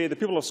from today, the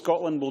people of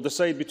Scotland will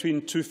decide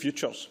between two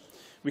futures.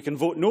 We can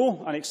vote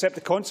no and accept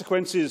the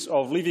consequences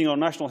of leaving our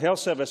National Health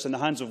Service in the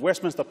hands of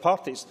Westminster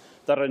parties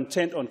that are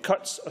intent on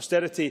cuts,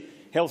 austerity,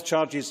 health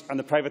charges and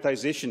the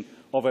privatisation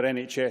of our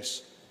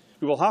NHS.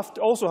 We will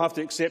also have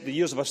to accept the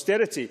years of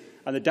austerity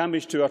and the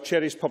damage to our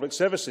cherished public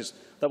services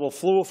that will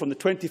flow from the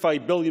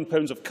 £25 billion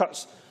of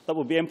cuts that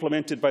will be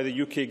implemented by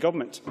the UK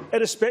Government,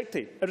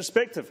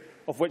 irrespective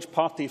of which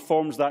party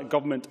forms that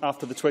government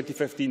after the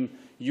 2015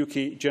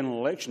 UK general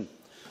election.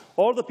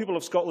 Or the people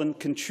of Scotland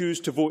can choose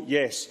to vote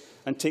yes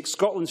and take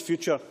Scotland's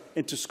future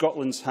into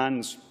Scotland's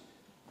hands.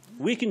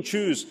 We can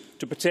choose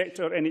to protect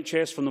our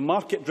NHS from the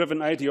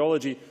market-driven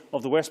ideology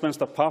of the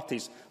Westminster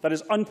parties that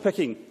is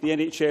unpicking the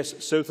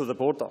NHS south of the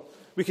border.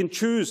 We can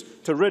choose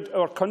to rid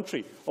our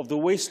country of the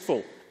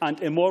wasteful and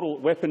immoral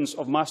weapons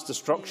of mass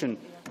destruction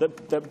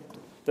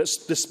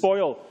that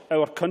despoil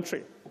our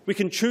country. We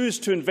can choose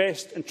to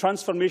invest in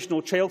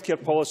transformational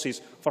childcare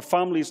policies for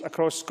families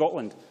across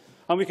Scotland.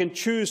 And we can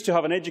choose to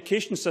have an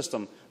education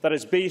system that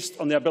is based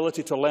on the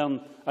ability to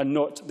learn and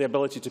not the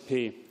ability to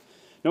pay.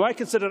 Now, I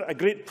consider it a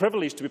great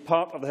privilege to be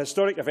part of the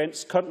historic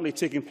events currently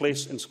taking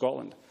place in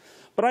Scotland.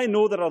 But I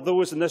know there are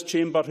those in this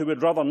chamber who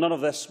would rather none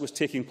of this was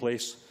taking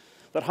place,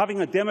 that having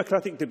a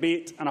democratic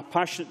debate and a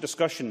passionate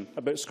discussion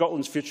about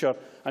Scotland's future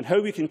and how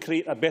we can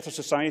create a better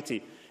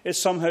society is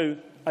somehow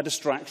a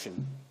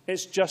distraction.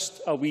 It's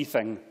just a wee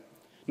thing.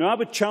 Now, I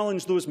would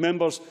challenge those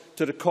members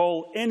to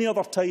recall any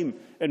other time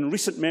in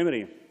recent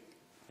memory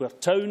where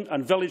town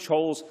and village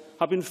halls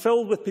have been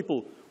filled with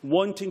people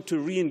wanting to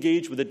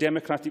re-engage with the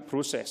democratic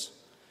process,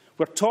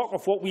 where talk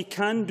of what we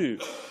can do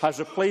has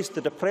replaced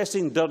the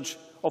depressing dirge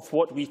of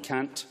what we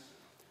can't.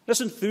 This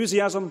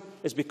enthusiasm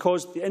is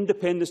because the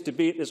independence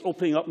debate is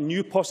opening up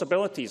new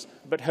possibilities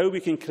about how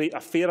we can create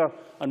a fairer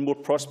and more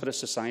prosperous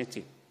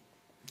society.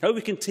 How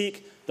we can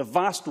take the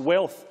vast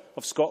wealth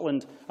of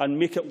Scotland and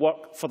make it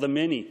work for the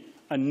many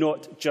and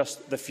not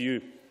just the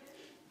few.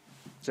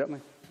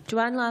 Certainly.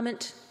 Joanne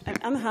Lamont.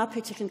 I'm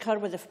happy to concur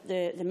with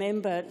the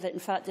member that, in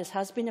fact, this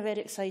has been a very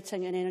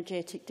exciting and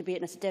energetic debate,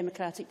 and it's a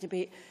democratic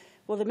debate.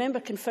 Will the member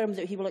confirm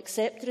that he will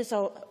accept the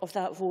result of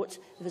that vote?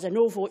 If there's a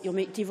no vote, you'll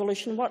make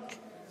devolution work?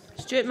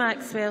 Stuart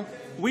Maxwell.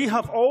 We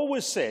have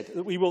always said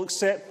that we will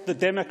accept the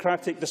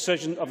democratic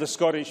decision of the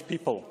Scottish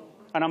people.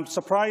 And I'm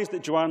surprised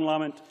that Joanne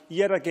Lamont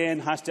yet again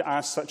has to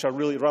ask such a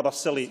really rather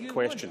silly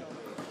question.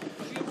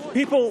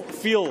 People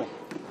feel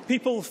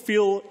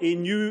a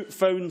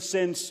newfound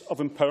sense of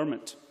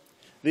empowerment.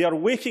 They are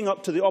waking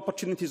up to the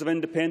opportunities of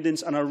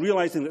independence and are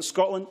realising that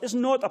Scotland is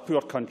not a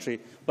poor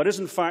country, but is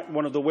in fact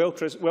one of the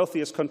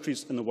wealthiest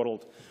countries in the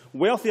world.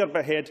 Wealthier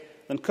by head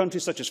than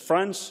countries such as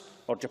France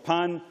or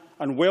Japan,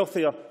 and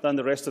wealthier than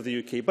the rest of the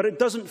UK. But it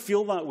doesn't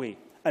feel that way,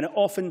 and it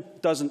often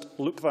doesn't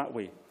look that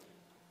way.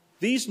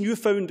 These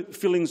newfound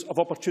feelings of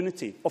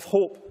opportunity, of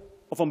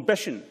hope, of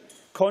ambition,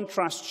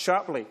 contrast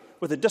sharply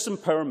with the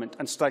disempowerment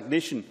and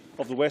stagnation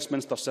of the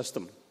Westminster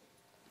system.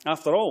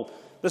 After all,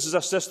 this is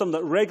a system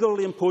that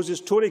regularly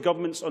imposes Tory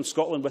governments on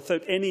Scotland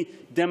without any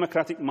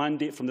democratic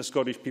mandate from the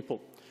Scottish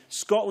people.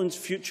 Scotland's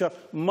future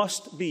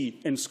must be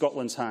in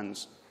Scotland's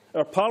hands.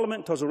 Our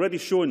Parliament has already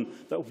shown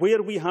that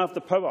where we have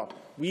the power,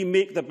 we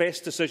make the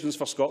best decisions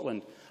for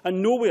Scotland,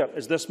 and nowhere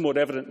is this more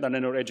evident than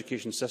in our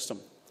education system.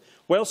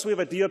 Whilst we have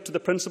adhered to the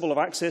principle of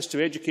access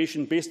to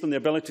education based on the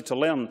ability to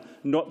learn,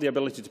 not the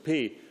ability to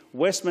pay,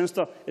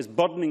 Westminster is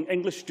burdening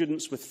English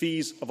students with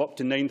fees of up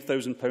to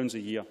 £9,000 a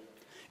year.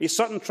 A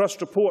Sutton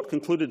Trust report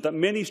concluded that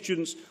many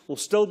students will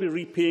still be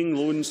repaying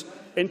loans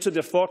into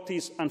their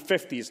 40s and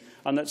 50s,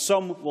 and that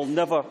some will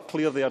never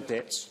clear their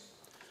debts.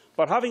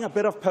 But having a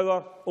bit of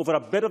power over a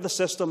bit of the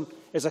system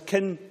is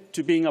akin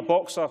to being a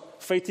boxer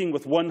fighting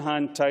with one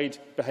hand tied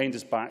behind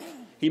his back.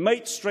 He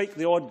might strike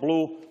the odd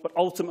blow, but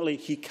ultimately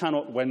he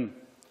cannot win.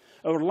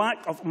 Our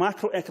lack of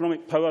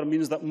macroeconomic power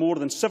means that more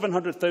than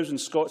 700,000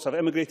 Scots have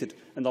emigrated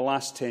in the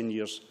last 10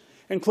 years,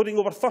 including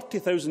over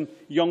 30,000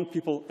 young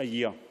people a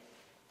year.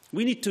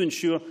 We need to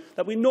ensure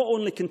that we not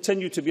only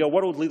continue to be a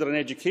world leader in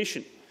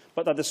education,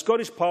 but that the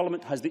Scottish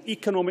Parliament has the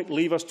economic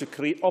levers to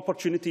create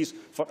opportunities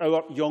for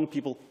our young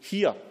people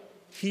here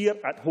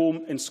at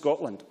home in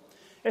Scotland.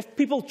 If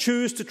people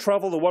choose to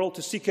travel the world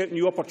to seek out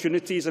new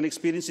opportunities and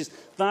experiences,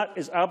 that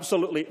is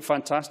absolutely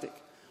fantastic.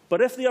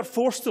 But if they are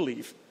forced to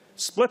leave,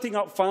 splitting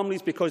up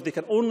families because they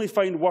can only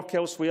find work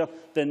elsewhere,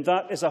 then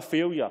that is a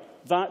failure.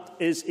 That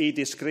is a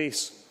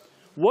disgrace.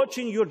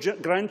 Watching your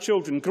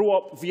grandchildren grow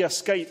up via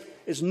Skype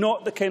is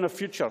not the kind of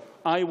future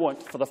I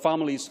want for the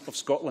families of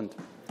Scotland.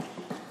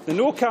 The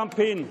No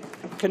campaign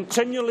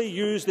continually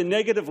used the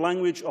negative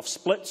language of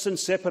splits and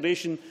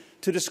separation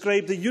to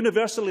describe the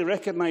universally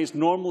recognised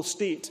normal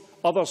state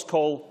others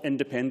call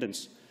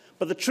independence.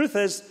 But the truth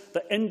is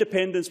that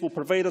independence will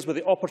provide us with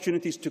the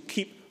opportunities to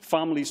keep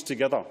families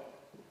together.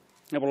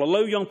 It will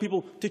allow young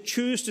people to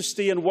choose to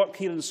stay and work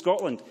here in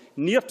Scotland,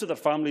 near to their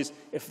families,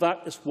 if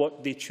that is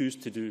what they choose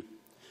to do.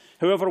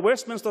 However,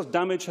 Westminster's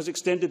damage has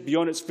extended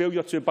beyond its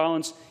failure to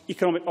balance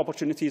economic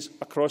opportunities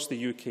across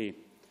the UK.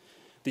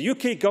 The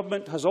UK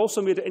Government has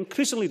also made it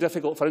increasingly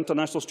difficult for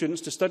international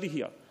students to study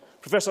here.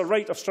 Professor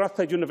Wright of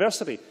Strathclyde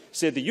University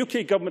said the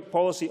UK Government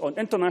policy on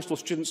international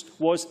students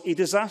was a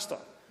disaster,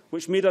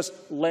 which made us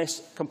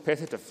less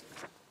competitive.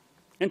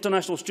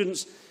 International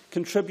students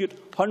contribute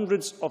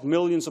hundreds of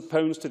millions of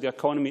pounds to the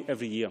economy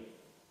every year.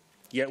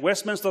 Yet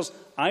Westminster's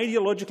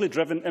ideologically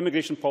driven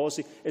immigration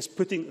policy is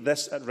putting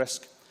this at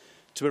risk.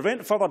 To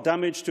prevent further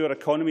damage to our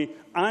economy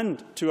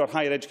and to our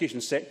higher education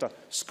sector,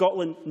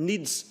 Scotland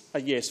needs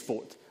a yes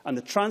vote and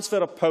the transfer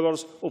of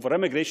powers over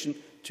immigration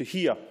to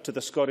here, to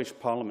the Scottish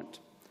Parliament.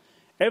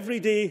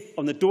 Every day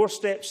on the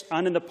doorsteps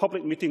and in the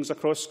public meetings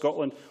across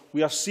Scotland,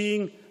 we are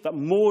seeing that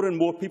more and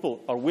more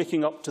people are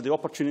waking up to the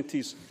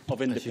opportunities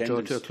of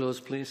independence. Draw to a close,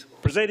 please.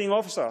 Presiding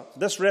Officer,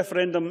 this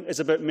referendum is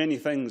about many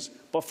things,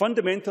 but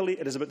fundamentally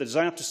it is about the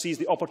desire to seize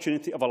the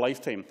opportunity of a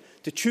lifetime,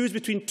 to choose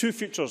between two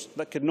futures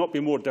that could not be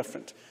more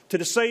different, to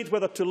decide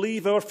whether to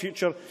leave our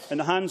future in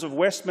the hands of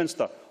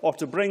Westminster or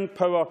to bring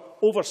power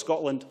over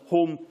Scotland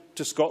home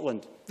to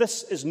Scotland.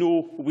 This is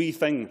no wee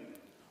thing.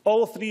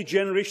 All three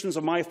generations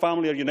of my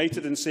family are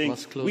united in saying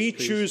we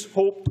choose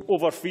hope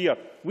over fear.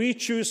 We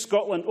choose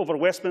Scotland over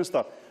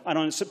Westminster. And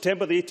on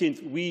September the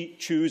 18th, we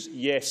choose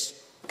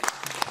yes.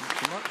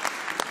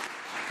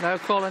 Now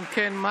calling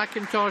Ken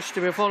McIntosh to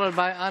be followed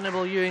by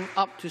Annabel Ewing,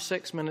 up to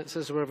 6 minutes,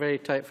 as we're very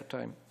tight for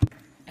time.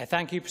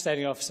 Thank you,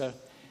 Presiding Officer.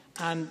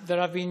 And there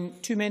have been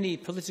too many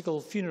political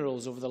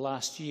funerals over the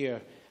last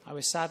year. I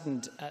was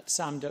saddened at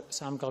Sam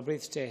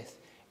Galbraith's death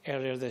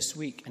earlier this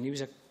week, and he was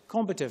a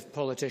combative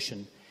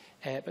politician.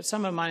 But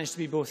some have managed to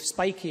be both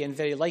spiky and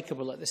very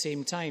likeable at the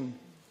same time.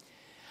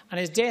 And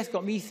his death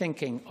got me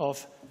thinking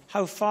of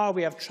how far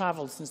we have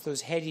travelled since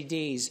those heady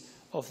days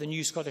of the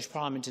new Scottish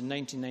Parliament in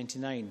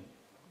 1999.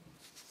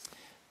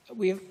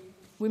 We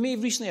may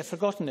recently have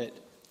forgotten it,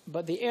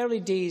 but the early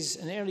days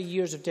and early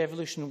years of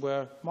devolution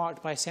were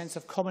marked by a sense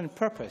of common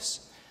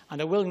purpose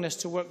and a willingness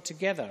to work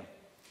together.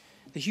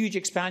 The huge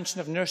expansion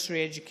of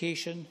nursery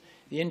education,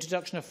 the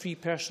introduction of free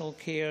personal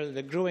care,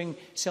 the growing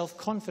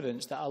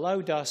self-confidence that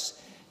allowed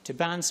us to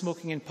ban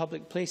smoking in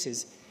public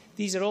places,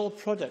 these are all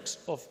products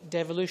of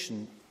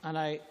devolution, and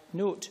I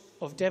note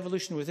of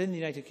devolution within the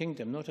United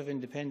Kingdom, not of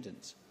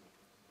independence.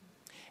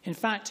 In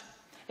fact,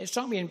 it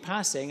struck me in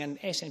passing, and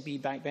SNP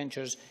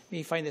backbenchers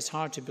may find this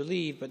hard to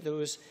believe, but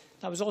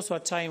that was also a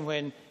time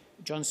when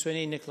John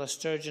Swinney, Nicola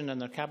Sturgeon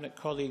and their cabinet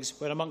colleagues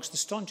were amongst the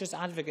staunchest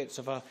advocates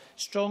of a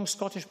strong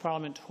Scottish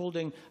Parliament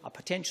holding a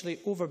potentially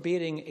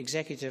overbearing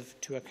executive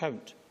to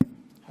account.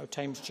 How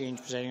times change,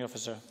 Presiding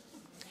Officer.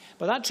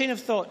 But that train of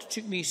thought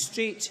took me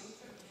straight,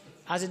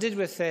 as it did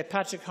with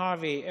Patrick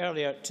Harvey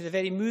earlier, to the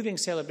very moving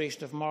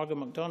celebration of Margaret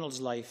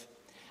MacDonald's life,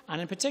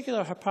 and in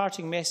particular her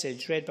parting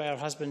message read by her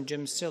husband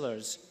Jim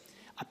Sillars,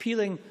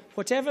 appealing,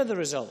 whatever the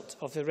result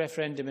of the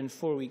referendum in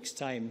 4 weeks'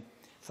 time,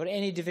 for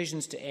any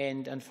divisions to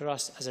end and for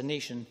us as a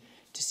nation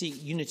to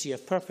seek unity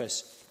of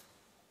purpose.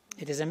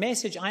 It is a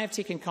message I have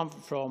taken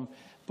comfort from,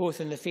 both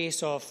in the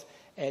face of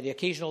the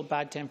occasional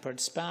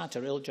bad-tempered spat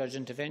or ill-judged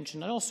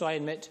intervention, and also, I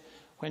admit,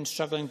 when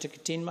struggling to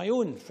contain my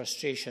own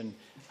frustration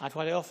at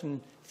what I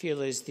often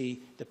feel is the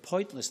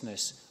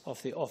pointlessness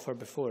of the offer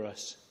before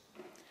us.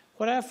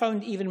 What I have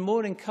found even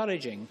more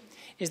encouraging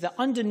is that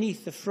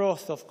underneath the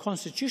froth of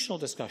constitutional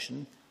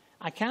discussion,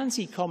 I can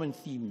see common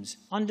themes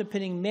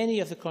underpinning many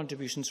of the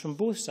contributions from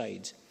both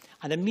sides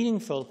and a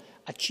meaningful,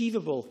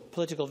 achievable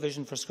political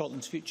vision for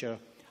Scotland's future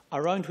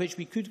around which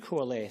we could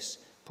coalesce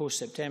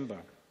post-September.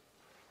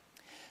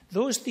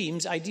 Those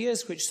themes,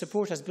 ideas which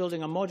support us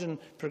building a modern,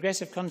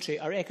 progressive country,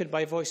 are echoed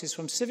by voices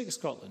from Civic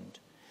Scotland.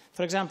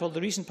 For example,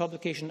 the recent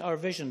publication Our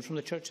Vision from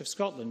the Church of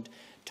Scotland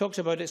talks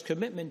about its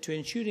commitment to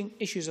ensuring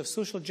issues of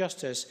social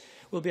justice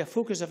will be a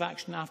focus of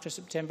action after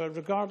September,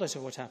 regardless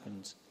of what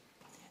happens.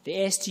 The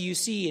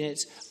STUC, in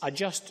its A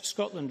Just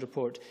Scotland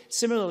report,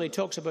 similarly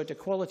talks about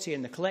equality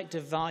and the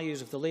collective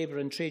values of the labour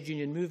and trade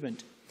union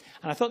movement.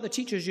 And I thought the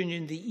Teachers'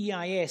 Union, the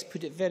EIS,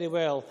 put it very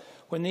well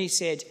when they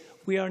said,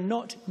 "We are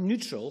not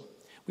neutral.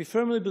 We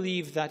firmly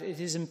believe that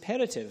it is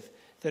imperative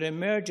there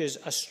emerges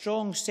a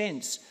strong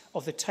sense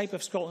of the type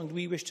of Scotland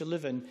we wish to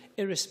live in,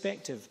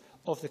 irrespective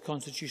of the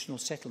constitutional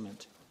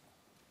settlement."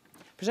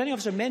 Presiding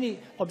Officer, many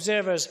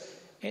observers,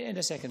 in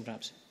a second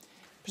perhaps,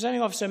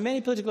 Presiding Officer,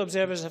 many political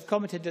observers have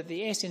commented that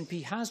the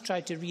SNP has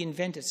tried to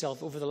reinvent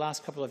itself over the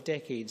last couple of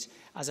decades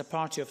as a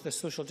party of the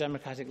social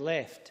democratic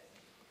left.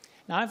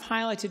 Now, I've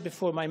highlighted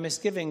before my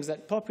misgivings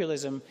that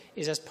populism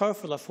is as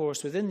powerful a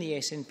force within the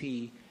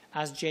SNP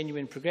as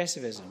genuine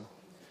progressivism.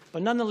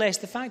 But nonetheless,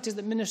 the fact is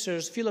that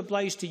ministers feel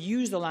obliged to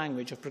use the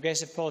language of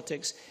progressive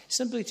politics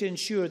simply to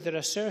ensure their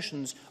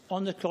assertions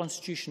on the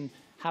Constitution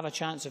have a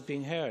chance of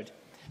being heard.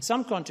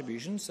 Some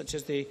contributions, such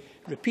as the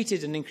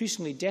repeated and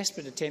increasingly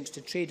desperate attempts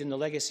to trade in the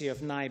legacy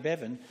of Nye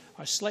Bevan,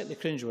 are slightly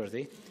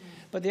cringeworthy,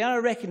 but they are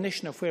a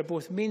recognition of where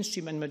both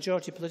mainstream and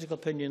majority political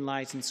opinion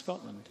lies in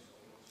Scotland.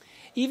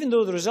 Even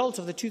though the result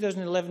of the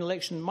 2011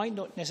 election might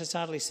not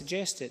necessarily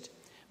suggest it,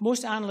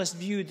 most analysts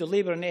viewed the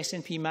Labour and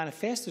SNP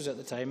manifestos at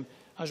the time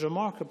as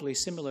remarkably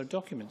similar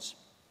documents.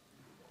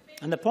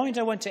 And the point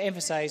I want to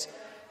emphasise,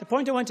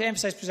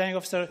 Presiding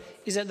Officer,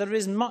 is that there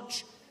is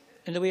much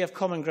in the way of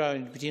common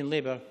ground between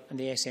Labour and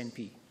the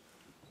SNP.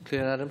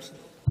 Claire Adams.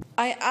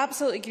 I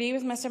absolutely agree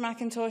with Mr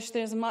McIntosh.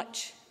 There is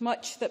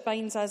much that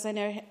binds us in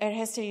our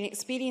history and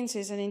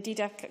experiences, and indeed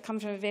I come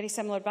from a very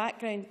similar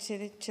background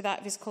to that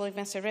of his colleague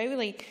Mr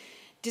Rowley.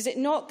 Does it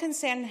not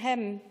concern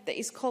him that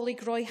his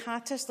colleague Roy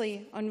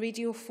Hattersley on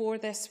Radio 4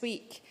 this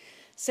week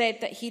said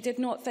that he did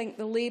not think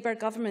the Labour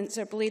governments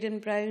or Blair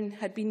and Brown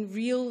had been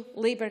real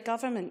Labour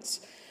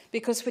governments?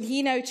 Because when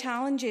he now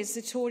challenges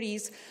the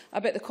Tories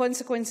about the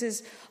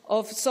consequences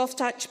of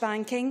soft-touch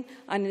banking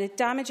and the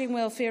damaging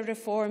welfare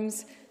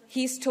reforms,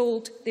 he's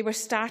told they were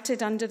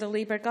started under the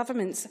Labour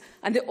governments.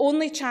 And the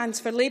only chance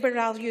for Labour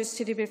values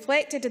to be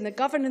reflected in the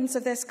governance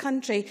of this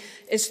country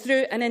is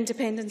through an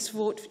independence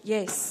vote,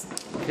 yes.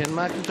 Ken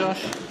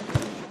McIntosh.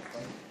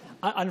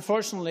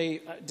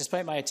 Unfortunately,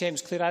 despite my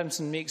attempts, Claire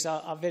Adamson makes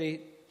a very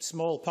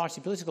small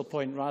party political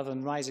point rather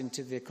than rising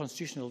to the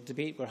constitutional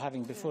debate we're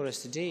having before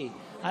us today.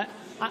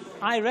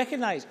 I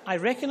recognise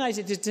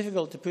it is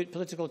difficult to put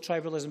political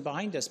tribalism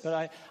behind us,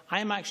 but I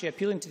am actually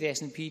appealing to the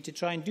SNP to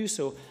try and do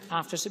so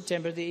after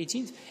September the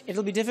 18th. It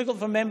will be difficult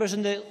for members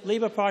in the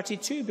Labour Party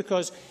too,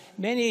 because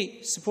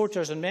many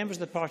supporters and members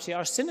of the party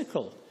are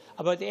cynical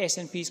about the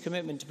SNP's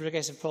commitment to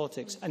progressive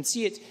politics and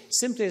see it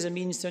simply as a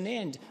means to an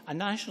end, a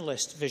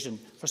nationalist vision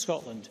for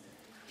Scotland.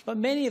 But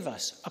many of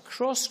us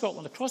across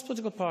Scotland, across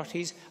political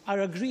parties,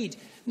 are agreed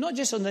not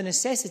just on the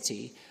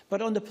necessity,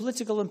 but on the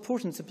political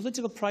importance, the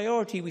political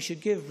priority we should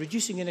give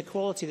reducing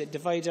inequality that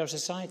divides our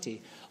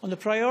society, on the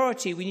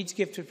priority we need to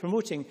give to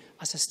promoting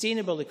a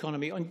sustainable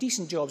economy, on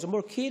decent jobs, a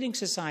more caring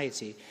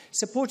society,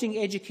 supporting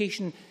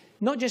education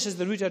not just as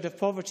the route out of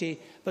poverty,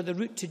 but the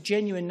route to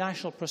genuine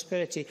national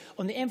prosperity,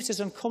 on the emphasis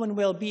on common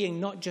well-being,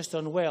 not just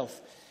on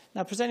wealth.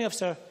 Now, Presiding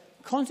Officer,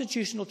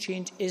 constitutional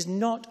change is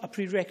not a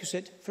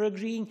prerequisite for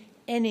agreeing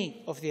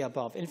any of the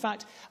above. In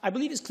fact, I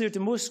believe it's clear to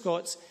most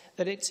Scots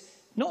that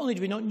not only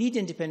do we not need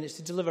independence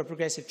to deliver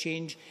progressive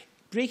change,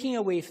 breaking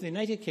away from the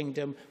United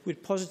Kingdom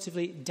would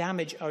positively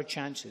damage our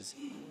chances.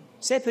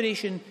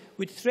 Separation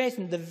would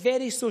threaten the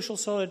very social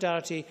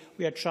solidarity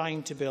we are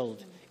trying to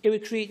build. It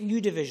would create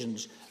new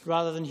divisions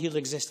rather than heal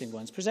existing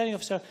ones. Presiding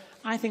Officer,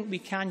 I think we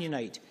can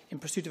unite in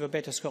pursuit of a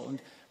better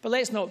Scotland, but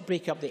let's not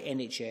break up the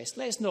NHS.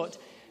 Let's not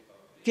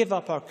give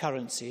up our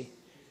currency.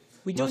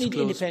 We don't need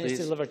independence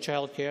to deliver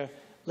childcare.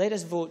 Let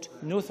us vote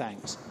no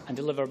thanks and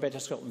deliver a better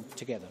Scotland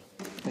together.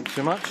 Thanks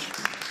very much.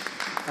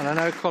 And I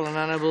now call on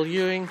Annabel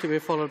Ewing to be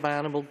followed by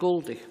Annabel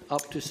Goldie.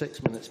 Up to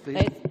 6 minutes,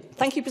 please.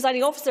 Thank you,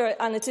 Presiding Officer,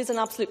 and it is an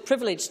absolute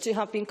privilege to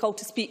have been called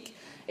to speak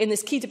in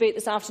this key debate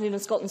this afternoon on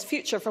Scotland's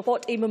future, for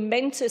what a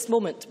momentous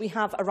moment we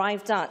have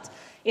arrived at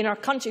in our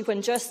country when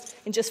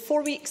in just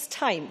 4 weeks'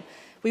 time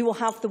we will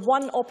have the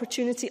one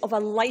opportunity of a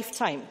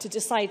lifetime to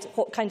decide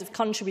what kind of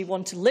country we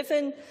want to live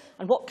in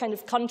and what kind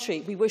of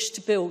country we wish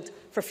to build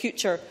for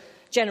future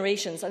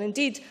generations. And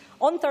indeed,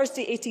 on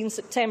Thursday, 18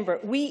 September,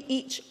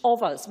 each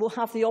of us will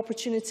have the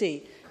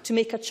opportunity to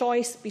make a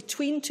choice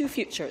between two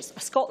futures: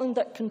 a Scotland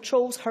that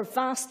controls her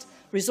vast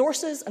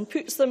resources and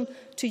puts them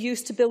to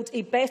use to build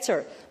a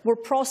better, more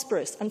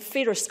prosperous and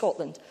fairer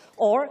Scotland,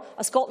 or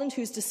a Scotland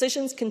whose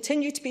decisions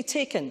continue to be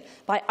taken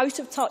by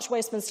out-of-touch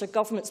Westminster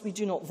governments we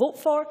do not vote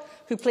for,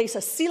 who place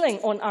a ceiling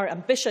on our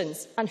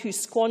ambitions and who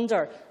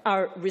squander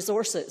our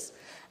resources.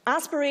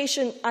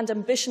 Aspiration and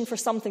ambition for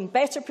something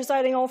better,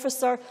 Presiding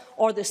Officer,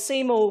 or the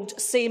same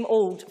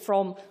old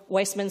from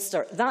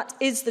Westminster? That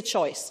is the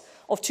choice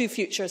of two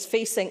futures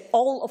facing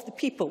all of the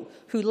people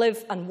who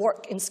live and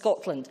work in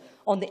Scotland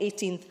on the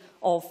 18th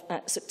of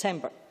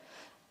September.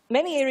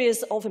 Many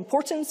areas of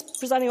importance,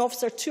 Presiding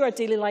Officer, to our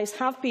daily lives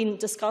have been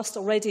discussed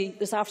already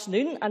this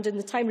afternoon, and in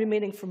the time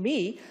remaining for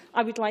me,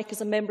 I would like,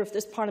 as a member of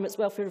this Parliament's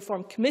Welfare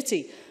Reform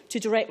Committee, to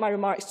direct my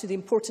remarks to the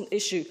important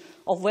issue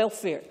of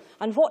welfare.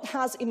 And what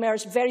has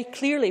emerged very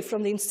clearly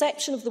from the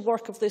inception of the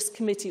work of this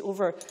committee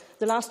over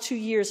the last 2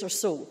 years or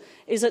so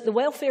is that the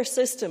welfare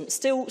system,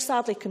 still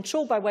sadly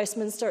controlled by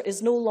Westminster,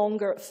 is no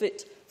longer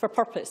fit for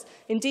purpose.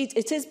 Indeed,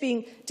 it is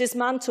being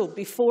dismantled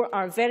before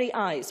our very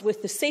eyes,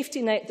 with the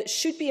safety net that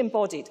should be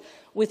embodied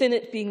within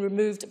it being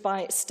removed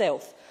by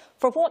stealth.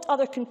 For what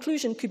other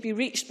conclusion could be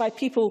reached by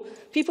people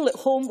at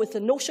home with the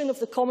notion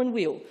of the common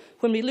weal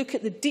when we look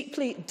at the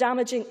deeply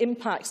damaging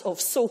impacts of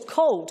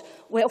so-called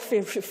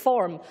welfare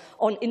reform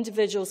on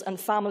individuals and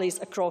families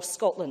across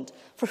Scotland?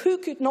 For who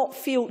could not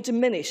feel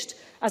diminished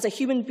as a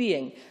human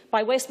being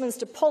by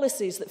Westminster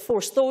policies that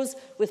force those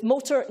with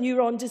motor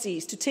neuron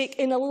disease to take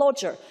in a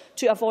lodger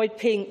to avoid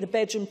paying the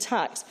bedroom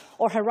tax,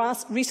 or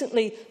harass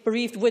recently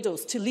bereaved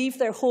widows to leave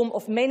their home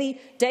of many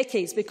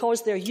decades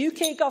because their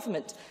UK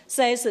government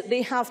says that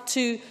they have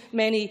too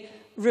many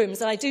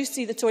rooms? And I do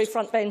see the Tory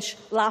front bench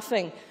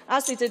laughing,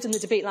 as they did in the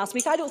debate last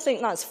week. I don't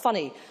think that's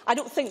funny. I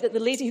don't think that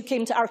the lady who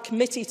came to our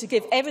committee to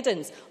give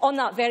evidence on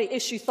that very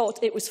issue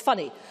thought it was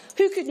funny.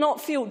 Who could not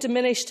feel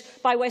diminished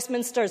by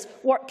Westminster's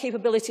work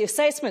capability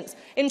assessments,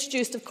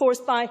 introduced, of course,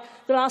 by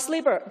the last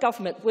Labour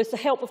government with the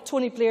help of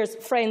Tony Blair's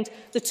friend,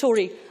 the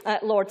Tory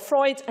Lord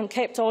Freud, and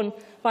kept on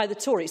by the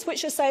Tories,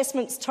 which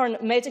assessments turn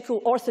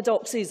medical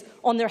orthodoxies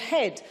on their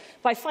head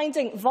by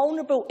finding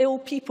vulnerable, ill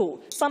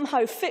people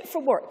somehow fit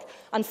for work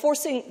and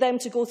forcing them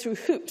to go through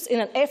hoops in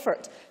an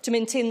effort to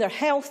maintain their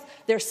health,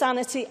 their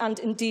sanity and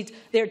indeed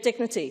their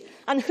dignity.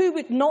 And who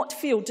would not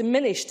feel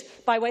diminished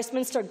by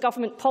Westminster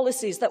government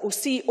policies that will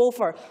see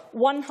over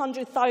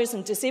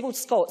 100,000 disabled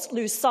Scots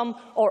lose some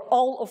or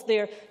all of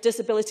their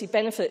disability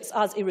benefits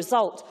as a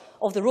result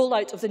of the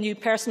rollout of the new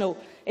personal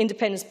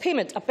independence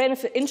payment, a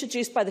benefit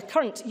introduced by the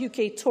current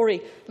UK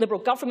Tory Liberal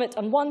government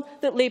and one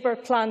that Labour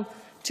plan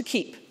to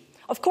keep?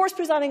 Of course,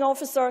 Presiding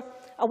Officer,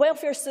 a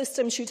welfare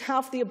system should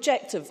have the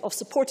objective of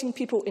supporting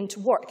people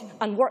into work,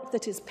 and work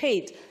that is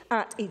paid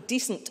at a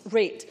decent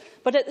rate.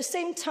 But at the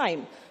same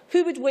time,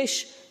 who would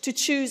wish to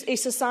choose a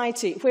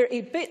society where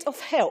a bit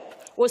of help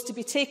was to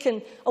be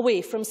taken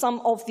away from some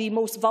of the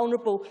most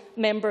vulnerable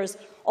members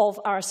of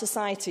our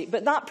society?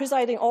 But that,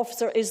 Presiding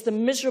Officer, is the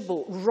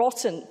miserable,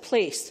 rotten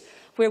place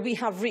where we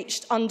have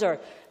reached under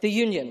the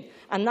Union.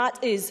 And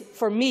that is,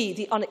 for me,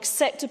 the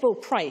unacceptable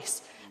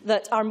price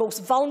that our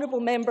most vulnerable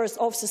members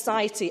of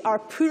society, our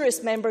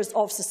poorest members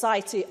of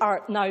society,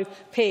 are now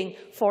paying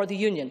for the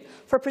Union.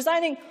 For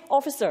Presiding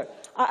Officer,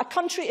 a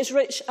country as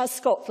rich as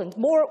Scotland,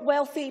 more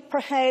wealthy per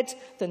head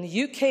than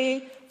the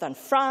UK, than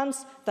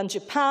France, than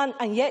Japan,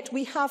 and yet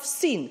we have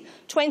seen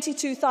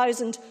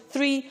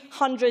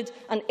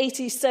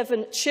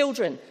 22,387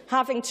 children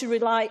having to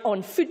rely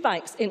on food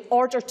banks in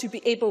order to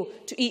be able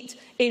to eat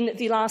in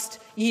the last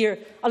year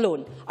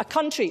alone. A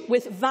country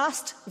with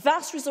vast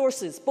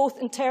resources, both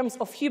in terms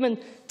of human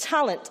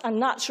talent and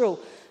natural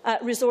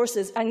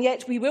resources, and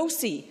yet we will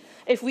see,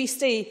 if we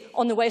stay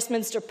on the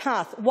Westminster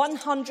path,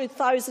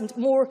 100,000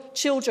 more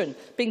children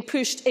being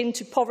pushed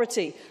into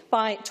poverty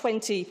by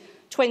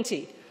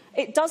 2020.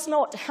 It does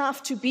not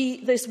have to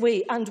be this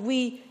way, and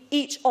we,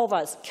 each of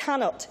us,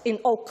 cannot, in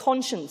all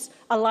conscience,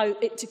 allow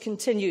it to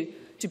continue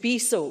to be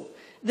so.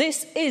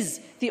 This is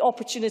the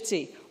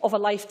opportunity of a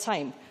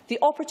lifetime, the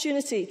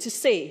opportunity to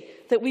say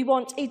that we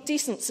want a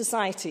decent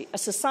society, a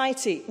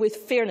society with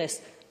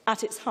fairness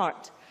at its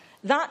heart.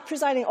 That,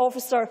 presiding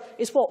officer,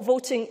 is what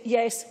voting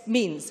yes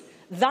means.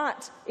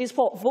 That is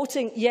what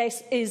voting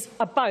yes is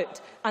about,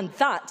 and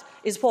that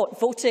is what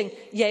voting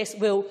yes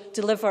will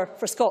deliver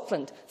for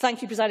Scotland.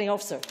 Thank you, presiding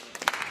officer.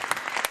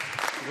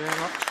 Thank you very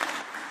much.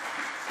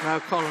 Now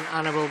calling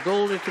Annabel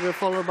Goldie to be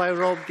followed by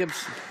Rob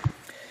Gibson.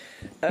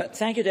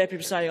 Thank you, Deputy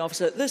Presiding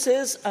Officer. This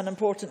is an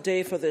important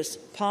day for this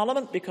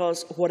Parliament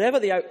because whatever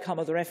the outcome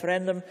of the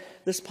referendum,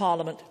 this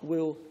Parliament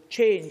will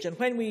change. And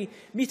when we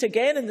meet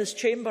again in this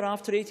chamber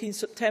after 18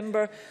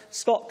 September,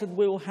 Scotland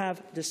will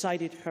have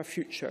decided her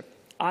future.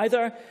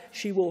 Either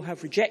she will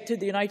have rejected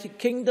the United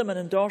Kingdom and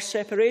endorsed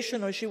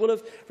separation, or she will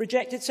have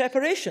rejected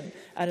separation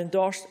and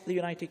endorsed the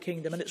United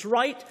Kingdom. And it's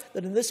right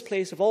that in this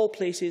place of all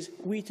places,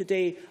 we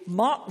today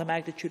mark the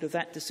magnitude of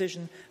that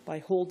decision by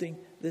holding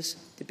this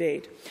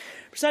debate.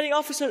 Presiding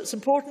Officer, it's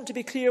important to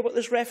be clear what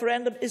this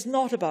referendum is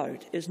not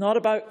about. It's not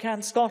about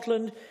can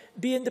Scotland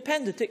be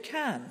independent. It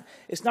can.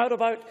 It's not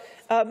about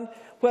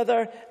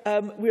whether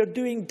we are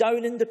doing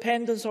down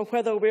independence or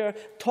whether we are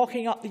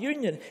talking up the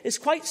Union. It's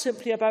quite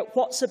simply about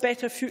what's a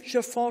better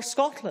future for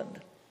Scotland.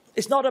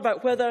 It's not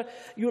about whether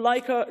you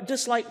like or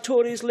dislike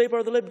Tories, Labour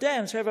or the Lib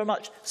Dems, however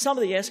much some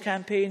of the Yes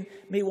campaign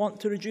may want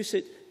to reduce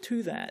it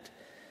to that.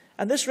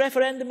 And this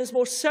referendum is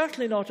most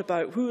certainly not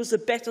about who is the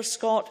better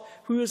Scot,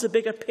 who is the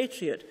bigger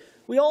patriot.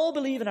 We all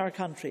believe in our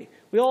country.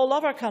 We all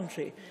love our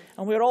country.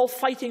 And we are all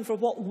fighting for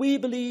what we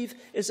believe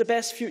is the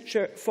best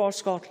future for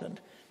Scotland.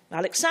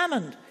 Alex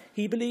Salmond,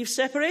 he believes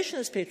separation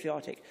is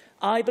patriotic.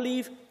 I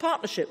believe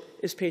partnership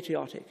is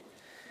patriotic.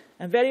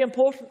 And very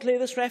importantly,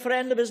 this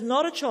referendum is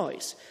not a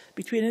choice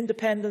between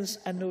independence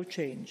and no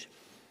change.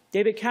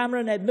 David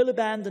Cameron, Ed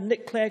Miliband and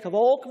Nick Clegg have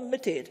all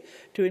committed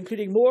to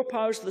including more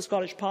powers to the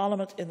Scottish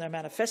Parliament in their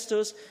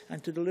manifestos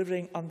and to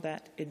delivering on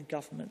that in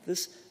government.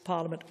 This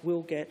Parliament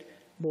will get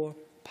more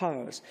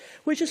powers.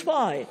 Which is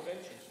why,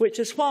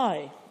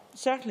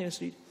 certainly,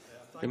 Mr. Reid.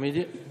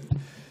 Immediate.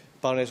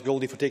 Baroness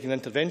Goldie for taking the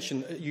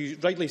intervention. You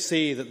rightly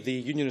say that the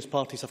Unionist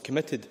parties have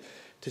committed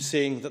to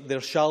saying that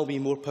there shall be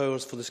more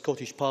powers for the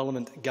Scottish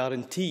Parliament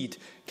guaranteed.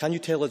 Can you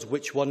tell us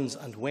which ones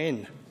and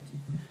when?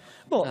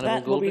 Well,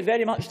 that will be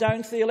very much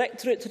down to the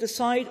electorate to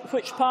decide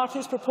which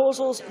parties'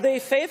 proposals they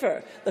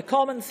favour. The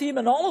common theme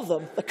in all of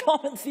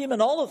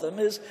them,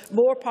 is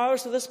more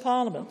powers to this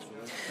Parliament.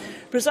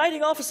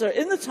 Presiding Officer,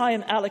 in the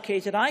time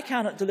allocated, I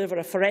cannot deliver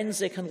a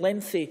forensic and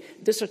lengthy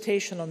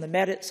dissertation on the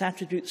merits,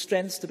 attributes,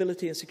 strengths,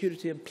 stability and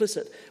security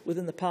implicit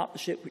within the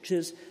partnership which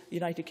is the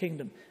United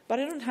Kingdom. But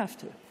I don't have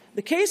to.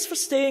 The case for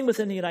staying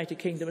within the United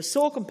Kingdom is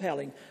so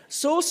compelling,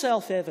 so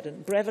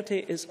self-evident,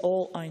 brevity is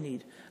all I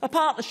need. A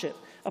partnership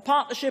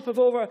of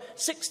over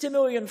 60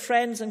 million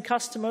friends and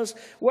customers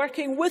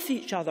working with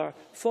each other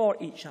for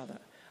each other.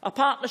 A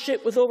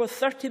partnership with over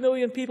 30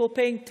 million people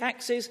paying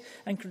taxes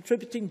and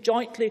contributing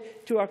jointly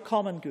to our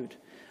common good.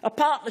 A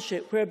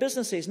partnership where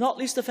businesses, not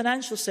least the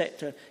financial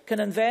sector, can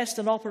invest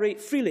and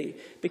operate freely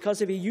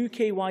because of a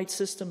UK-wide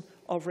system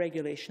of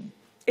regulation.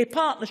 A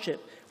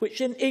partnership which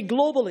in a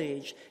global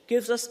age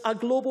gives us a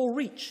global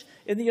reach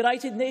in the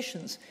United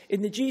Nations,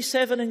 in the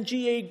G7 and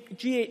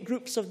G8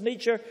 groups of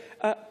major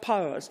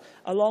powers,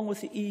 along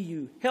with the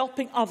EU,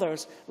 helping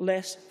others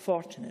less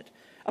fortunate.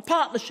 A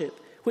partnership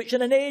which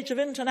in an age of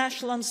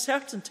international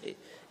uncertainty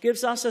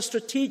gives us a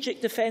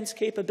strategic defence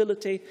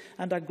capability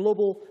and a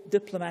global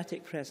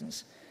diplomatic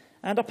presence.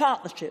 And a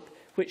partnership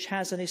which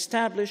has an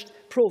established,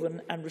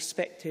 proven and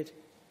respected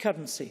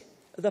currency,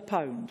 the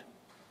pound.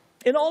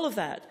 In all of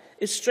that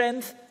is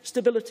strength,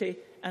 stability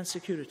and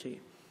security.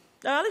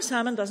 Now, Alex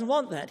Salmond doesn't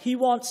want that. He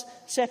wants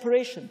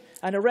separation,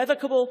 an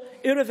irrevocable,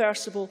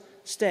 irreversible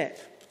step.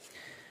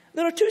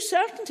 There are two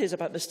certainties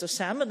about Mr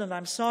Salmond, and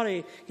I'm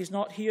sorry he's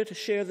not here to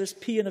share this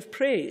paean of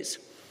praise.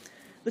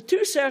 The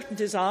two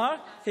certainties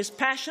are his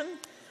passion,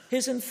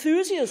 his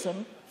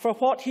enthusiasm for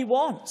what he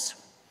wants,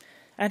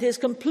 and his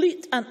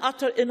complete and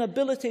utter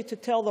inability to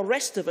tell the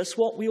rest of us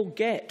what we'll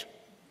get.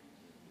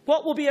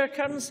 What will be our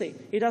currency?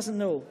 He doesn't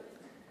know.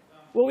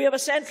 Will we have a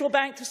central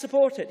bank to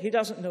support it? He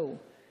doesn't know.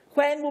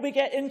 When will we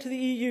get into the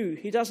EU?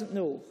 He doesn't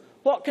know.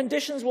 What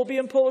conditions will be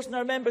imposed on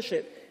our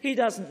membership? He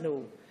doesn't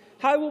know.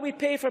 How will we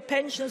pay for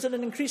pensions in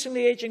an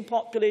increasingly ageing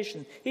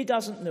population? He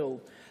doesn't know.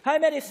 How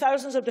many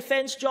thousands of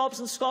defence jobs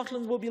in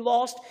Scotland will be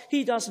lost?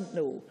 He doesn't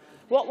know.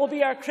 What will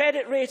be our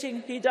credit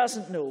rating? He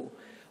doesn't know.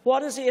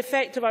 What is the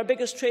effect of our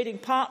biggest trading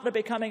partner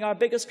becoming our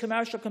biggest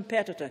commercial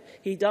competitor?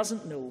 He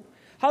doesn't know.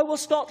 How will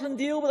Scotland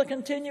deal with a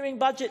continuing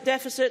budget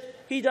deficit?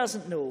 He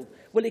doesn't know.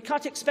 Will he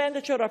cut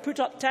expenditure or put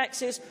up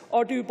taxes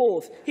or do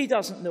both? He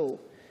doesn't know.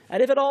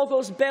 And if it all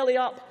goes belly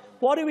up,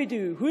 what do we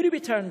do? Who do we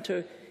turn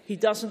to? He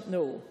doesn't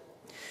know.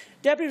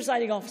 Deputy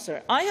Presiding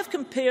Officer, I have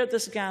compared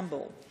this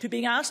gamble to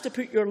being asked to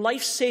put your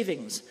life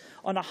savings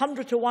on a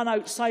 100-to-1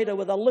 outsider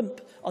with a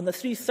limp on the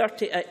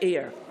 3:30 at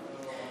Ayr.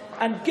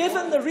 And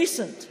given the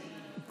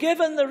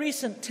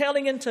recent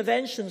telling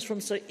interventions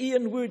from Sir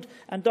Ian Wood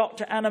and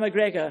Dr Anna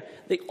McGregor,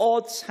 the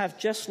odds have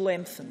just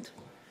lengthened.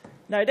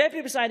 Now,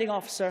 Deputy Presiding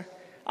Officer,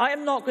 I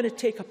am not going to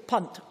take a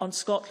punt on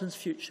Scotland's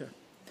future.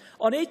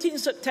 On 18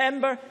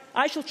 September,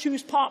 I shall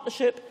choose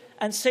partnership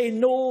and say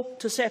no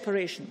to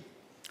separation.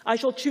 I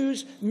shall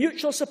choose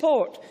mutual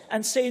support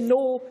and say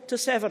no to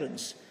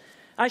severance.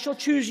 I shall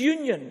choose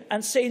union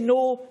and say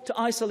no to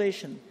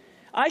isolation.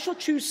 I shall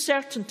choose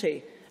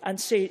certainty and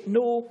say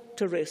no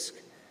to risk.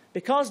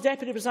 Because,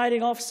 Deputy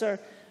Presiding Officer,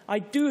 I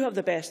do have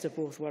the best of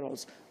both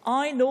worlds.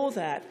 I know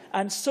that,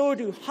 and so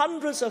do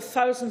hundreds of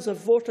thousands of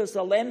voters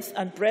the length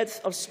and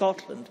breadth of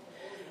Scotland.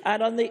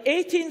 And on the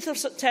 18th of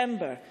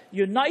September,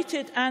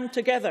 united and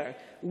together,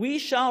 we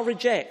shall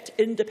reject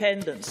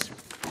independence.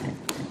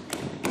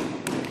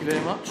 Thank you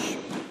very much.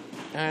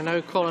 I now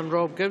call on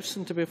Rob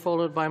Gibson to be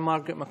followed by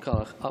Margaret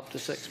McCulloch. Up to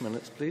 6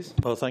 minutes, please.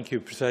 Well, thank you,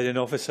 Presiding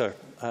Officer.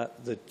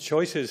 The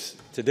choices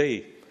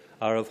today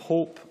are of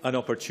hope and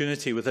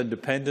opportunity with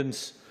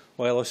independence,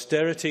 while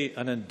austerity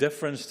and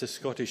indifference to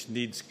Scottish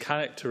needs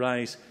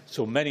characterise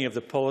so many of the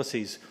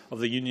policies of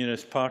the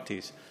Unionist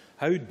parties.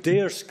 How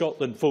dare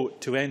Scotland vote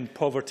to end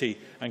poverty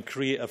and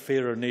create a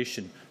fairer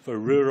nation for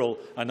rural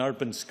and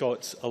urban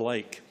Scots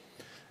alike?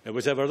 It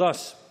was ever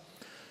thus.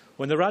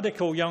 When the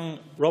radical young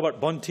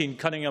Robert Bonteen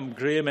Cunningham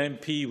Graham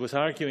MP was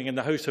arguing in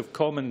the House of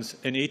Commons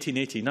in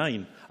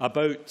 1889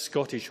 about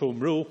Scottish Home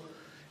Rule,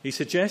 he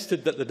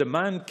suggested that the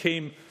demand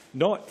came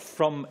not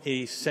from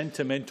a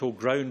sentimental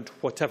ground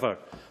whatever,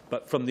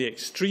 but from the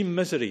extreme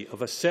misery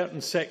of a certain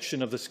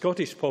section of the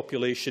Scottish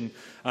population,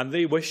 and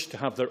they wished to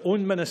have their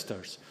own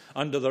ministers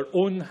under their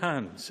own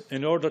hands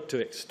in order to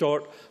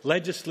extort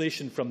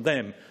legislation from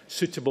them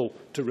suitable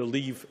to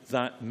relieve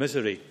that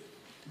misery.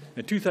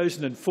 In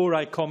 2004,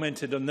 I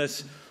commented on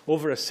this.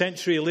 Over a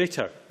century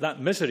later, that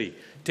misery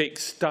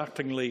takes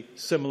startlingly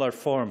similar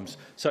forms,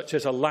 such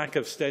as a lack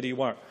of steady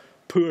work,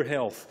 poor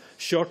health,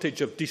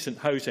 shortage of decent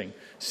housing,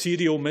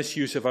 serial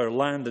misuse of our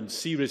land and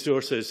sea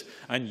resources,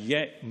 and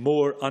yet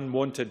more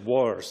unwanted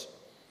wars.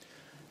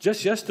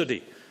 Just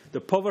yesterday,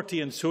 the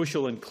Poverty and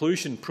Social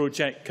Inclusion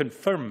Project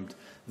confirmed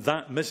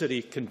that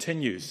misery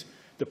continues.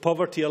 The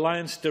Poverty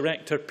Alliance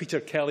Director, Peter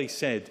Kelly,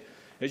 said,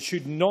 "It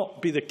should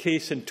not be the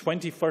case in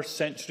 21st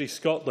century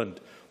Scotland.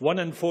 1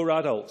 in 4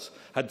 adults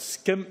had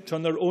skimped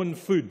on their own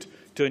food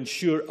to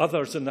ensure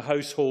others in the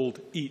household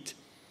eat.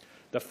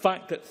 The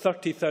fact that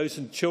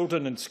 30,000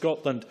 children in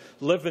Scotland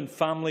live in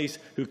families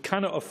who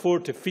cannot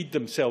afford to feed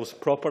themselves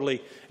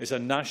properly is a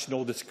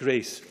national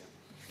disgrace.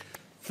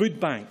 Food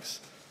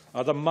banks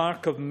are the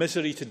mark of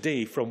misery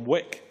today from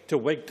Wick to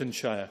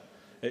Wigtonshire.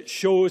 It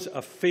shows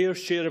a fair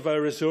share of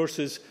our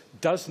resources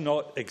does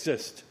not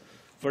exist.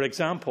 For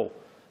example,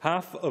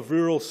 half of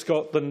rural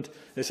Scotland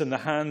is in the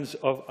hands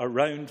of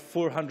around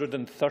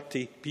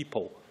 430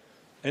 people.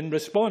 In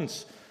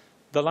response,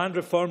 the Land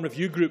Reform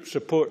Review Group's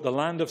report, The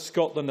Land of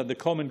Scotland and the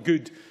Common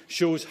Good,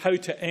 shows how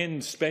to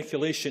end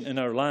speculation in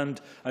our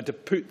land and to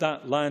put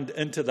that land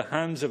into the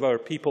hands of our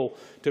people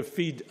to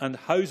feed and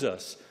house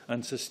us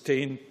and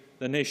sustain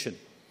the nation.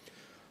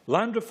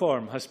 Land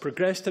reform has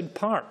progressed in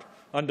part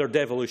under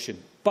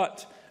devolution,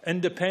 but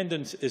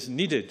independence is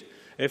needed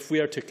if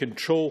we are to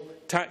control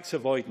tax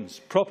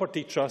avoidance,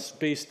 property trusts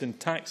based in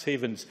tax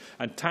havens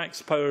and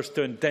tax powers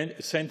to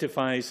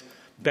incentivise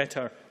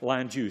better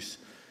land use.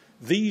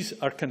 These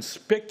are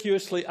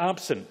conspicuously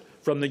absent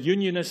from the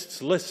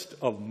Unionists' list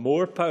of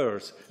more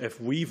powers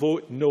if we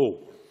vote no.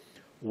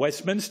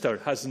 Westminster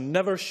has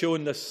never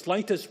shown the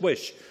slightest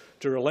wish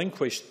to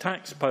relinquish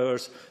tax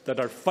powers that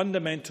are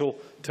fundamental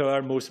to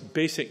our most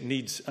basic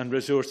needs and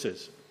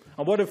resources.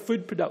 And what of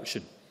food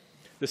production?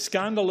 The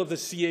scandal of the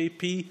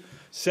CAP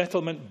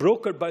settlement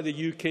brokered by the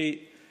UK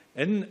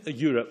in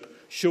Europe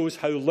shows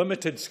how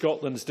limited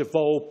Scotland's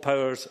devolved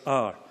powers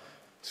are.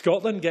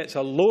 Scotland gets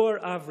a lower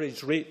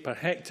average rate per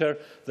hectare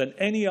than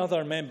any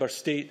other member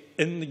state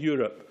in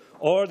Europe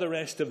or the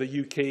rest of the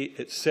UK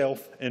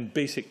itself in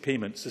basic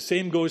payments. The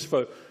same goes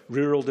for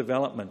rural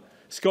development.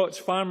 Scots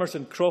farmers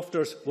and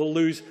crofters will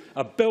lose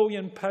 €1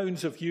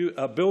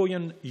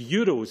 billion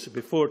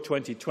before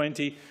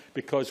 2020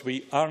 because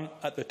we aren't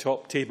at the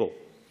top table.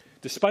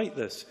 Despite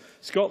this,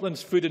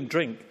 Scotland's food and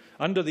drink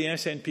under the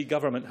SNP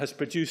government has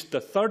produced the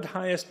third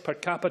highest per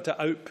capita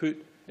output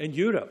in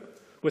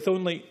Europe, with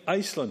only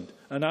Iceland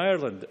and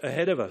Ireland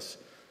ahead of us.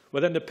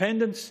 With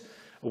independence,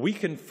 we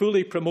can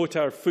fully promote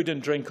our food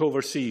and drink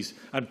overseas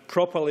and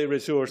properly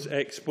resource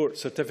export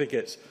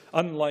certificates,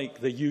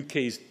 unlike the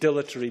UK's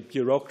dilatory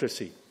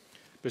bureaucracy.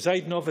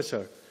 Presiding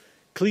Officer,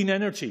 clean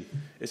energy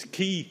is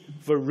key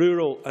for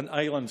rural and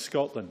island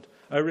Scotland.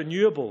 Our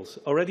renewables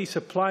already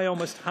supply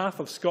almost half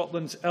of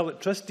Scotland's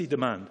electricity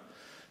demand.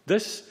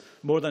 This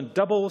more than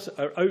doubles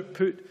our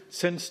output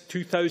since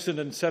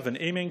 2007,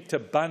 aiming to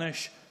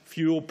banish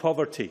fuel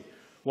poverty,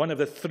 one of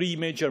the 3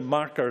 major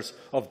markers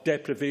of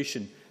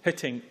deprivation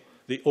hitting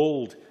the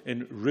old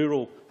in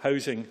rural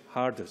housing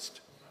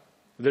hardest.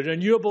 The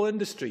renewable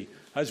industry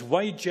has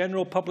wide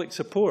general public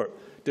support,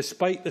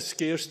 despite the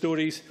scare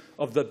stories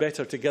of the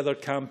Better Together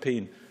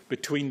campaign.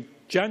 Between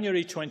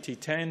January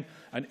 2010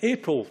 In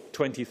April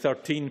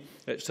 2013,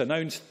 it's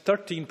announced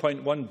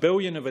 £13.1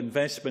 billion of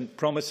investment,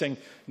 promising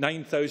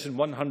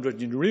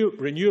 9,100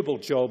 renewable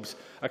jobs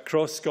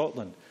across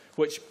Scotland,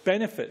 which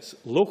benefits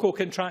local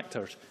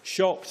contractors,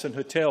 shops and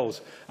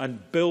hotels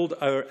and build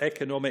our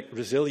economic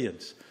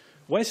resilience.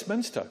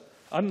 Westminster,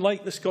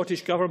 unlike the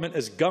Scottish Government,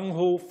 is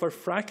gung-ho for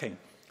fracking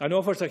and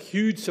offers a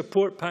huge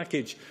support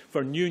package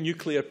for new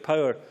nuclear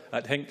power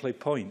at Hinkley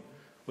Point.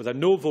 With a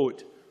no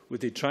vote, would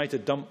they try to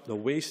dump the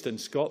waste in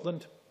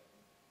Scotland?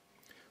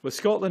 With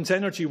Scotland's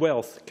energy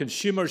wealth,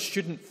 consumers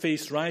shouldn't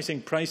face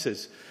rising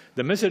prices,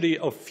 the misery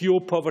of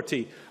fuel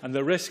poverty and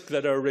the risk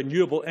that our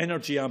renewable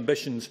energy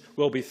ambitions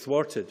will be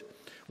thwarted.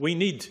 We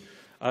need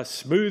a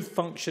smooth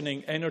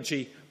functioning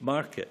energy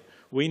market.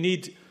 We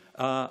need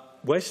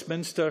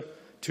Westminster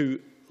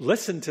to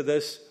listen to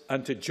this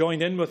and to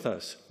join in with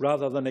us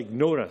rather than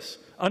ignore us.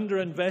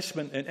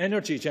 Underinvestment in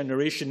energy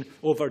generation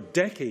over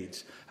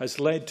decades has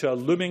led to a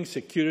looming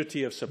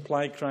security of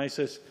supply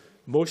crisis,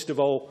 most of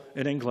all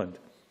in England.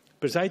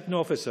 Presiding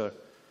Officer,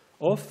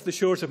 off the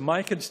shores of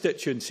my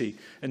constituency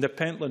in the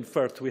Pentland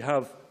Firth, we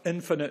have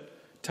infinite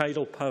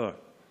tidal power.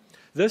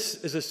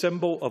 This is a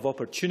symbol of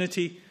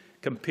opportunity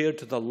compared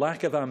to the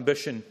lack of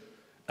ambition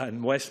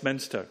in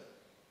Westminster.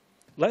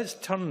 Let's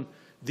turn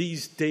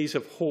these days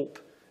of hope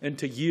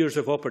into years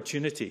of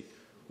opportunity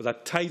with a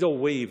tidal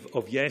wave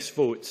of yes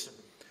votes.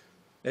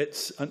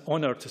 It's an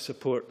honour to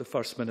support the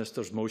First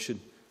Minister's motion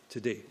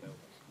today.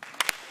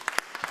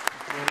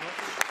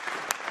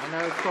 I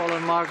now call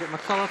on Margaret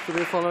McCulloch to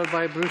be followed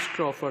by Bruce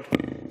Crawford.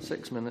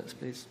 6 minutes,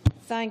 please.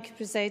 Thank you,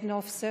 Presiding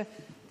Officer.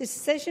 The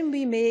decision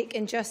we make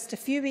in just a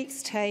few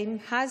weeks' time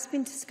has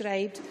been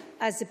described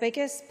as the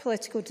biggest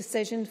political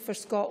decision for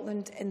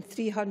Scotland in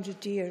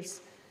 300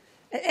 years.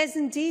 It is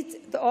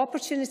indeed the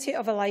opportunity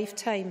of a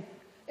lifetime.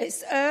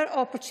 It's our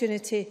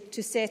opportunity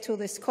to settle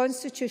this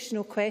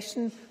constitutional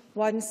question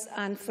once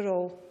and for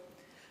all.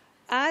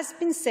 As has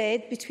been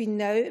said, between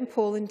now and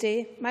polling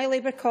day, my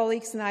Labour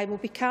colleagues and I will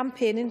be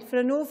campaigning for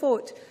a no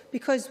vote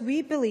because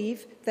we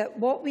believe that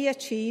what we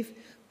achieve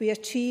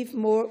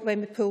more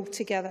when we pull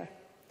together.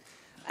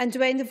 And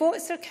when the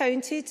votes are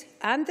counted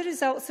and the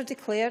results are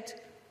declared,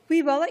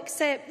 we will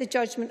accept the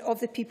judgment of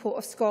the people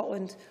of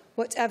Scotland,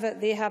 whatever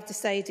they have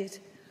decided.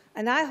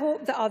 And I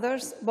hope that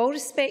others will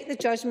respect the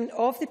judgment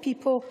of the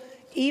people,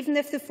 even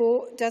if the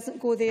vote doesn't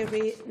go their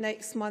way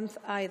next month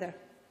either.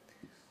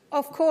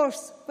 Of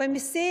course, when we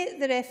say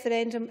the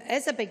referendum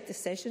is a big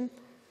decision,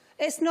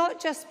 it's not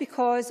just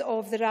because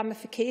of the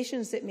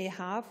ramifications it may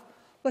have,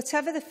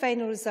 whatever the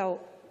final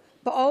result,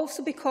 but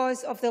also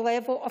because of the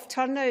level of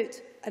turnout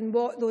and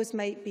what those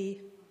might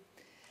be.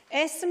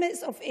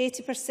 Estimates of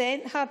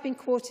 80% have been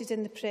quoted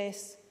in the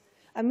press,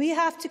 and we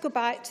have to go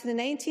back to the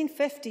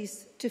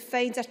 1950s to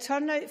find a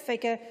turnout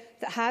figure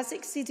that has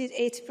exceeded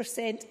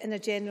 80% in a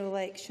general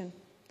election.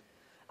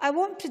 I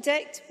won't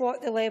predict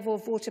what the level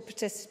of voter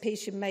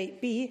participation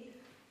might be,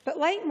 but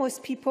like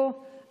most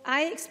people,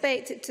 I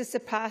expect it to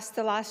surpass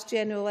the last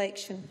general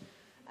election,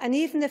 and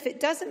even if it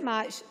doesn't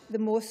match the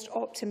most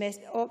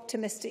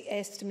optimistic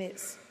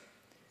estimates.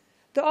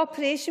 The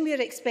operation we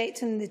are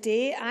expecting in the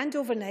day and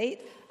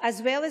overnight,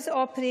 as well as the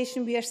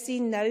operation we are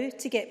seeing now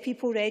to get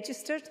people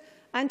registered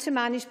and to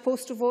manage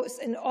postal votes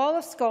in all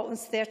of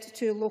Scotland's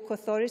 32 local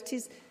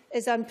authorities,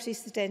 is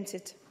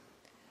unprecedented.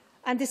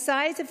 And the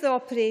size of the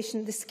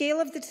operation, the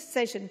scale of the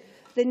decision,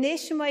 the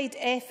nationwide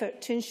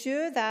effort to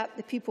ensure that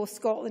the people of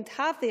Scotland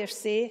have their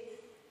say,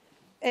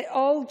 it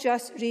all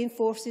just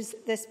reinforces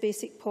this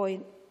basic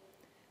point.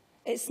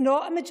 It's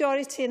not a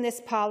majority in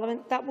this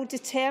Parliament that will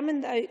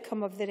determine the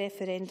outcome of the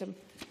referendum.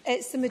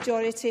 It's the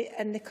majority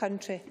in the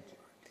country.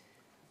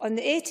 On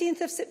the 18th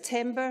of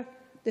September,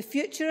 the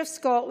future of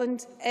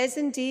Scotland is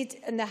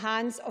indeed in the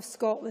hands of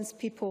Scotland's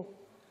people,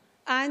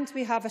 and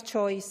we have a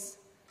choice.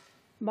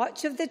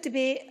 Much of the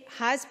debate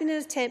has been an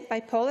attempt by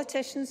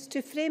politicians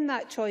to frame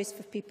that choice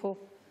for people,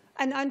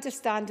 and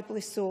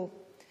understandably so.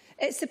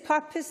 It's the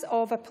purpose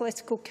of a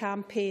political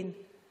campaign,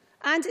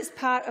 and it's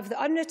part of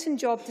the unwritten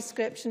job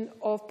description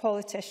of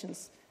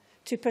politicians,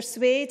 to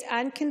persuade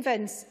and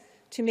convince,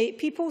 to make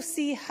people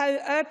see how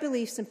our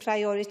beliefs and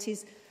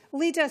priorities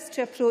lead us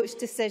to approach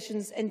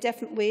decisions in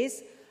different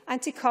ways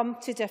and to come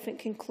to different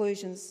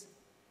conclusions.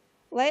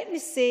 Let me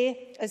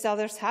say, as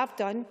others have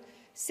done,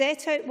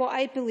 set out what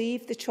I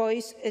believe the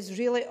choice is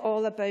really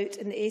all about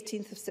on the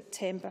 18th of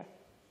September.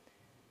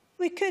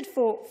 We could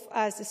vote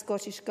as the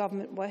Scottish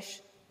Government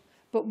wish,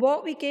 but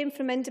what we gain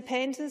from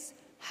independence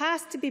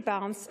has to be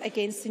balanced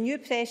against the new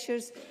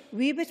pressures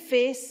we would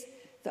face,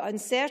 the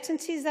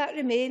uncertainties that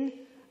remain,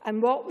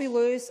 and what we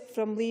lose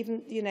from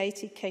leaving the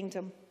United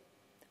Kingdom.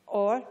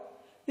 Or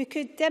we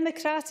could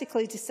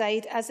democratically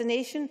decide as a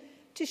nation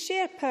to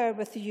share power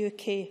with the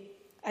UK,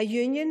 a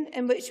union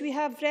in which we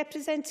have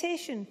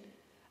representation,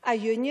 a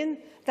union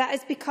that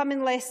is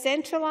becoming less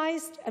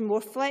centralised and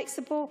more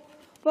flexible,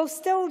 while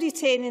still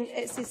retaining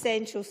its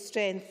essential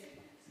strength.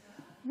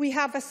 We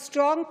have a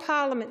strong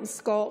Parliament in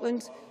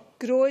Scotland,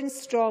 growing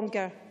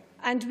stronger,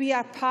 and we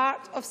are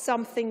part of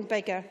something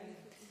bigger.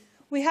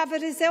 We have a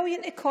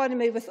resilient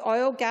economy with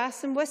oil,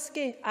 gas and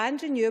whisky and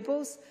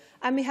renewables,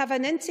 and we have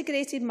an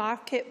integrated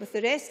market with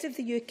the rest of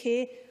the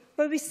UK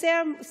where we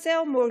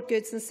sell more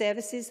goods and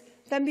services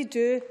than we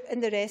do in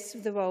the rest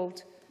of the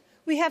world.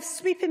 We have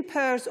sweeping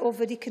powers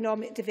over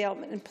economic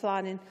development and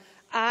planning,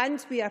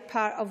 and we are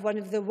part of one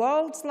of the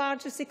world's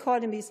largest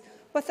economies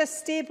with a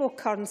stable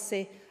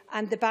currency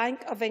and the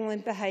Bank of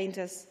England behind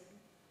us.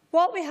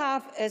 What we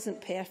have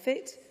isn't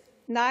perfect,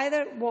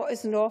 neither what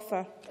is on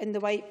offer in the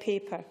White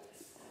Paper.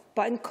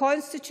 But in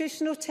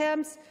constitutional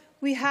terms,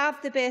 we have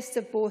the best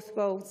of both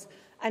worlds,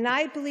 and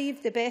I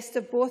believe the best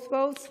of both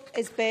worlds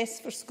is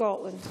best for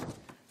Scotland.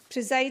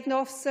 Presiding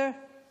Officer,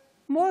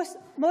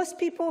 most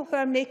people who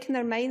are making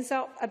their minds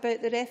up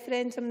about the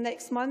referendum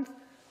next month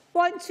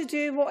want to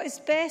do what is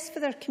best for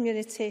their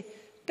community,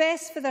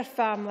 best for their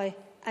family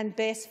and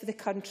best for the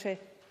country.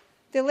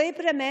 The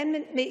Labour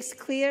amendment makes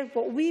clear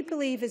what we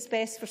believe is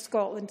best for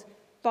Scotland,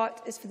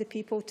 but is for the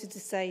people to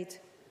decide.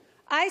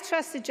 I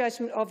trust the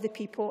judgment of the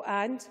people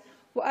and,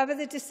 whatever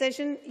the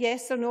decision,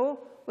 yes or no,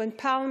 when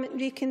Parliament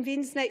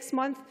reconvenes next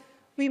month,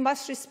 we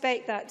must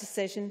respect that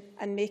decision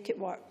and make it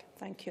work.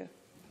 Thank you.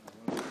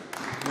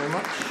 Thank you very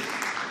much.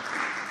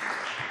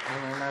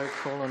 And I now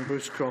call on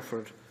Bruce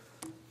Crawford.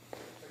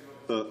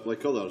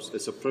 Like others,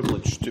 it's a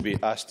privilege to be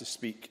asked to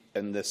speak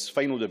in this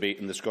final debate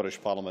in the Scottish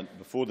Parliament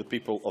before the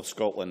people of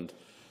Scotland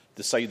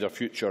decide their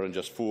future in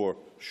just 4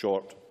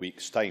 short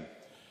weeks' time.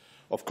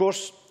 Of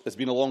course, it's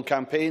been a long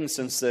campaign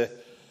since the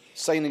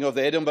signing of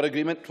the Edinburgh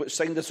Agreement, which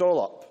signed us all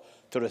up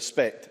to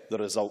respect the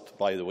result,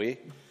 by the way,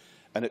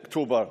 in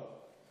October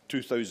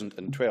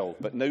 2012.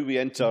 But now we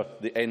enter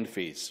the end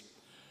phase.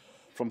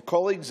 From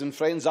colleagues and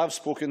friends I've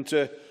spoken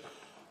to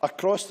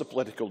across the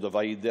political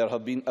divide, there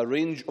have been a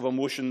range of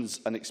emotions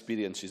and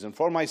experiences. And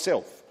for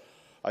myself,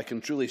 I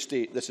can truly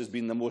state this has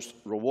been the most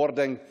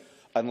rewarding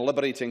and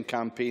liberating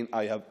campaign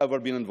I have ever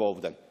been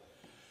involved in.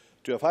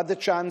 To have had the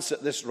chance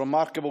at this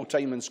remarkable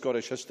time in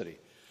Scottish history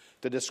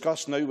to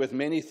discuss now with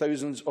many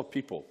thousands of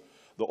people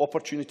the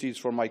opportunities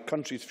for my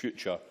country's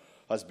future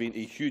has been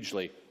a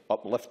hugely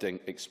uplifting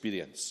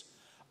experience.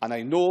 And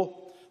I know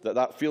that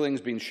that feeling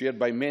has been shared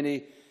by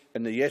many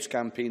in the Yes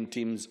campaign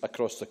teams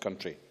across the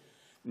country.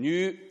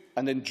 New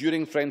and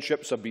enduring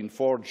friendships have been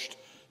forged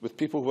with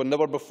people who were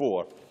never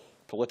before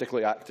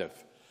politically active.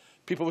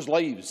 People's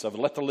lives have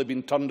literally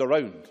been turned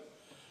around.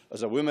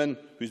 As a woman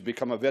who's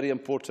become a very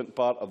important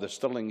part of the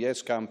Stirling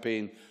Yes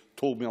campaign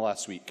told me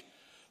last week,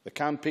 the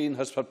campaign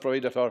has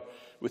provided her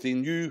with a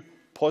new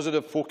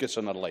positive focus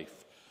on her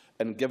life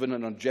and given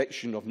an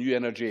injection of new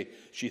energy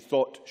she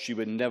thought she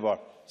would never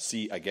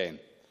see again.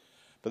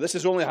 But this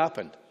has only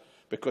happened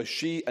because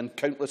she and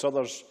countless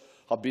others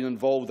have been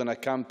involved in a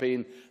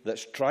campaign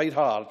that's tried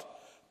hard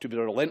to be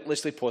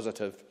relentlessly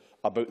positive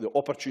about the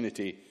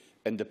opportunity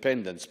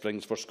independence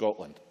brings for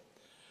Scotland.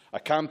 A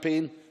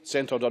campaign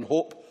centred on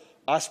hope,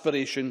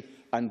 aspiration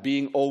and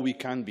being all we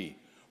can be,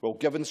 while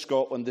giving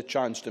Scotland the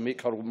chance to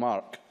make her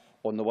mark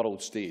on the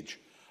world stage.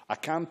 A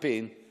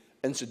campaign,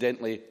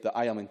 incidentally, that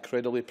I am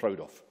incredibly proud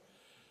of.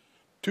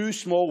 2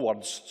 small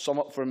words sum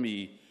up for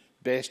me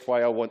best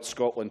why I want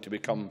Scotland to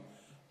become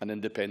an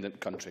independent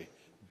country: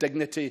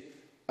 dignity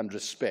and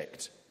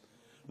respect.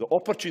 The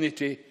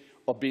opportunity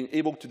of being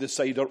able to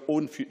decide our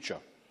own future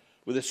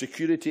with the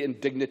security and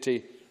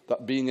dignity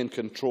that being in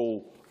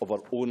control of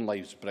our own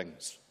lives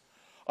brings.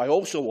 I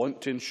also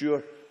want to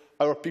ensure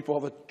our people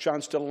have a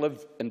chance to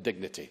live in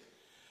dignity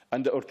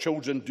and that our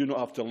children do not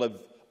have to live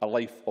a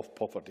life of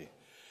poverty.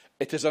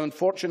 It is an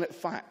unfortunate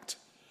fact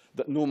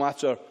that no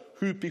matter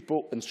who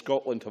people in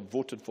Scotland have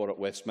voted for at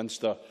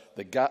Westminster,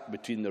 the gap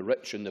between the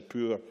rich and the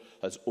poor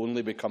has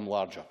only become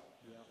larger.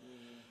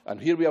 And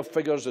here we have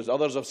figures, as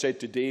others have said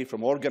today,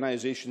 from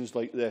organisations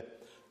like the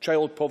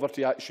Child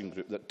Poverty Action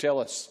Group that tell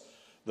us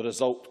the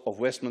result of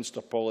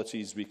Westminster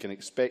policies we can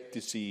expect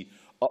to see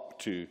up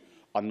to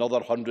another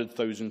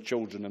 100,000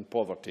 children in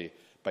poverty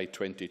by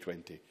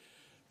 2020.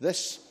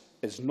 This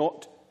is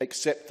not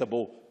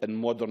acceptable in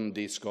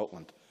modern-day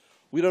Scotland.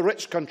 We're a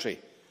rich country,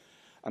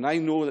 and I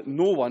know that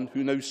no one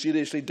who now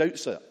seriously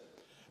doubts it.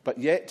 But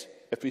yet,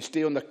 if we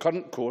stay on the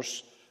current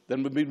course,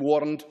 then we've been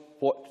warned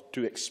what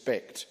to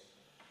expect.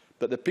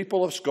 But the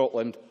people of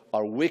Scotland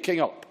are waking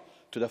up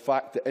to the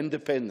fact that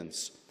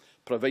independence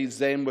provides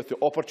them with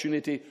the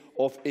opportunity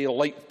of a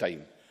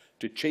lifetime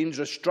to change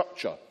the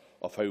structure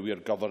of how we are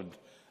governed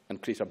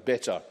and create a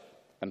better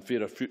and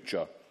fairer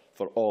future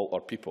for all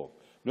our people.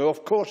 Now,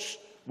 of course,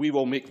 we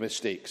will make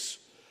mistakes,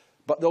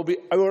 but they'll be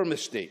our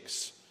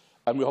mistakes,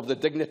 and we'll have the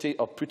dignity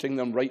of putting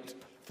them right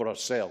for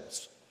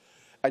ourselves.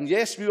 And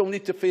yes, we will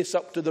need to face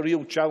up to the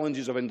real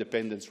challenges of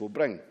independence will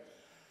bring,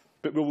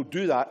 but we will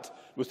do that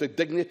with the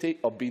dignity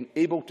of being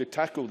able to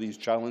tackle these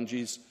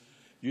challenges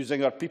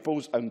using our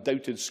people's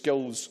undoubted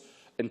skills,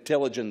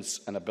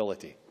 intelligence and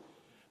ability.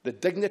 The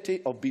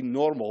dignity of being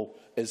normal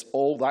is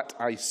all that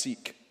I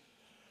seek.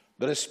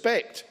 The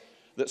respect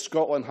that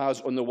Scotland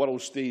has on the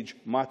world stage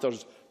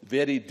matters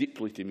very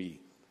deeply to me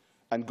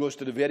and goes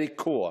to the very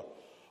core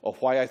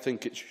of why I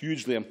think it's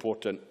hugely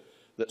important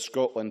that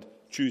Scotland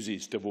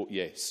chooses to vote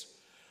yes.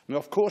 Now,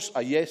 of course,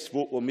 a yes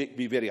vote will make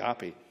me very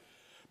happy,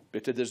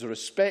 but it is the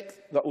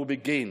respect that will be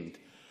gained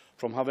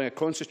from having a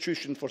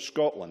constitution for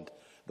Scotland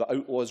that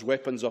outlaws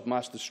weapons of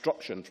mass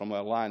destruction from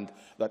our land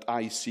that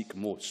I seek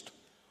most.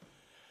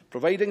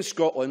 Providing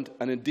Scotland,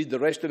 and indeed the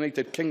rest of the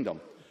United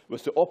Kingdom,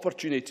 with the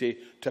opportunity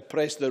to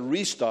press the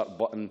restart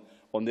button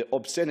on the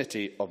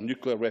obscenity of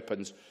nuclear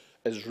weapons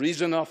is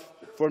reason enough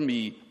for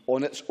me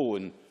on its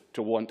own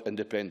to want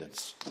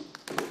independence.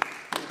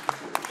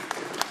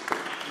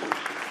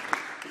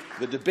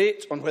 The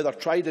debate on whether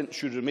Trident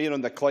should remain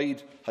on the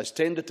Clyde has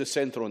tended to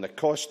centre on the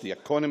cost, the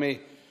economy,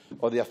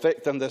 or the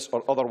effectiveness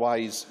or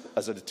otherwise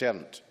as a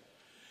deterrent.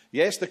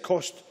 Yes, the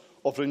cost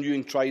of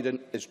renewing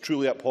Trident is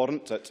truly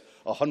abhorrent at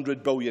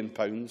 £100 billion,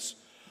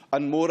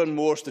 and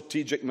more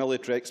strategic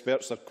military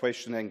experts are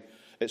questioning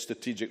its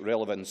strategic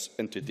relevance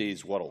in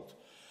today's world.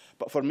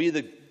 But for me,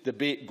 the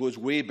debate goes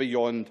way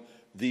beyond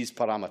these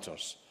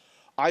parameters.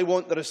 I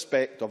want the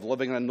respect of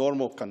living in a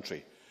normal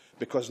country,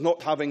 because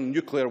not having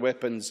nuclear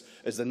weapons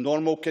is the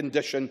normal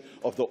condition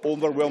of the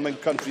overwhelming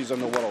countries in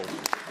the world.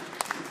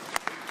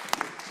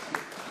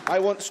 I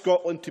want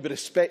Scotland to be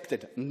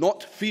respected,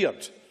 not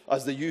feared,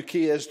 as the UK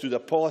is through the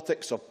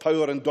politics of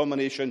power and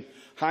domination,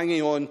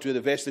 hanging on to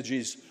the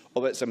vestiges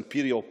of its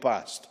imperial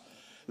past.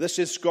 This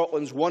is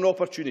Scotland's one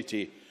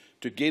opportunity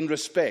to gain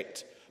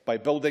respect by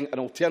building an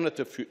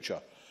alternative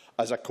future,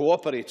 as a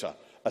cooperator,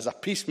 as a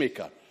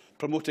peacemaker,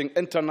 promoting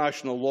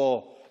international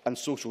law and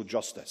social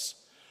justice.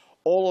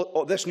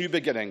 This new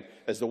beginning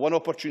is the one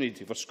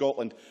opportunity for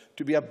Scotland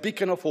to be a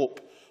beacon of hope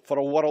for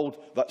a world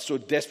that so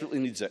desperately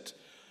needs it.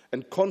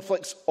 In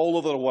conflicts all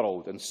over the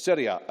world, in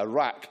Syria,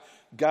 Iraq,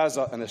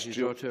 Gaza and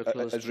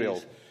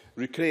Israel,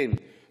 Ukraine,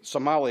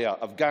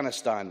 Somalia,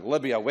 Afghanistan,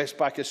 Libya, West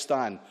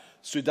Pakistan,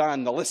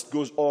 Sudan, the list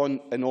goes on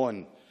and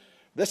on.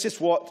 This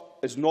is what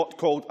is not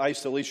called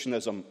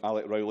isolationism,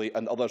 Alec Rowley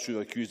and others who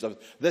are accused of.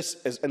 This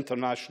is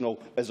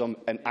internationalism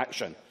in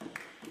action.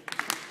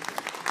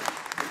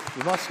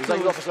 In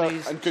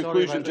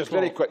conclusion, just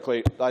very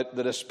quickly,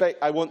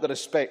 I want the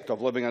respect of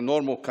living in a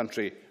normal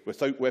country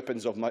without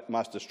weapons of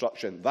mass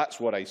destruction. That's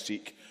what I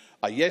seek.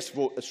 A yes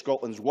vote is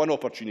Scotland's one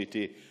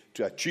opportunity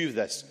to achieve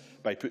this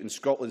by putting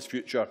Scotland's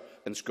future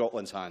in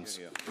Scotland's hands.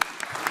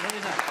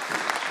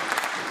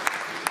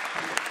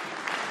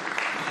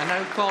 I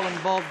now call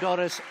on Bob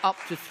Doris up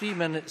to 3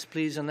 minutes,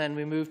 please, and then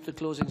we move to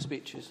closing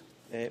speeches.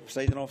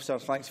 Presiding Officer,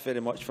 thanks very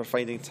much for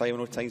finding time. I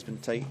know time's been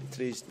tight in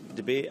today's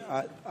debate.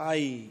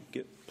 I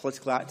got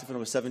politically active when I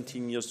was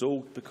 17 years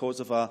old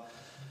because of a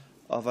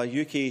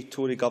UK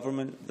Tory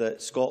government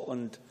that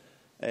Scotland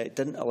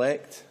didn't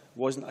elect,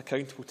 wasn't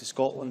accountable to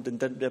Scotland and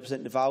didn't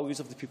represent the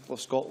values of the people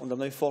of Scotland. I'm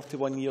now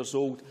 41 years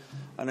old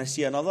and I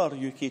see another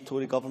UK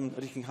Tory government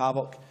wreaking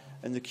havoc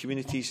in the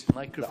communities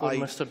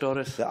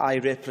that I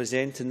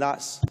represent, and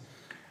that's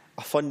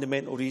a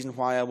fundamental reason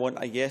why I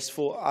want a yes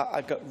vote.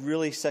 I got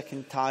really sick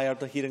and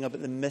tired of hearing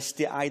about the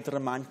misty-eyed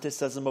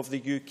romanticism of the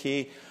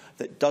UK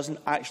that doesn't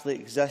actually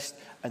exist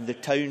in the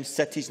towns,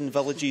 cities and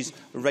villages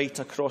right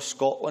across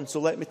Scotland. So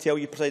let me tell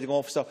you, Presiding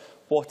Officer,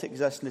 what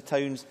exists in the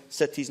towns,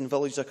 cities and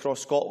villages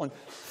across Scotland.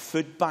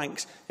 Food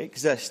banks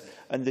exist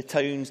in the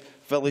towns,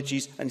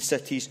 villages and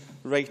cities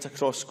right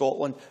across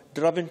Scotland.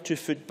 Driven to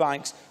food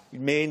banks,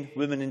 men,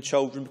 women and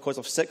children, because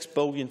of £6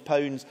 billion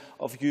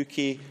of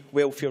UK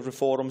welfare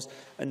reforms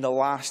in the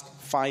last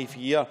 5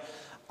 years.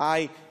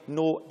 I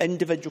know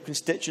individual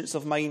constituents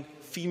of mine,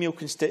 female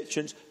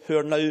constituents, who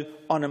are now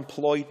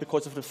unemployed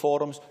because of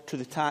reforms to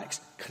the tax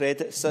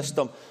credit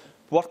system.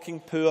 Working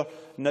poor,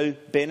 now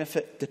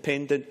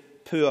benefit-dependent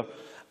poor.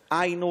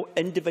 I know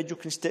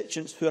individual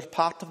constituents who are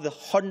part of the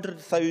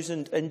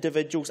 100,000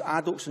 individuals,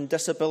 adults and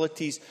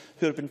disabilities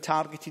who have been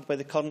targeted by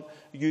the current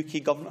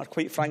UK government are,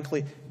 quite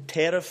frankly,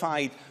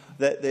 terrified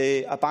that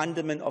the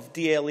abandonment of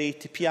DLA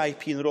to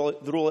PIP and the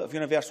rollout of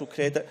universal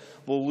credit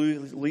will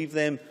leave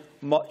them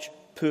much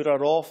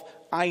poorer off.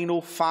 I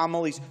know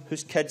families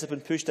whose kids have been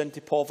pushed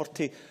into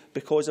poverty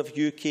because of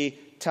UK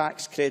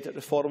tax credit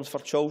reforms for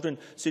children.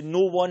 So no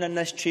one in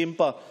this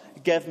chamber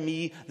give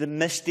me the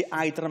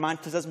misty-eyed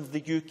romanticism of the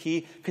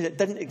UK, because it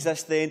didn't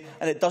exist then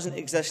and it doesn't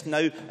exist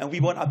now, and we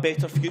want a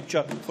better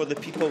future for the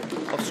people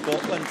of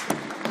Scotland.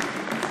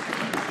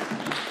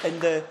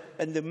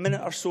 In the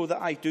minute or so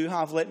that I do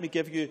have, let me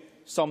give you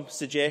some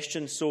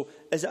suggestions. So,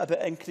 is it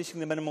about increasing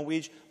the minimum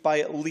wage by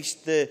at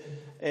least the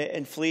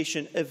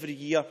inflation every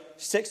year?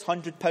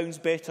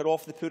 £600 better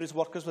off the poorest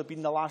workers would have been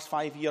in the last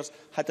 5 years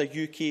had a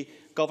UK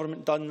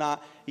government done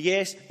that.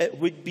 Yes, it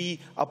would be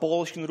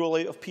abolishing the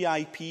rollout of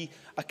PIP,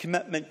 a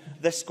commitment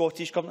this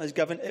Scottish Government has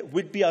given. It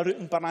would be a root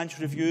and branch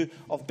review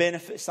of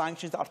benefit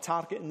sanctions that are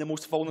targeting the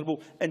most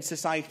vulnerable in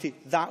society.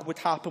 That would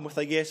happen with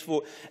a yes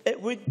vote. It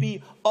would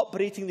be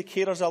uprating the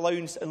carers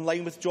allowance in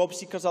line with job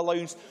seekers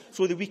allowance,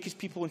 so the weakest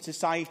people in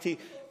society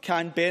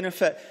can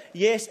benefit.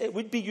 Yes, it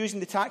would be using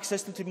the tax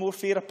system to be more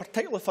fairer,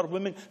 particularly for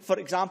women. For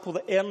example,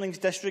 the earnings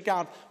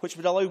disregard, which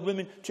would allow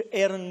women to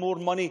earn more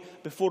money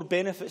before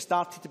benefits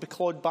started to be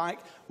clawed back.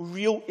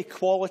 Real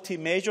equality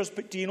measures.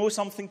 But do you know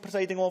something,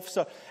 Presiding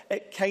Officer?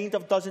 It kind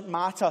of doesn't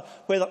matter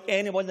whether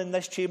anyone in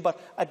this chamber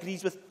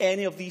agrees with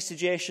any of these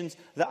suggestions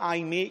that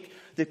I make.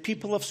 The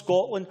people of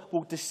Scotland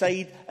will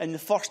decide in the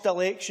first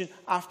election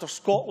after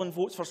Scotland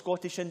votes for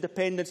Scottish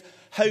independence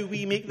how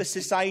we make the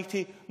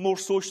society more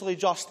socially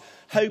just,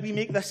 how we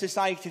make this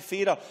society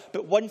fairer.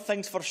 But one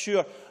thing's for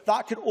sure,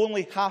 that can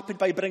only happen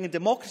by bringing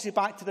democracy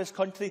back to this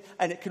country,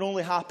 and it can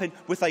only happen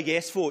with a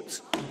yes vote.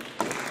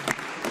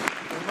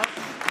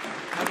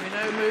 And we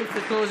now move to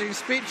closing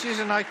speeches,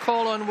 and I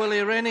call on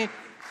Willie Rennie.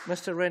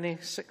 Mr Rennie,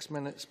 6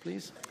 minutes,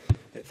 please.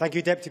 Thank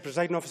you, Deputy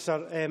Presiding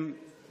Officer.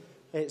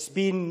 It's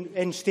been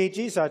in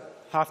stages a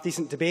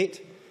half-decent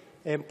debate,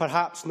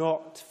 perhaps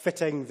not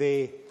fitting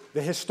the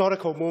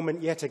historical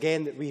moment yet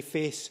again that we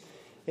face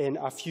in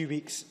a few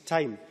weeks'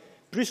 time.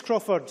 Bruce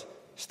Crawford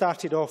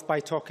started off by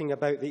talking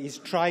about that he's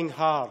trying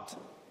hard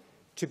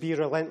to be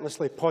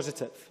relentlessly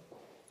positive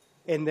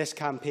in this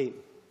campaign.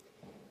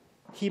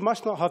 He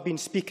must not have been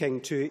speaking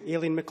to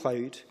Aileen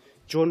MacLeod,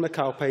 Joan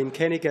McAlpine,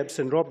 Kenny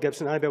Gibson, Rob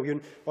Gibson, Annabel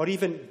Yoon, or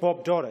even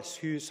Bob Doris,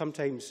 who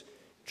sometimes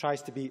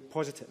tries to be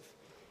positive.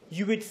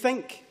 You would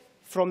think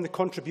from the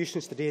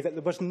contributions today that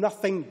there was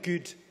nothing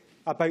good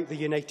about the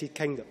United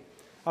Kingdom.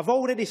 I've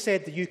already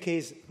said the UK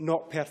is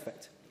not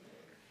perfect.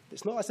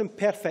 It's not as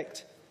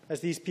imperfect as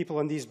these people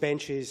on these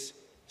benches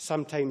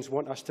sometimes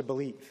want us to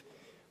believe.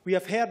 We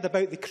have heard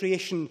about the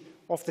creation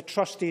of the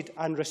trusted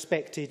and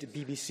respected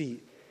BBC.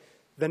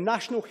 The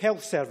National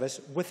Health Service,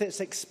 with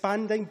its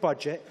expanding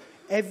budget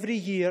every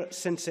year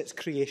since its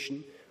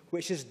creation,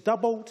 which has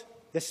doubled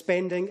the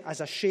spending as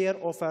a share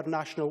of our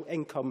national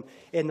income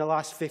in the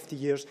last 50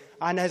 years,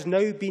 and has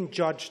now been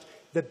judged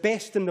the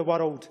best in the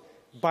world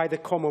by the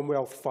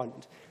Commonwealth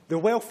Fund. The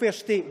welfare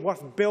state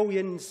worth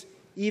billions,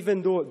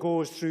 even though it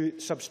goes through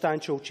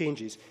substantial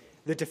changes.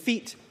 The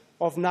defeat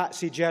of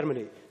Nazi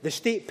Germany. The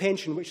state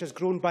pension, which has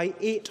grown by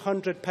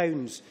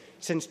 £800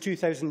 since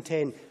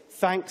 2010,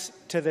 thanks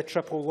to the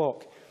triple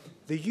lock.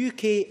 The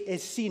UK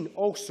is seen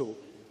also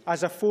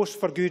as a force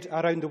for good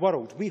around the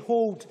world. We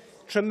hold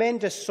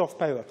tremendous soft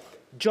power,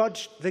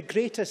 judged the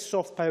greatest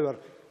soft power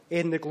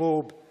in the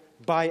globe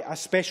by a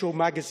special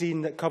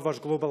magazine that covers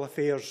global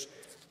affairs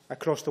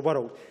across the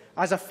world.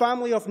 As a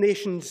family of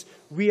nations,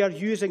 we are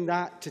using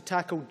that to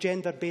tackle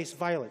gender-based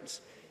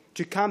violence,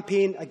 to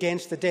campaign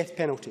against the death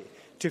penalty,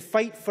 to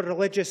fight for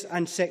religious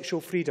and sexual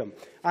freedom,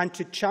 and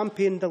to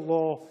champion the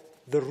law,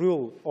 the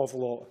rule of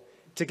law.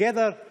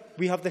 Together,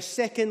 we have the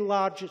second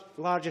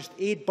largest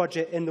aid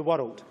budget in the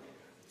world.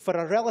 For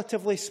a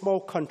relatively small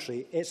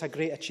country, it's a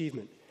great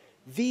achievement.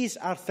 These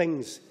are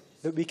things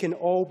that we can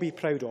all be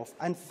proud of,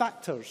 and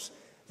factors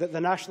that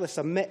the Nationalists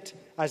admit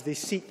as they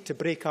seek to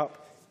break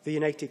up the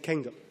United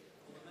Kingdom.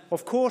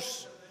 Of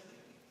course,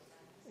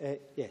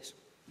 yes.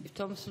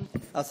 Thompson.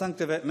 I thank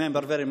the member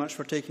very much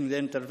for taking the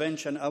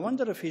intervention. I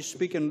wonder if he's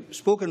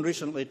spoken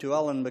recently to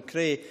Alan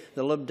McRae,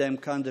 the Lib Dem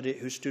candidate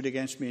who stood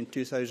against me in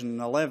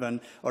 2011,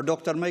 or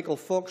Dr Michael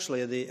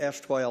Foxley, the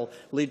erstwhile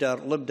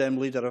Lib Dem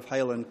leader of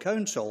Highland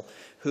Council,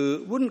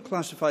 who wouldn't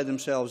classify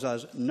themselves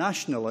as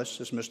nationalists,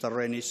 as Mr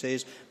Rennie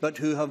says, but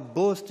who have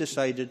both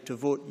decided to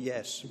vote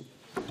yes.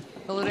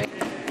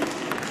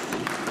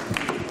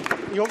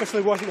 He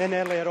obviously wasn't in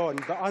earlier on,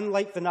 but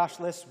unlike the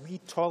Nationalists, we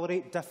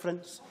tolerate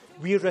difference.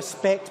 We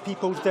respect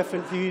people's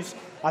different views.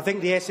 I think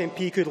the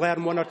SNP could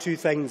learn one or two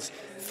things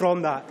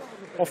from that.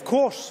 Of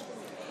course,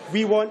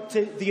 we want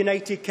the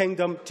United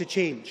Kingdom to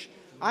change.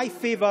 I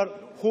favour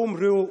home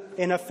rule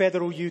in a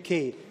federal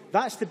UK.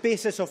 That's the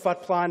basis of our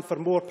plan for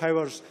more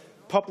powers,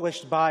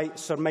 published by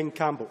Sir Ming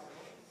Campbell.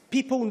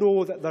 People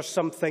know that there's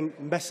something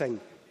missing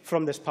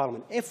from this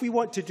Parliament. If we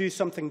want to do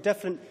something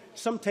different,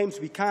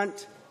 sometimes we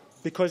can't,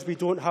 because we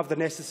don't have the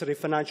necessary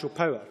financial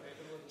power.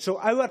 So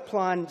our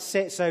plan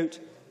sets out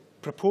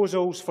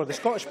proposals for the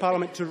Scottish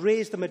Parliament to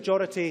raise the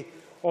majority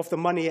of the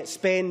money it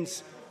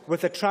spends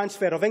with the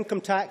transfer of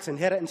income tax,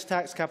 inheritance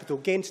tax, capital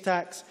gains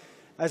tax,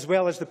 as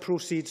well as the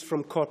proceeds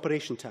from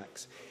corporation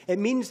tax. It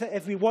means that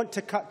if we want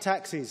to cut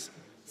taxes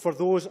for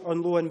those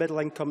on low and middle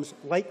incomes,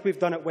 like we've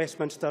done at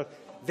Westminster,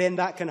 then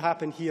that can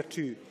happen here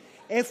too.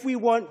 If we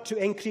want to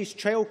increase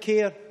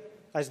childcare,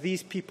 as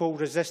these people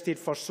resisted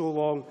for so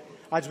long,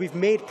 as we've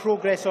made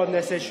progress on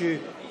this issue,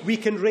 we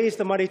can raise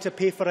the money to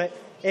pay for it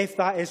if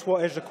that is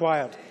what is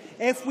required.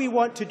 If we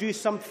want to do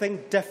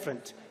something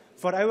different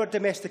for our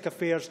domestic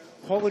affairs,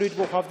 Holyrood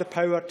will have the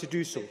power to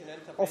do so.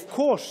 Of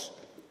course,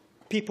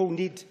 people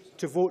need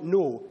to vote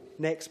no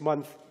next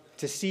month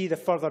to see the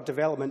further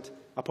development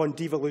upon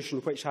devolution,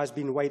 which has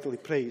been widely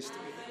praised.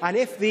 And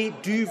if they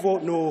do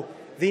vote no,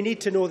 they need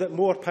to know that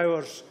more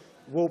powers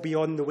will be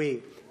on the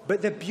way.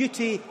 But the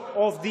beauty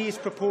of these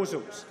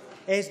proposals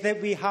is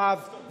that we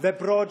have the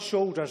broad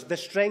shoulders, the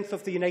strength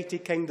of the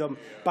United Kingdom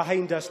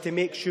behind us to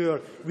make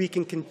sure we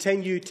can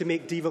continue to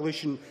make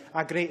devolution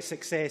a great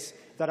success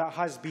that it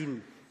has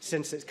been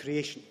since its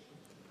creation.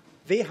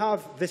 They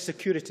have the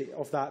security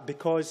of that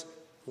because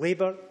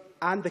Labour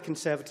and the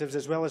Conservatives,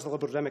 as well as the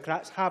Liberal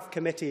Democrats, have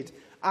committed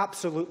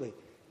absolutely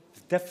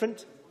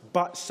different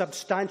but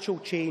substantial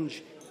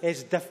change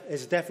is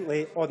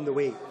definitely on the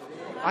way.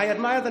 I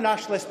admire the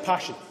nationalist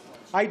passion.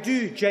 I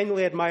do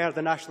genuinely admire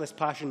the nationalist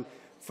passion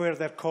for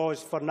their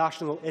cause for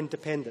national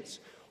independence.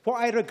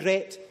 What I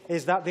regret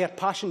is that their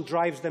passion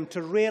drives them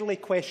to rarely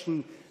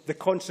question the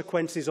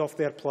consequences of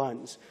their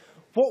plans.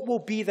 What will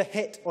be the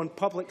hit on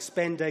public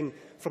spending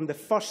from the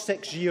first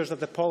 6 years of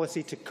the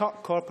policy to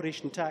cut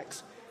corporation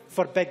tax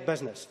for big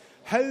business?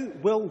 How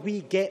will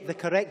we get the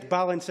correct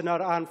balance in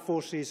our armed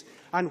forces,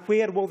 and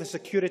where will the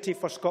security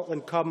for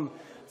Scotland come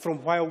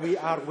from while we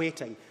are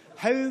waiting?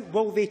 How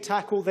will they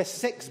tackle the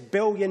 £6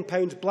 billion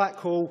black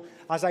hole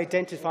as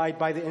identified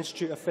by the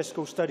Institute of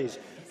Fiscal Studies?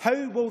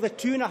 How will the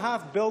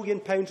 £2.5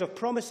 billion of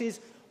promises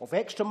of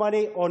extra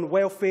money on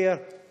welfare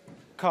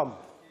come?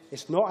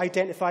 It's not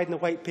identified in the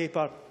White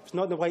Paper. If it's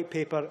not in the White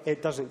Paper,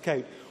 it doesn't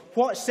count.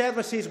 What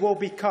services will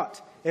be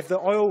cut if the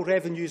oil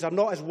revenues are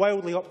not as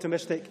wildly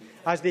optimistic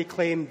as they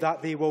claim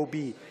that they will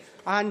be?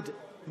 And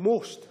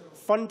most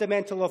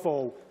fundamental of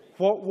all,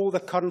 what will the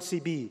currency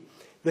be?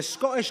 The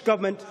Scottish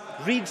Government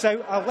reads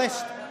out a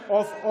list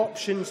of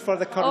options for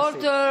the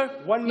currency. Order.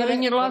 You're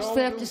in your last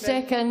 30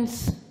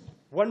 seconds.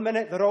 1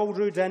 minute they're all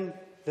ruled in,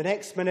 the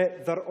next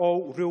minute they're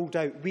all ruled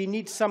out. We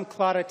need some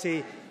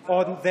clarity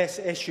on this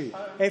issue.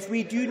 If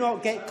we do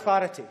not get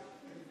clarity,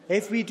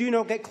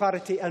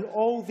 on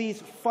all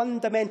these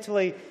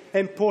fundamentally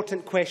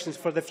important questions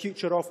for the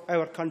future of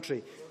our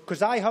country,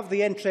 because I have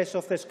the interests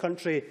of this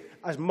country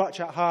as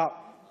much at heart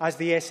as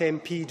the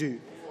SNP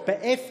do,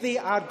 but if they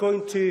are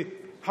going to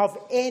have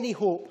any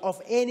hope of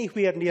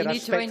anywhere near a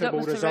respectable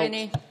result,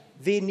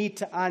 they need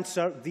to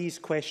answer these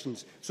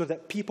questions so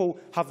that people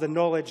have the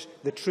knowledge,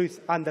 the truth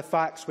and the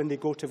facts when they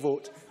go to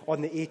vote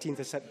on the 18th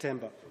of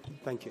September.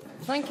 Thank you.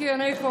 Thank you. I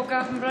now call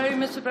Gavin Brown.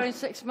 Mr Brown,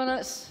 6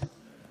 minutes.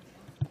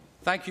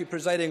 Thank you,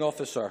 Presiding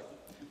Officer.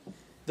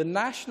 The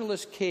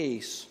nationalist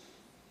case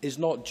is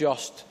not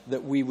just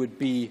that we would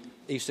be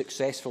a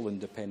successful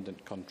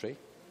independent country.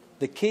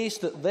 The case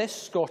that this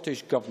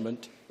Scottish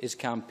Government is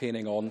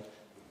campaigning on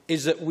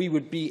is that we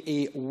would be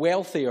a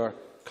wealthier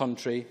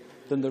country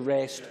than the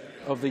rest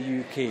of the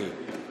UK.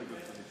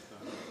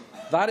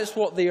 That is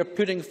what they are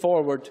putting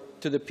forward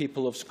to the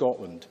people of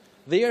Scotland.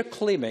 They are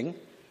claiming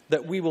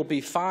that we will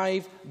be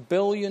 £5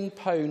 billion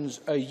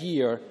a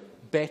year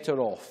better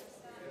off.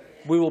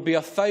 We will be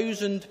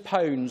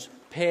 £1,000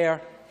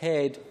 per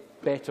head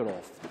better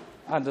off.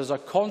 And as a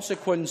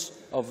consequence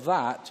of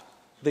that,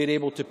 they are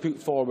able to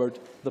put forward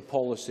the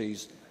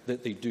policies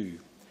that they do.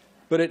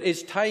 But it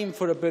is time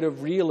for a bit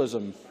of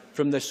realism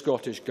from the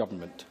Scottish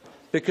Government,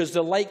 because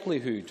the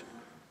likelihood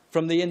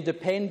from the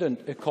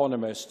independent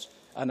economists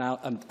and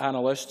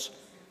analysts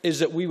is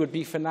that we would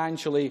be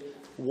financially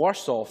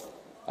worse off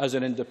as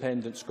an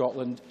independent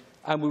Scotland,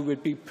 and we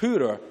would be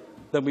poorer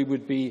than we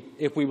would be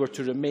if we were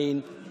to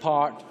remain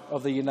part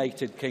of the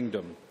United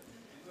Kingdom.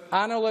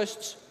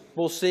 Analysts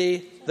will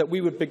say that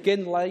we would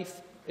begin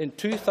life in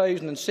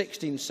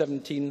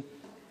 2016-17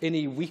 in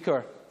a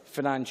weaker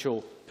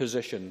financial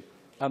position,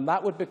 and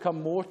that would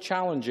become more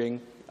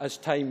challenging as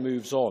time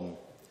moves on.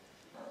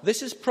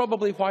 This is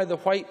probably why the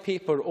White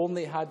Paper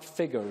only had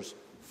figures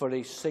for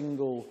a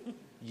single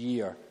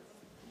year.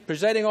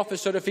 Presiding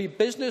Officer, if a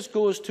business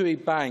goes to a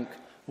bank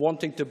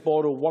wanting to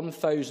borrow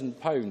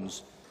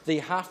 £1,000, they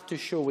have to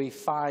show a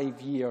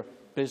 5-year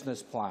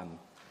business plan.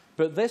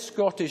 But this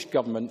Scottish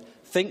Government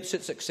thinks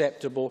it's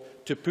acceptable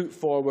to put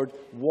forward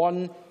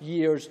 1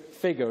 year's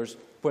figures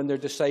when they're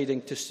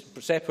deciding to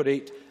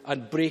separate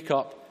and break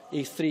up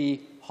a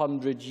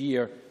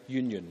 300-year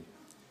union.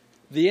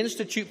 The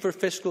Institute for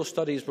Fiscal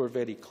Studies were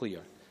very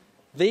clear.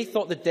 They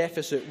thought the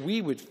deficit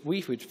we would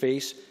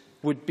face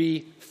would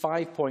be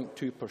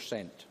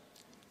 5.2%.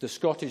 The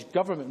Scottish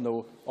Government,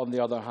 though, on the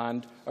other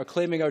hand, are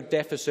claiming our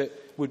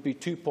deficit would be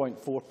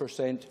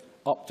 2.4%,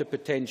 up to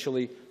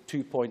potentially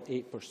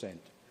 2.8%.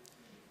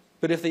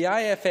 But if the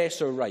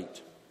IFS are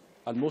right,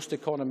 and most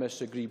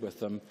economists agree with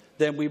them,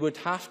 then we would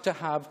have to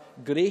have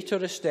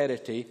greater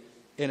austerity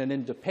in an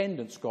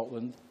independent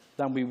Scotland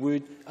than we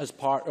would as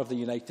part of the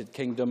United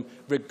Kingdom,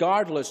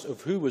 regardless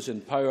of who was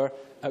in power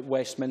at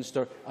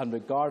Westminster and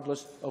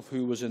regardless of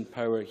who was in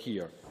power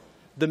here.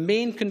 The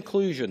main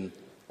conclusion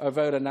of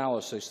our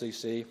analysis, they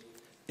say,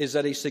 is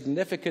that a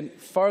significant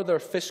further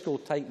fiscal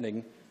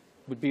tightening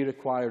would be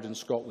required in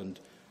Scotland,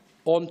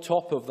 on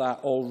top of that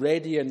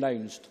already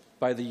announced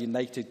by the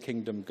United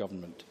Kingdom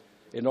Government,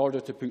 in order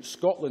to put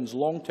Scotland's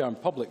long-term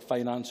public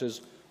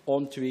finances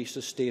onto a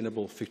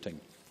sustainable footing.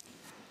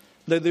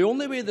 Now, the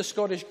only way the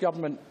Scottish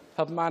Government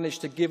have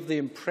managed to give the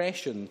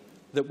impression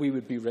that we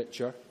would be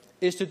richer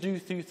is to do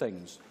two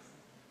things.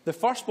 The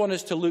first one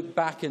is to look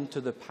back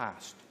into the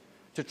past,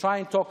 to try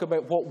and talk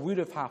about what would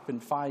have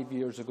happened 5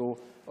 years ago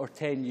or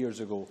 10 years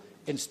ago,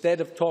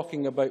 instead of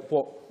talking about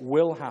what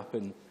will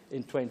happen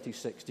in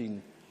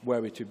 2016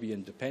 were we to be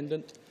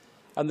independent.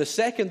 And the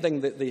second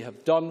thing that they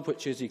have done,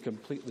 which is a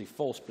completely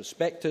false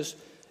prospectus,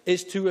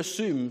 is to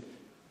assume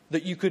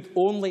that you could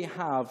only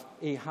have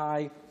a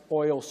high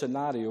oil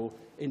scenario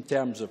in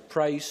terms of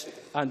price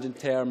and in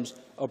terms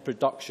of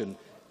production.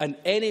 And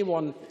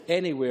anyone,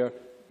 anywhere,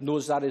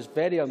 knows that is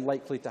very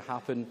unlikely to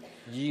happen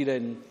year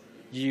in,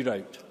 year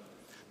out.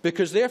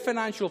 Because their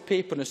financial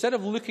paper, instead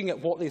of looking at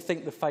what they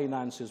think the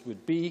finances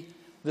would be,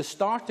 the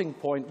starting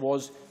point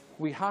was,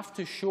 we have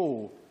to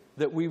show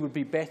that we would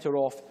be better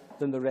off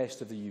than the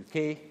rest of the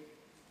UK,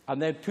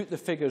 and then put the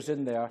figures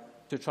in there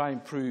to try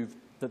and prove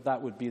that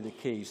that would be the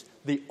case.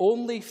 The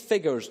only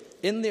figures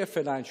in their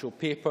financial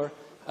paper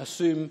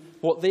assume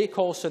what they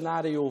call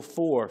scenario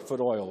 4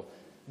 for oil.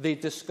 They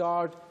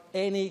discard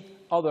any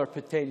other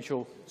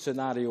potential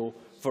scenario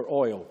for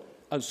oil.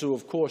 And so,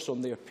 of course,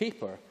 on their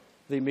paper,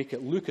 they make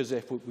it look as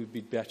if we'd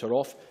be better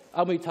off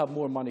and we'd have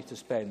more money to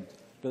spend.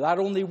 But that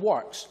only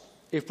works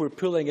if we're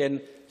pulling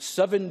in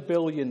 £7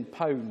 billion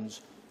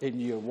in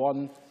year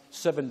 1,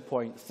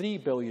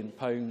 £7.3 billion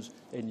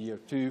in year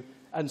 2,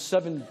 and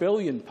 £7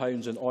 billion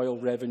in oil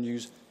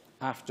revenues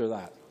after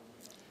that.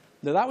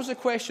 Now, that was a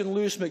question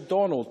Lewis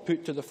MacDonald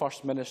put to the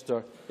First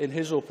Minister in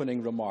his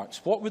opening remarks.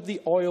 What would the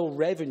oil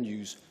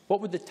revenues, what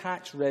would the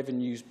tax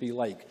revenues be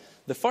like?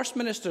 The First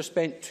Minister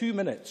spent 2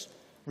 minutes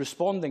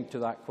responding to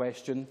that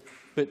question,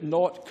 but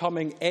not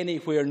coming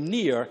anywhere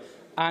near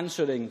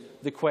answering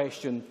the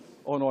question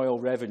on oil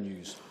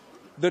revenues.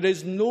 There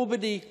is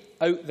nobody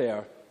out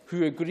there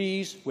who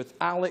agrees with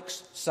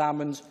Alex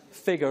Salmond's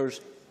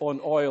figures on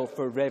oil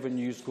for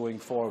revenues going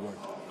forward.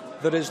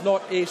 There is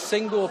not a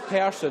single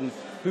person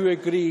who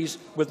agrees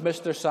with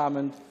Mr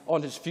Salmond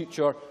on his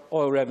future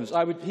oil revenues.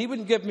 He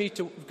wouldn't give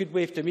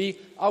way to me.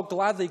 I'll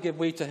gladly give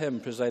way to him,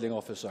 Presiding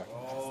Officer.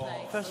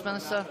 First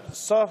Minister.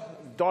 Sir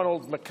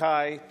Donald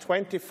Mackay,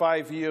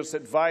 25 years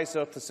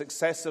advisor to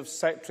successive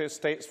Secretary of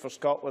States for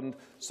Scotland,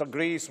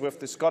 agrees with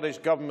the Scottish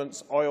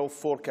Government's oil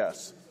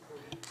forecasts.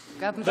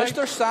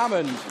 Mr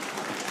Salmond,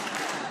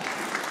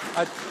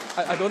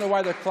 I don't know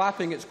why they're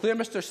clapping. It's clear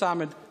Mr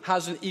Salmond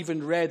hasn't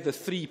even read the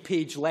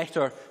 3-page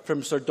letter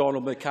from Sir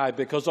Donald Mackay,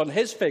 because on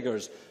his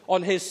figures,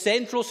 on his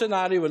central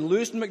scenario, and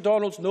Lewis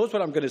MacDonald knows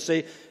what I'm going to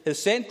say,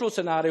 his central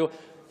scenario,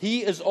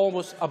 he is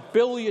almost £1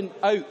 billion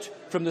out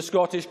from the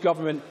Scottish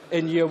Government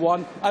in year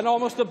 1 and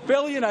almost £1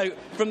 billion out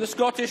from the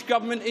Scottish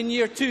Government in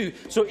year 2.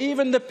 So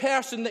even the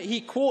person that he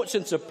quotes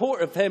in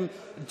support of him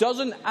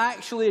doesn't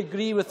actually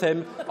agree with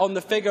him on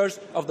the figures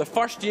of the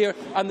first year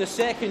and the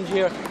second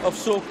year of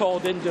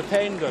so-called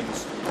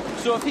independence.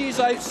 So if he's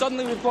out,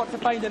 suddenly we've got to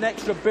find an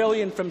extra £1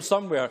 billion from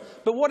somewhere.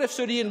 But what if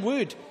Sir Ian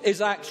Wood is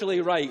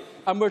actually right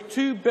and we're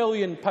 £2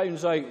 billion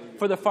out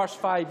for the first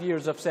 5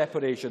 years of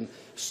separation?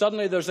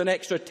 Suddenly there's an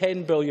extra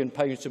 £10 billion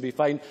to be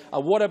found.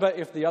 And what about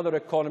if the other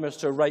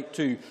economists are right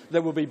too?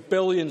 There will be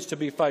billions to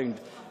be found.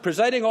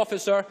 Presiding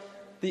Officer,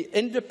 the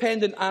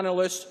independent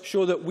analysts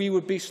show that we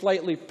would be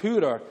slightly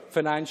poorer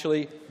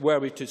financially were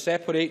we to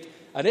separate.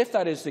 And if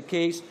that is the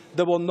case,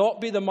 there will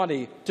not be the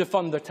money to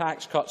fund the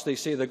tax cuts they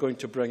say they're going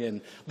to bring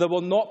in. There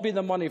will not be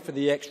the money for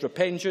the extra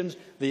pensions,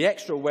 the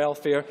extra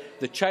welfare,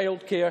 the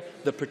childcare,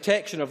 the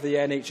protection of the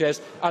NHS,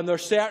 and there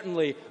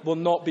certainly will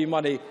not be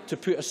money to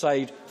put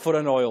aside for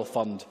an oil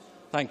fund.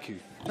 Thank you.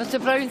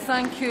 Mr Brown,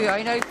 thank you.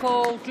 I now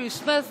call Drew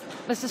Smith.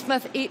 Mr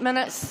Smith, 8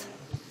 minutes.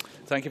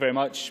 Thank you very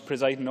much,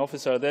 Presiding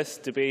Officer. This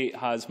debate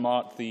has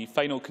marked the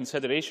final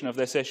consideration of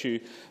this issue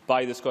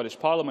by the Scottish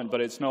Parliament,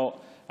 but it's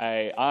not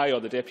I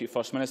or the Deputy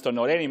First Minister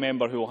nor any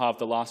member who will have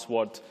the last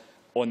word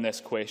on this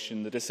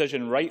question. The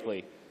decision,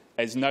 rightly,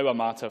 is now a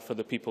matter for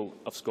the people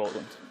of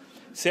Scotland.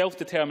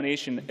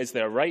 Self-determination is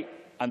their right,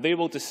 and they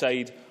will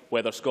decide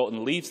whether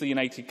Scotland leaves the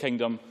United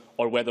Kingdom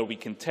or whether we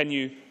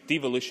continue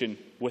devolution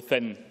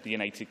within the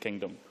United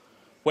Kingdom.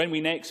 When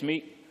we next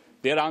meet,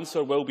 their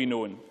answer will be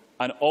known,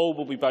 and all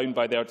will be bound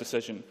by their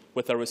decision,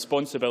 with a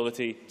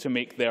responsibility to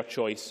make their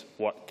choice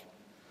work.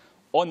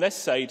 On this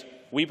side,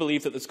 we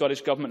believe that the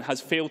Scottish Government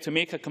has failed to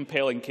make a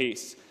compelling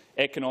case,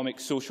 economic,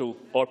 social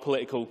or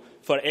political,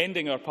 for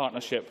ending our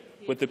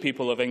partnership with the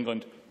people of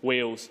England,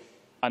 Wales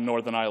and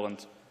Northern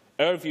Ireland.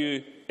 Our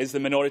view is the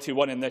minority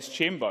one in this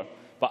chamber,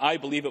 but I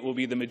believe it will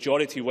be the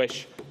majority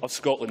wish of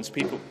Scotland's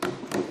people.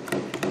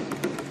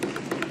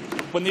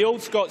 When the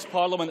old Scots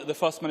Parliament that the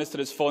First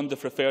Minister is fond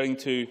of referring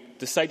to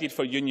decided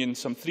for union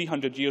some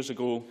 300 years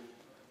ago,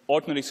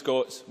 ordinary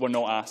Scots were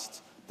not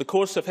asked. The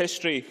course of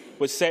history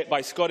was set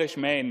by Scottish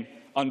men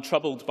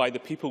untroubled by the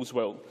people's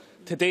will.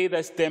 Today,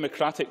 this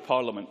democratic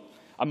Parliament,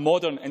 a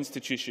modern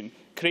institution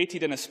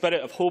created in a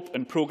spirit of hope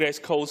and progress,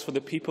 calls for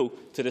the people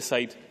to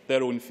decide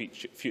their own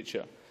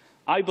future.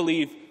 I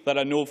believe that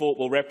a no vote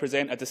will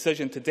represent a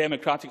decision to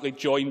democratically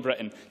join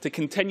Britain, to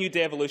continue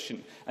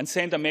devolution and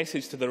send a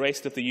message to the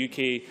rest of the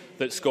UK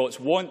that Scots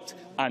want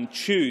and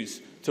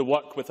choose to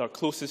work with our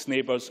closest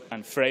neighbours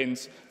and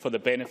friends for the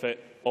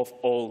benefit of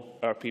all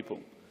our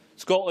people.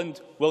 Scotland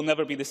will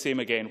never be the same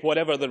again,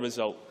 whatever the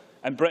result,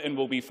 and Britain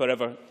will be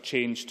forever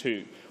changed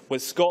too.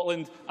 With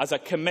Scotland as a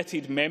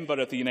committed member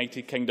of the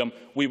United Kingdom,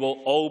 we will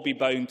all be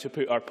bound to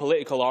put our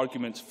political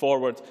arguments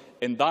forward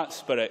in that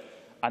spirit,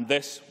 and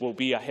this will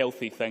be a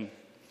healthy thing.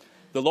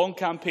 The long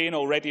campaign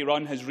already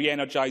run has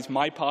re-energised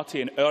my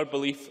party in our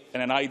belief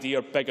in an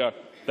idea bigger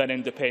than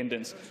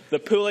independence. The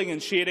pooling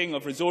and sharing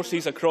of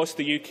resources across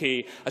the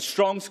UK, a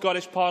strong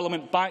Scottish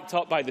Parliament backed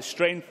up by the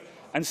strength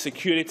and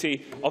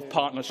security of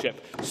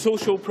partnership.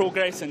 Social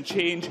progress and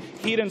change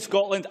here in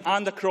Scotland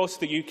and across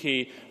the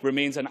UK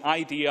remains an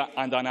idea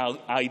and an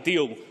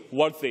ideal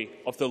worthy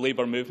of the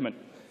Labour movement.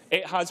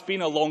 It has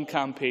been a long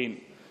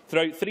campaign.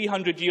 Throughout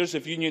 300 years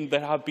of union, there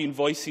have been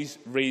voices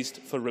raised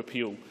for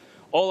repeal.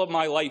 All of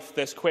my life,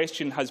 this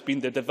question has been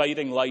the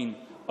dividing line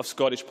of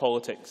Scottish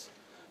politics.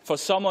 For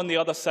some on the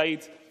other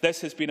side,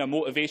 this has been a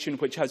motivation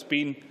which has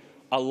driven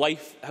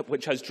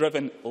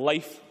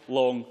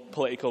lifelong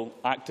political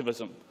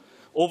activism.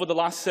 Over the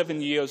last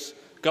 7 years,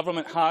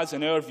 government has,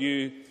 in our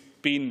view,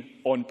 been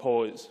on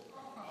pause.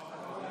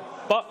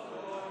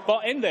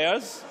 But in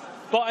theirs,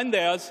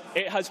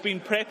 it has been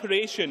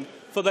preparation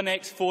for the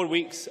next 4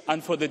 weeks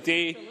and for the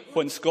day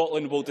when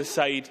Scotland will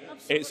decide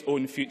its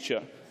own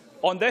future.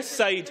 On this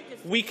side,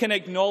 we can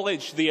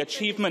acknowledge the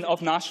achievement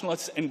of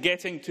nationalists in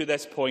getting to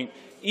this point,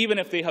 even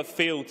if they have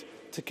failed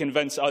to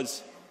convince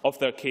us of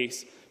their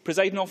case.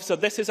 Presiding Officer,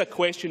 this is a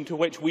question to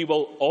which we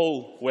will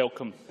all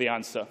welcome the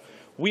answer.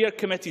 We are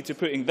committed to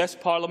putting this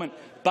Parliament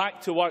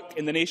back to work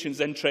in the nation's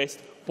interest,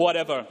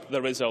 whatever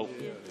the result.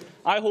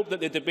 I hope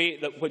that the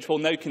debate which will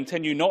now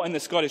continue not in the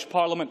Scottish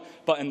Parliament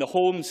but in the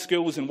homes,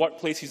 schools and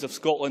workplaces of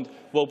Scotland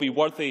will be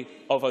worthy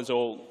of us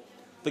all.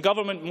 The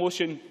government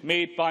motion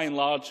made, by and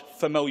large,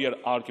 familiar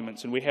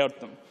arguments, and we heard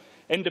them.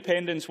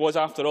 Independence was,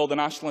 after all, the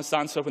nationalist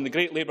answer when the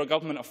great Labour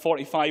government of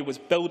 45 was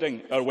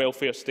building our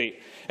welfare state.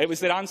 It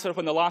was their answer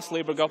when the last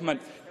Labour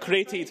government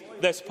created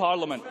this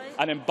Parliament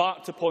and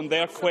embarked upon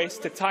their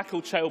quest to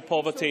tackle child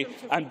poverty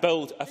and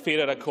build a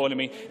fairer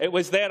economy. It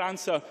was their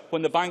answer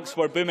when the banks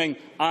were booming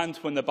and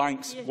when the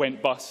banks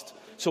went bust.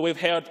 So we've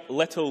heard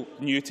little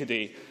new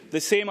today. The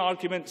same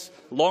arguments,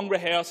 long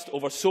rehearsed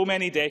over so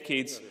many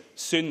decades,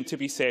 soon to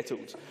be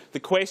settled. The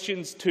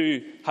questions,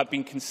 too, have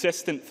been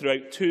consistent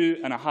throughout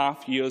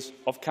 2.5 years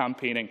of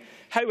campaigning.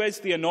 How is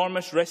the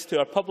enormous risk to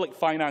our public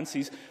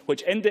finances,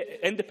 which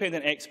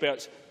independent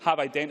experts have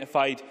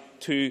identified,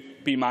 to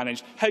be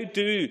managed? How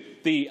do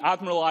the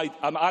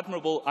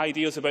admirable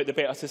ideas about the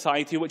better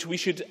society, which we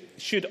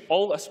should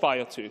all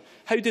aspire to,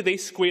 how do they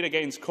square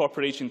against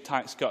corporation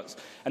tax cuts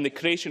and the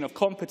creation of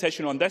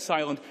competition on this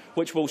island,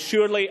 which will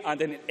surely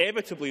and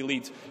inevitably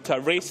lead to a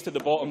race to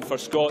the bottom for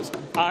Scots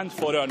and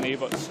for our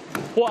neighbours?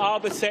 What are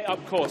the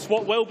set-up costs?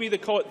 What will be the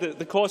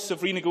costs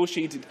of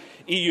renegotiated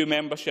EU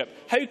membership?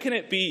 How can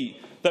it be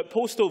that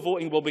postal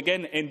voting will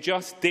begin in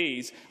just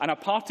days, and a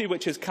party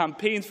which has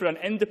campaigned for an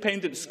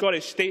independent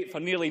Scottish state for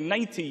nearly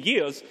 90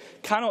 years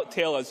cannot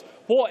tell us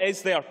what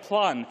is their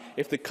plan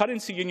if the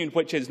currency union,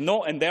 which is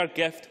not in their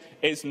gift,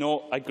 is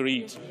not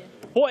agreed?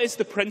 What is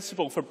the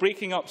principle for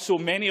breaking up so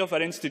many of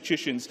our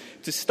institutions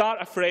to start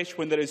afresh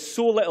when there is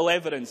so little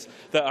evidence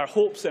that our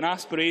hopes and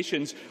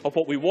aspirations of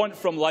what we want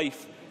from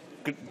life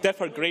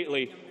differ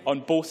greatly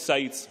on both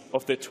sides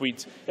of the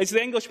Tweed? Is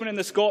the Englishman and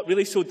the Scot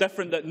really so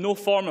different that no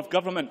form of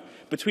government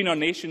between our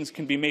nations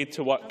can be made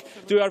to work?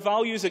 Do our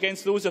values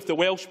against those of the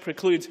Welsh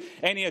preclude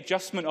any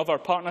adjustment of our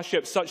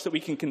partnership such that we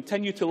can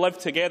continue to live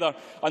together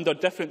under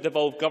different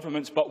devolved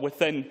governments but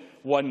within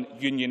one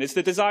union? Is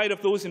the desire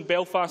of those in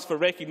Belfast for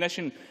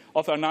recognition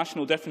of our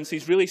national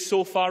differences really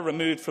so far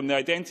removed from the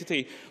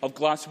identity of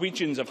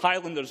Glaswegians, of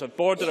Highlanders, of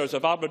Borderers,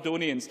 of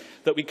Aberdonians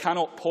that we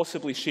cannot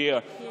possibly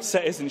share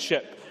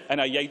citizenship in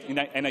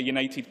a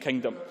united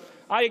kingdom?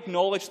 I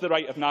acknowledge the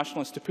right of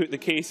nationalists to put the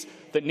case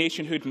that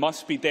nationhood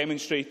must be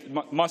demonstrated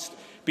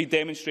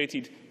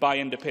by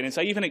independence.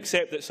 I even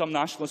accept that some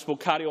nationalists will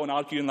carry on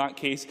arguing that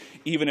case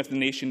even if the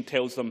nation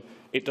tells them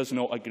it does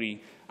not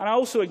agree. And I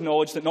also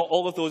acknowledge that not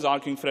all of those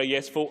arguing for a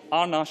yes vote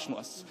are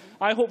nationalists.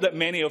 I hope that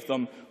many of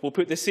them will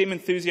put the same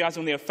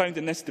enthusiasm they have found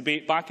in this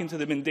debate back into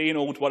the mundane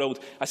old world,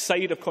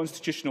 aside of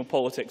constitutional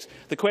politics.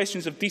 The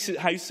questions of decent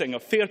housing,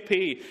 of fair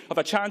pay, of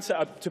a chance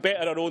to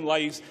better our own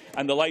lives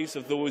and the lives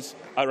of those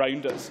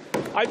around us.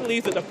 I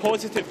believe that the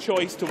positive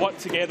choice to work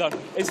together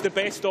is the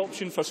best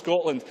option for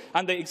Scotland,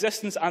 and the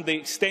existence and the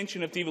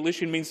extension of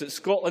devolution means that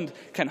Scotland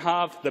can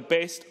have the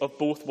best of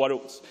both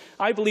worlds.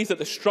 I believe that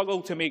the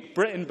struggle to make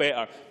Britain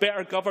better,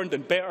 better governed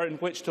and better in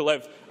which to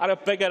live, are a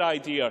bigger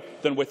idea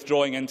than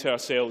withdrawing into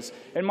ourselves.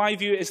 In my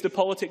view, it is the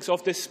politics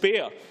of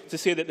despair to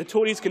say that the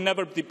Tories can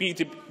never be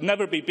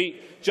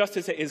beat, just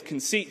as it is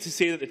conceit to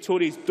say that the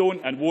Tories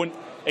don't and won't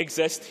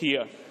exist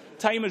here.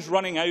 Time is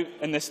running out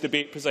in this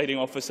debate, Presiding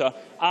Officer,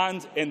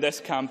 and in this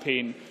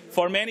campaign.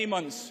 For many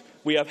months,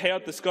 we have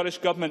heard the Scottish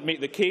Government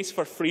make the case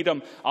for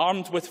freedom,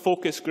 armed with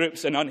focus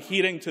groups and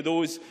unhearing to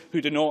those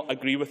who do not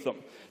agree with them.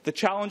 The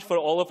challenge for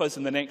all of us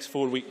in the next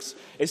 4 weeks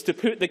is to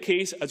put the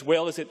case as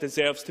well as it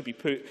deserves to be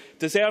put,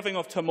 deserving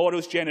of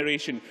tomorrow's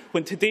generation,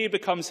 when today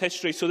becomes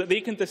history, so that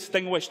they can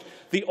distinguish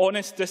the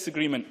honest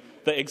disagreement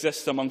that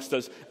exists amongst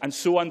us and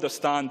so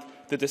understand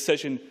the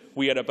decision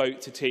we are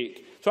about to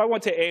take. So I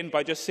want to end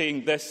by just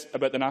saying this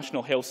about the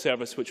National Health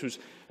Service, which was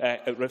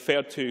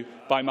referred to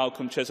by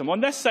Malcolm Chisholm. On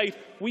this side,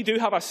 we do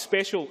have a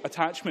special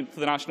attachment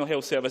to the National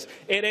Health Service.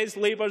 It is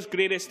Labour's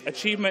greatest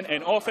achievement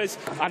in office,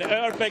 and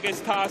our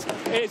biggest task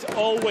is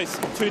always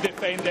to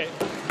defend it.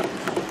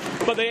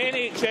 But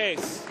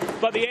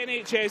the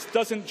NHS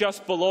doesn't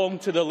just belong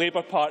to the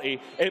Labour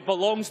Party, it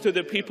belongs to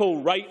the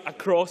people right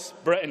across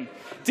Britain.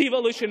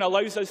 Devolution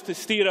allows us to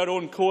steer our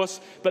own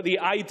course, but the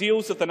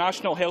ideals of the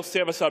National Health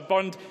Service are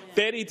burned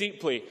very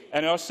deeply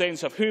in our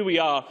sense of who we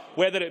are,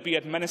 whether it be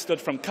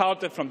administered from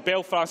Cardiff, from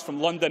Belfast,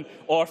 from London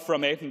or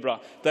from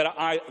Edinburgh. There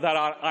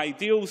are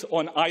ideals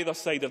on either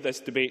side of this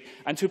debate,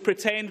 and to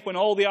pretend, when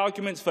all the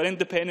arguments for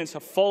independence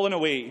have fallen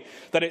away,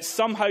 that it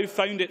somehow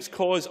found its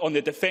cause on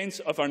the defence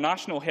of our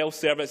National Health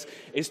Service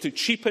is to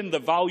cheapen the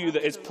value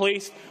that is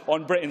placed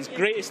on Britain's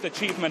greatest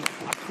achievement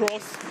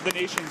across the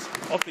nations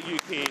of the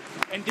UK.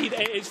 Indeed,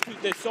 it is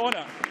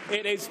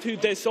to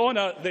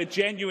dishonour the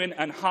genuine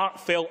and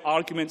heartfelt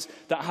arguments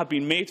that have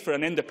been made for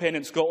an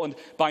independent Scotland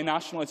by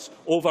nationalists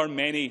over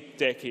many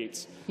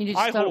decades. You need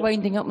to start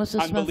winding up, Mrs.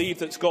 Smith. And believe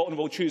that Scotland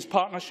will choose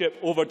partnership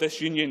over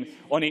disunion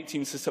on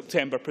 18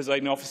 September,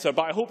 Presiding Officer.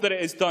 But I hope that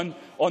it is done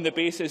on the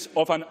basis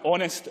of an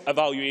honest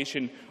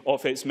evaluation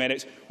of its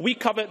merits. We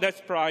covet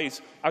this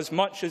prize as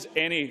much as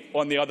any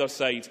on the other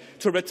side,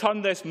 to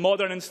return this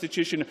modern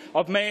institution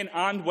of men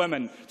and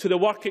women to the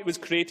work it was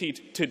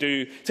created to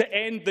do, to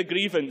end the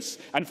grievance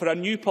and for a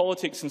new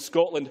politics in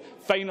Scotland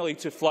finally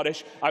to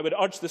flourish. I would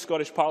urge the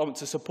Scottish Parliament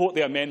to support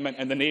the amendment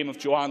in the name of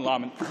Joanne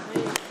Lamont.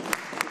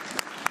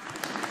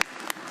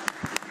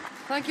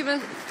 Thank you,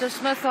 Mr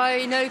Smith.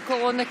 I now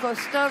call on Nicola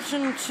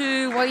Sturgeon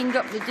to wind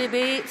up the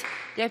debate.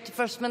 Deputy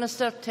First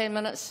Minister, 10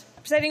 minutes.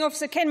 Presiding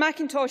Officer, Ken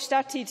Macintosh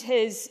started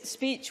his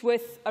speech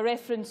with a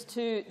reference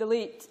to the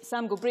late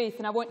Sam Galbraith,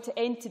 and I want to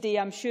end today,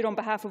 I'm sure on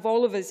behalf of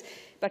all of us,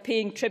 by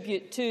paying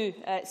tribute to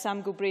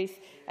Sam Galbraith.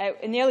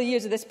 In the early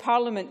years of this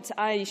Parliament,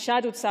 I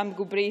shadowed Sam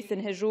Galbraith in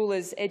his role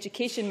as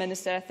Education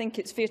Minister. I think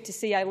it's fair to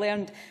say I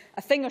learned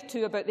a thing or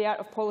two about the art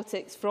of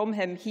politics from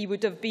him. He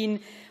would have been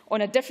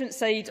on a different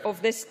side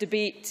of this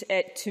debate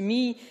to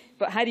me,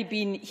 but had he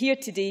been here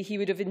today, he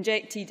would have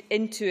injected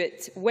into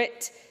it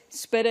wit,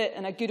 spirit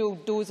and a good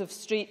old dose of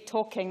straight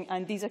talking,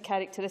 and these are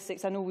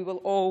characteristics I know we will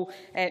all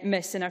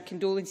miss, and our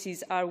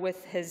condolences are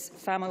with his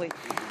family.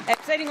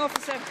 Presiding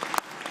Officer,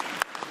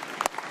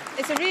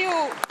 it's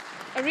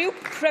a real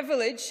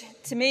privilege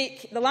to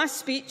make the last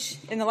speech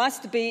in the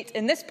last debate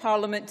in this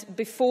Parliament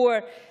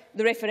before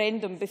the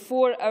referendum,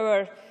 before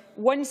our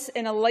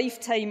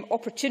once-in-a-lifetime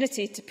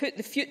opportunity to put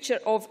the future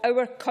of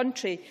our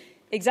country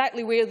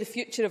exactly where the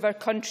future of our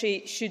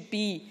country should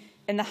be,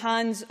 in the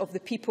hands of the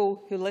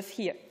people who live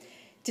here.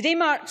 Today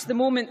marks the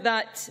moment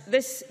that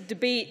this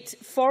debate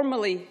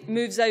formally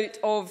moves out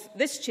of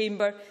this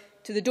chamber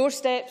to the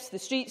doorsteps, the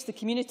streets, the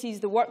communities,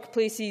 the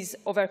workplaces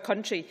of our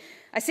country.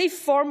 I say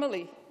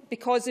formally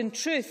because, in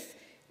truth,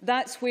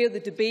 that's where the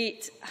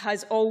debate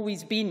has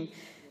always been.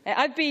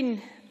 I've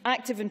been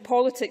active in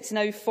politics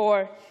now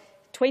for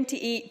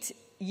 28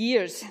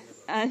 years,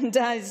 and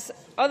as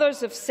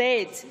others have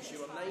said,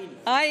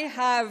 I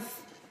have,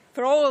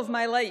 for all of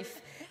my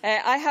life,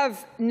 I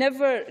have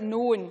never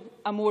known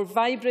a more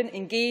vibrant,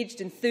 engaged,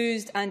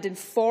 enthused and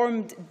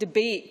informed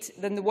debate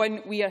than the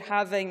one we are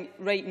having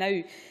right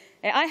now.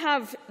 I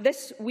have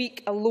this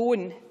week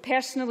alone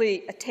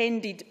personally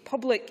attended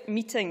public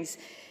meetings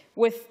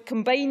with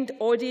combined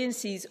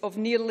audiences of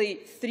nearly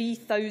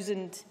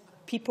 3,000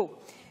 people.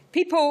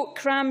 People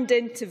crammed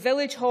into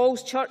village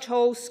halls, church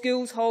halls,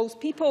 schools halls,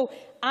 people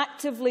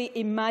actively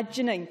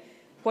imagining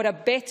what a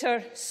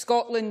better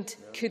Scotland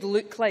could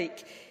look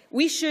like.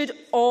 We should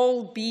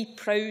all be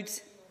proud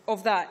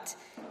of that.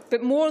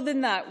 But more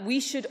than that, we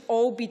should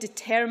all be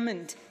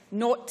determined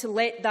not to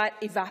let that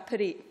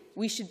evaporate.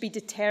 We should be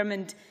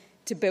determined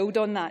to build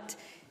on that.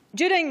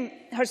 During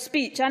her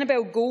speech,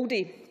 Annabel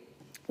Goldie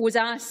was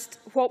asked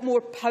what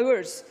more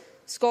powers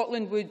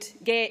Scotland would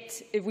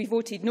get if we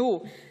voted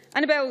no.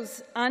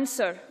 Annabel's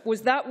answer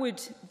was that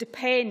would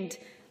depend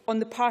on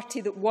the party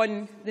that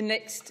won the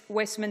next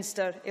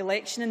Westminster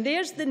election. And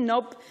there's the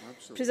nub,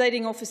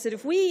 Presiding Officer.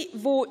 If we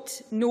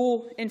vote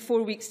no in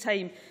 4 weeks'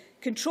 time,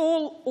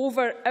 control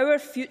over our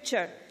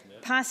future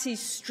passes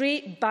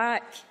straight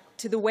back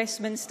to the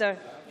Westminster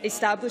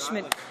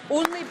establishment.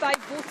 Only by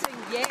voting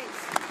yes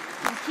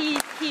can he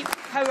keep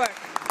power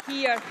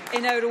here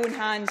in our own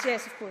hands.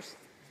 Yes, of course.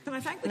 Can I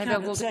thank the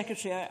Cabinet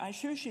Secretary? I'm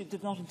sure she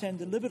did not intend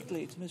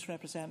deliberately to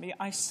misrepresent me.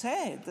 I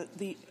said that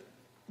the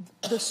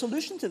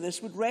solution to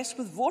this would rest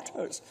with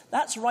voters.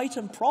 That's right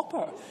and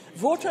proper.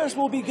 Voters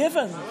will be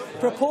given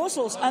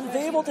proposals and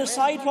they will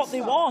decide what they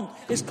want.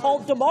 It's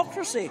called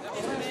democracy.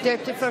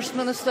 Deputy First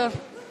Minister.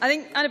 I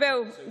think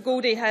Annabel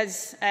Goldie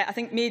has,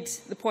 made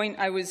the point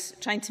I was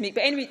trying to make.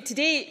 But anyway,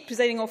 today,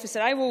 Presiding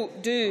Officer, I will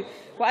do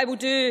what I will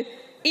do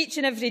each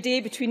and every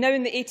day between now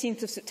and the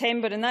 18th of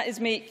September, and that is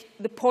make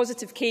the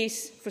positive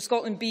case for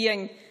Scotland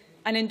being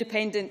an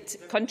independent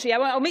country.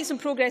 I'll make some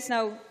progress and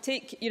I'll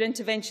take your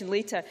intervention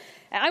later.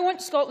 I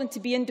want Scotland to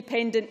be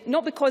independent,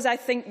 not because I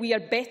think we are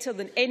better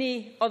than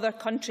any other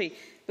country,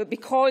 but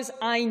because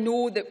I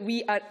know that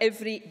we are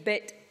every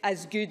bit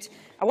as good.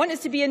 I want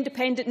us to be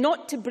independent,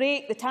 not to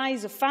break the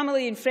ties of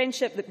family and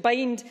friendship that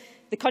bind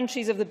the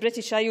countries of the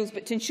British Isles,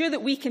 but to ensure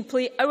that we can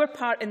play our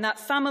part in that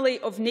family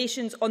of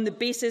nations on the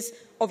basis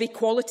of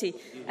equality.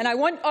 And I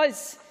want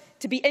us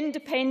to be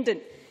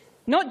independent,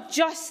 not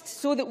just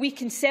so that we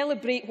can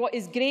celebrate what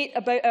is great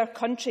about our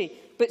country,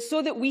 but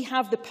so that we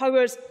have the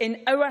powers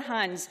in our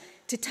hands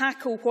to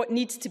tackle what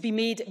needs to be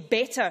made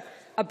better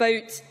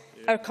about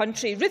our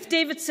country. Ruth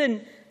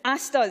Davidson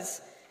asked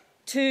us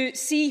to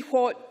see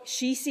what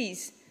she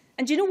sees.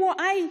 And do you know what?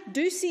 I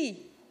do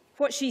see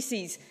what she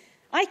sees.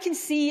 I can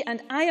see,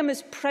 and I am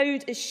as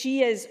proud as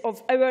she is,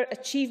 of our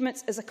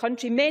achievements as a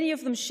country, many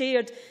of them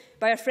shared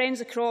by our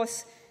friends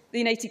across the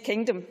United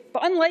Kingdom.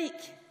 But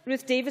unlike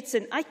Ruth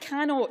Davidson, I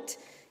cannot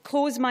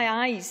close my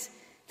eyes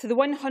to the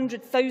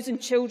 100,000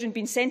 children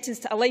being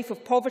sentenced to a life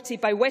of poverty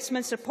by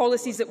Westminster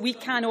policies that we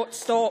cannot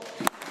stop.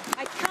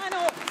 I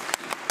cannot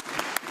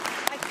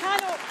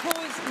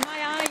close my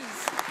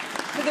eyes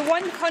to the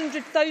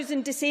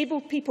 100,000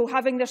 disabled people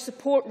having their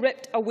support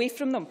ripped away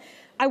from them.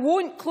 I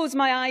won't close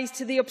my eyes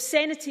to the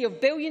obscenity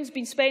of billions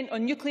being spent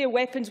on nuclear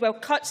weapons while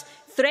cuts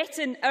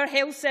threaten our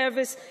health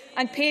service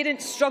and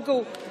parents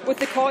struggle with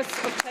the costs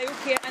of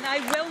childcare. And I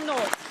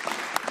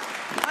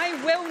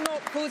will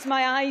not close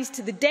my eyes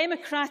to the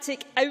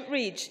democratic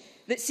outrage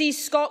that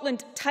sees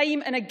Scotland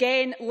time and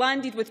again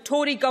landed with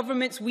Tory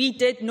governments we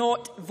did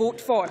not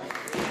vote for.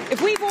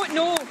 If we vote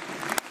no,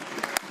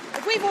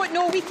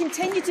 we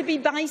continue to be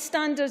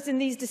bystanders in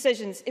these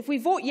decisions. If we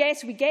vote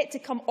yes, we get to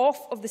come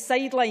off of the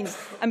sidelines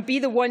and be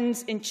the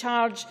ones in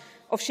charge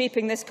of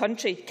shaping this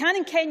country.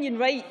 Canon Kenyon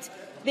Wright,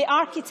 the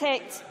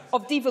architect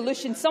of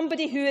devolution,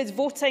 somebody who is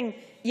voting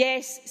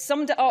yes,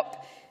 summed it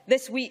up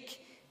this week.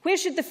 Where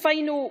should the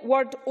final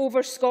word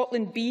over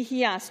Scotland be,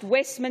 he asked,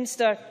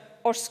 Westminster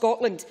or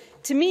Scotland?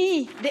 To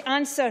me, the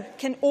answer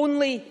can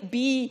only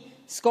be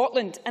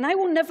Scotland, and I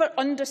will never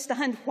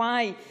understand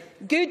why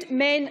good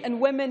men and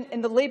women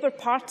in the Labour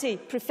Party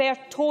prefer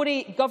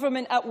Tory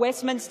government at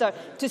Westminster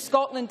to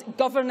Scotland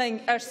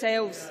governing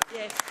ourselves.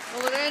 Yes.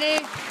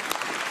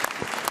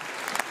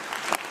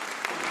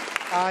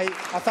 I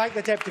thank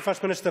the Deputy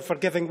First Minister for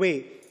giving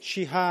way.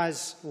 She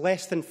has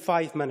less than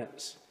 5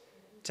 minutes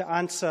to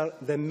answer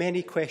the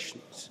many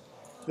questions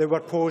that were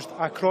posed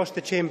across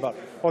the chamber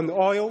on the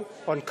oil,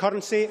 on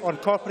currency, on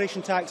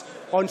corporation tax,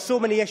 on so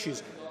many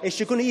issues. Is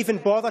she going to even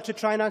bother to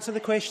try and answer the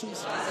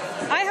questions?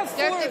 I have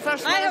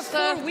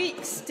 4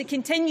 weeks to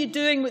continue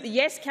doing what the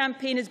Yes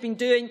campaign has been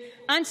doing,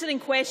 answering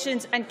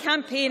questions and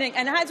campaigning.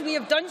 And as we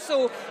have done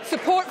so,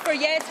 support for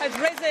Yes has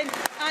risen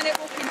and it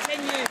will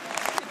continue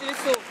to do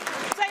so.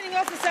 Presiding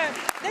Officer,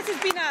 this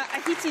has been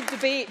a heated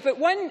debate, but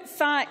one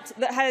fact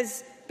that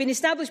has been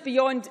established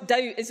beyond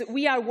doubt is that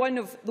we are one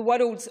of the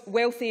world's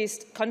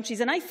wealthiest countries.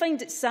 And I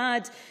find it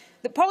sad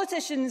that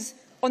politicians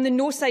on the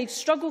no side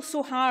struggle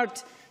so hard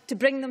to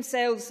bring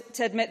themselves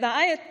to admit that.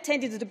 I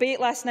attended a debate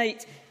last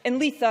night in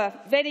Leith, a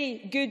very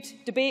good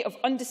debate of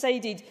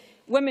undecided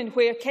women,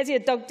 where Kezia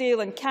Dugdale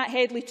and Kat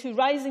Headley, two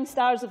rising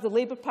stars of the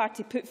Labour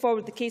Party, put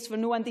forward the case for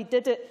no, and they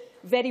did it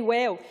very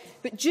well.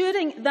 But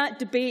during that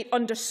debate,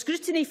 under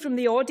scrutiny from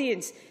the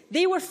audience,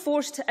 they were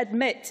forced to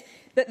admit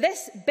that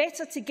this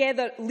Better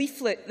Together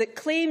leaflet that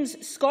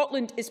claims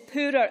Scotland is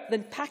poorer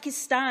than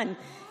Pakistan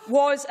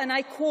was, and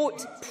I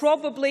quote,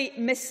 probably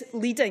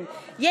misleading.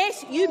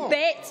 Yes, you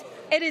bet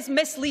it is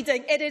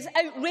misleading. It is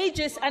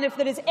outrageous, and if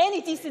there is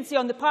any decency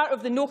on the part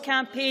of the No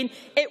campaign,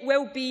 it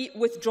will be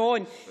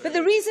withdrawn. But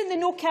the reason the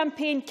No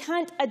campaign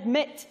can't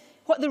admit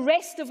what the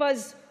rest of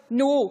us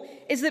know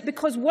is that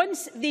because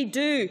once they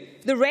do,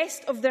 the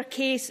rest of their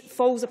case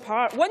falls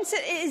apart. Once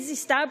it is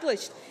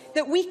established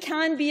that we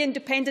can be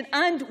independent,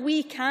 and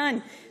we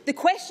can, the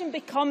question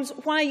becomes,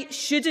 why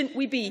shouldn't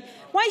we be?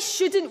 Why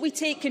shouldn't we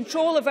take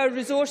control of our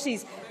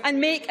resources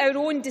and make our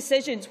own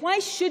decisions? Why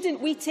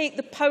shouldn't we take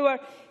the power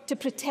to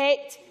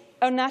protect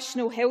our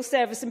National Health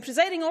Service? And,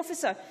 Presiding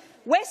Officer,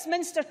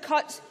 Westminster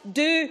cuts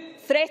do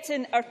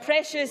threaten our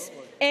precious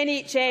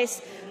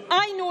NHS.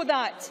 I know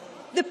that.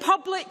 The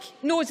public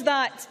knows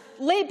that.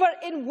 Labour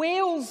in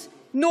Wales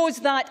knows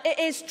that. It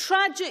is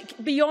tragic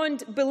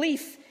beyond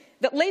belief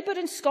that Labour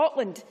in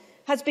Scotland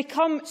has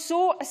become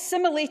so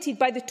assimilated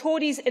by the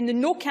Tories in the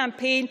No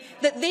campaign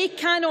that they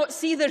cannot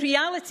see the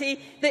reality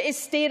that is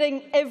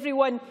staring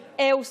everyone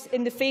else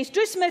in the face.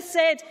 Drew Smith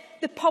said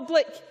the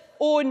public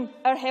own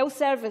our health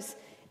service.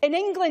 In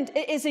England,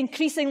 it is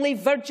increasingly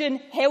Virgin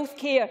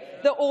Healthcare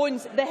that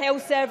owns the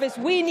health service.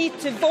 We need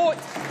to vote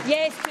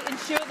yes to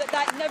ensure that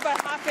that never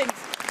happens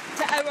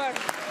to our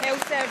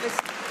health service.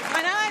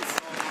 And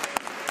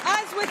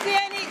as with the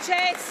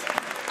NHS,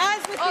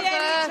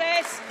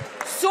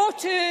 so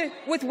too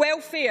with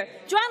welfare.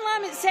 Joanne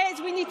Lamont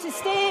says we need to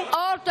stay.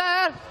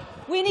 Order.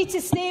 We need to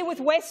stay with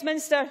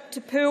Westminster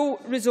to pool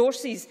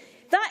resources.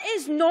 That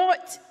is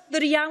not the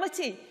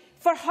reality.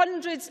 for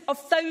hundreds of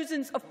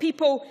thousands of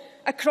people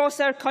across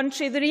our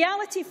country. The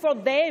reality for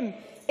them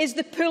is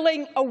the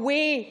pulling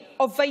away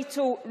of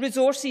vital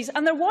resources.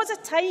 And there was a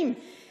time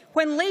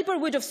when Labour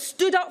would have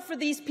stood up for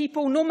these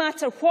people, no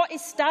matter what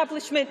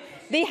establishment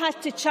they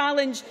had to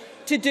challenge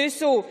to do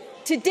so.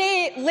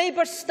 Today,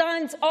 Labour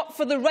stands up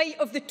for the right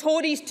of the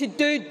Tories to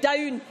do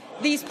down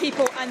these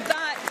people, and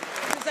that,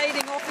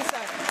 presiding officer,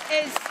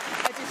 is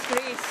a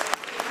disgrace.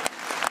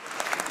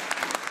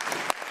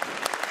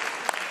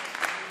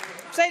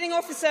 Presiding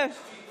officer,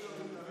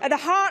 at the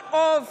heart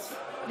of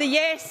the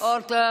Yes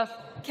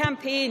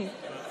campaign,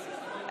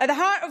 at the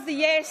heart of the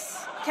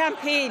Yes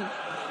campaign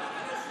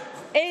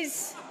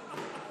is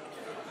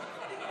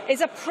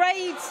a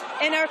pride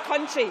in our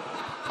country.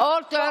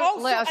 Order.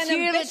 Let us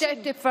hear the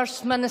Deputy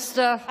First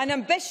Minister. An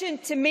ambition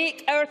to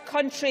make our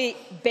country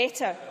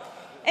better.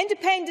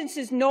 Independence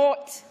is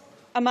not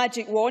a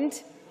magic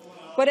wand,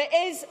 but it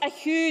is a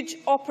huge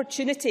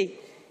opportunity.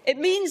 It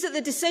means that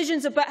the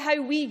decisions about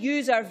how we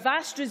use our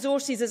vast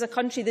resources as a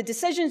country, the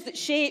decisions that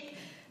shape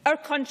our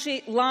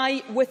country,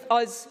 lie with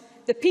us,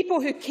 the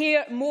people who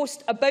care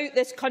most about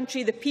this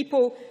country, the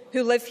people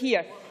who live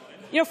here.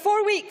 You know,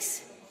 4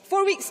 weeks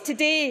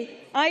today,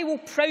 I will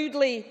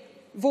proudly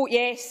vote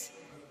yes.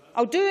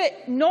 I'll do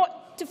it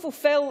not to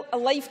fulfil a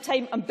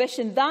lifetime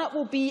ambition. That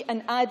will be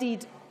an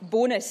added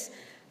bonus.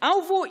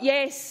 I'll vote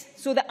yes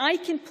so that I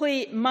can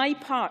play my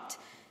part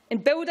in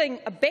building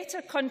a better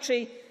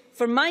country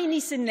for my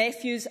niece and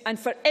nephews and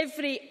for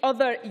every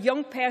other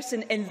young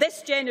person in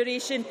this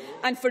generation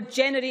and for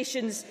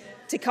generations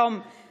to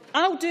come.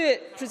 I'll do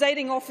it,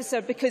 presiding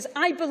officer, because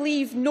I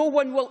believe no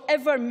one will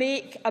ever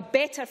make a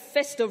better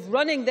fist of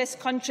running this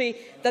country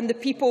than the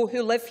people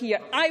who live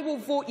here. I will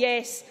vote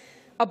yes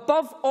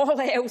above all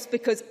else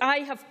because I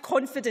have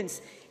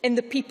confidence in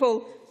the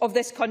people of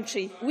this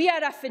country. We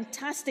are a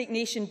fantastic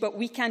nation, but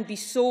we can be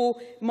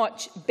so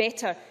much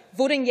better.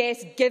 Voting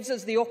yes gives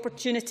us the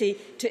opportunity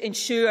to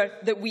ensure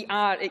that we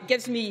are. It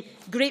gives me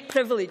great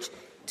privilege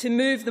to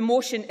move the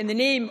motion in the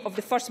name of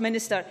the First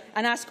Minister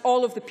and ask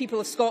all of the people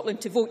of Scotland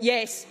to vote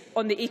yes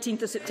on the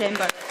 18th of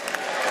September.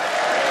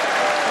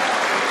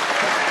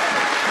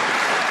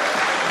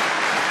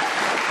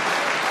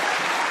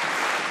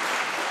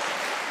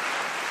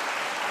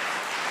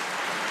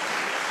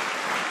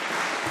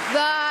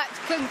 That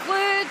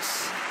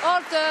concludes.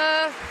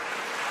 Order.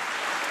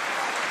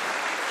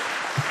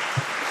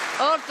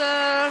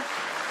 Order.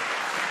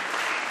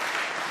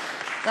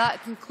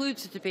 That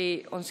concludes the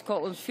debate on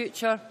Scotland's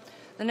future.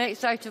 The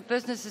next item of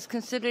business is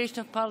consideration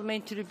of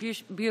Parliamentary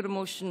Bureau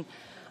Motion.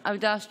 I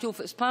would ask Joe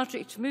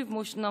Fitzpatrick to move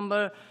motion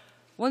number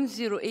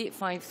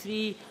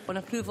 10853 on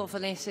approval of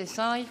an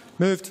SSI.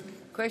 Moved.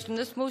 Question.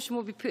 This motion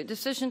will be put at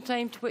decision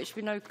time, to which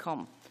we now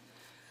come.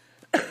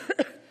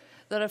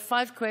 There are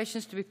 5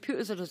 questions to be put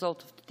as a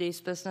result of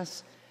today's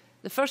business.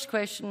 The first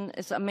question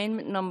is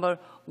amendment number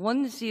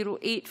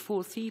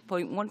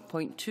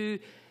 10843.1.2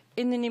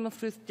 in the name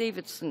of Ruth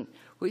Davidson,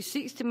 which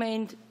seeks to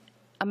amend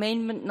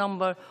amendment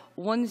number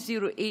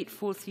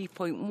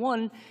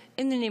 10843.1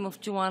 in the name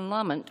of Joanne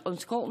Lamont on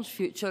Scotland's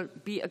future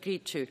be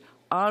agreed to.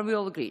 Are we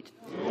all agreed?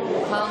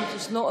 If Parliament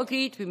is not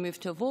agreed, we move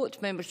to a vote.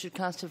 Members should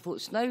cast their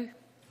votes now.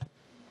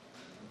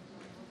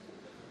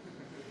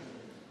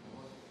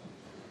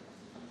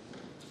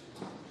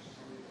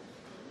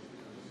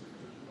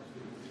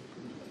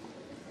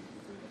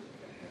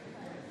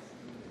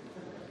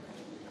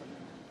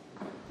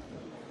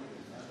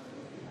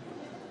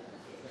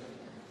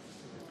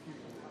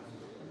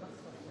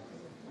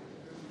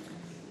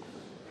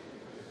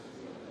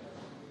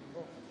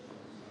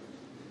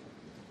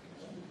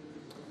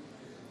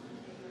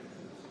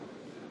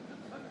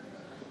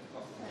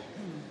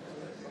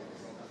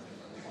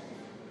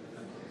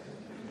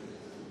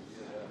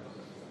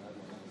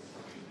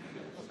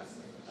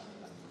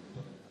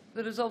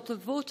 The result of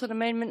the vote on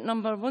amendment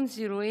number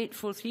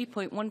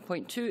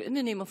 10843.1.2 in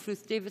the name of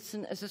Ruth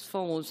Davidson is as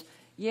follows.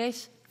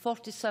 Yes,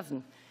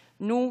 47.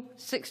 No,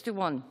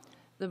 61.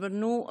 There were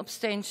no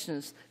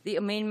abstentions. The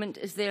amendment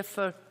is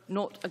therefore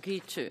not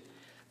agreed to.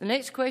 The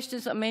next question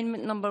is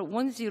amendment number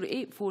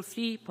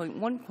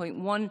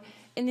 10843.1.1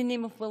 in the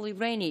name of Willie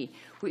Rennie,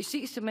 which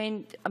seeks to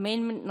amend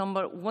amendment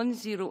number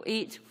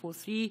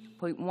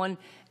 10843.1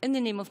 in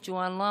the name of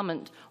Joanne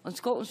Lamont on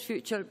Scotland's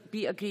future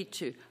be agreed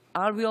to.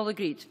 Are we all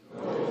agreed?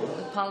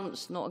 If Parliament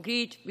is not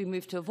agreed, we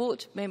move to a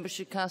vote. Members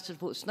should cast their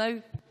votes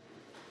now.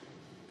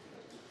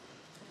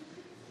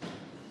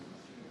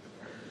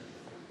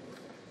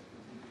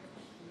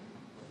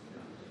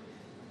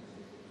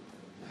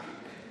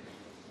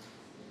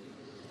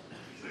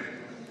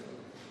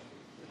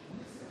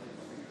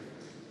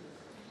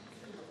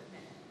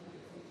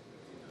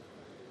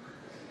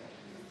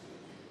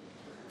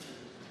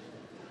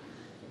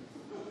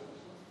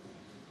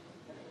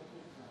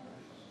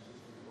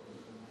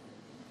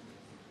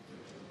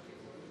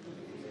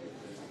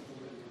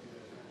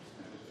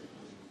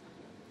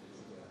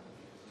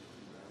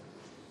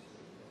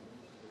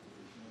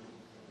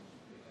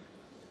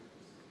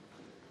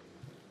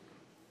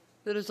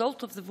 The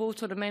result of the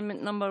vote on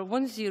amendment number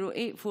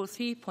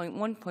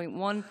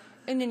 10843.1.1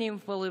 in the name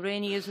of Willie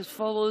Rennie is as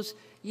follows.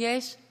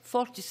 Yes,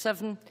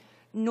 47.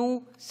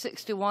 No,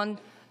 61.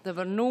 There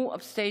were no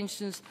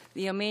abstentions.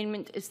 The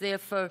amendment is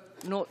therefore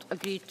not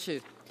agreed to.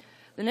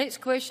 The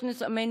next question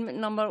is amendment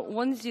number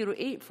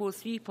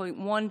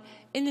 10843.1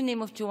 in the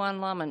name of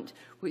Joanne Lamont,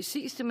 which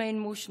seeks to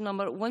amend motion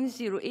number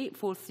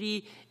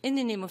 10843 in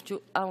the name of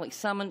Alex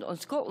Salmond on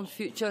Scotland's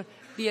future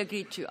be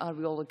agreed to. Are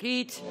we all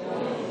agreed? Yes.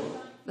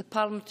 The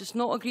Parliament is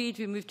not agreed.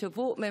 We move to a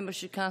vote. Members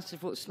should cast their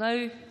votes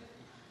now.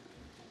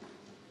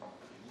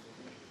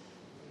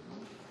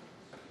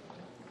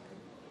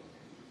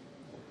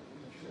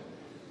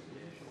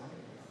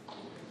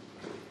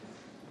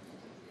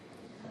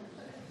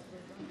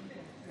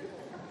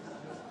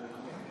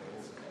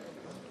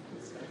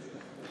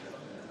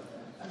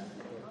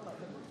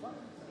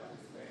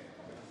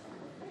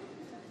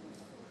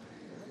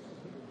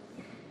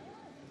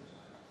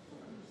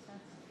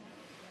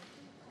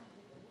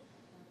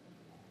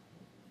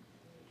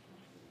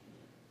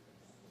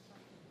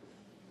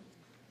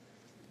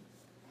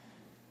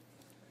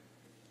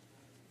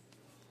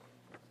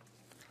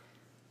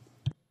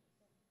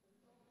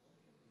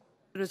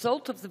 The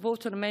result of the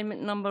vote on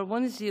amendment number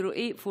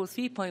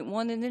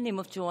 10843.1 in the name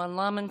of Joanne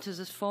Lamont is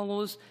as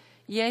follows.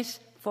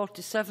 Yes,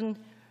 47.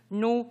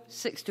 No,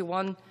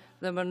 61.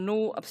 There were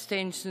no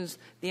abstentions.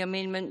 The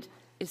amendment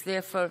is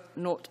therefore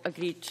not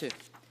agreed to.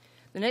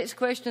 The next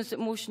question is that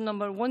motion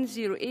number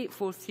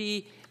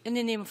 10843 in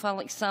the name of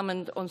Alex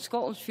Salmond on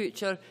Scotland's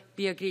future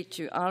be agreed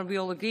to. Are we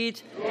all agreed?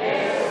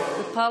 Yes.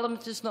 The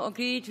Parliament is not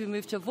agreed. We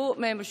move to a vote.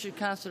 Members should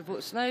cast their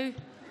votes now.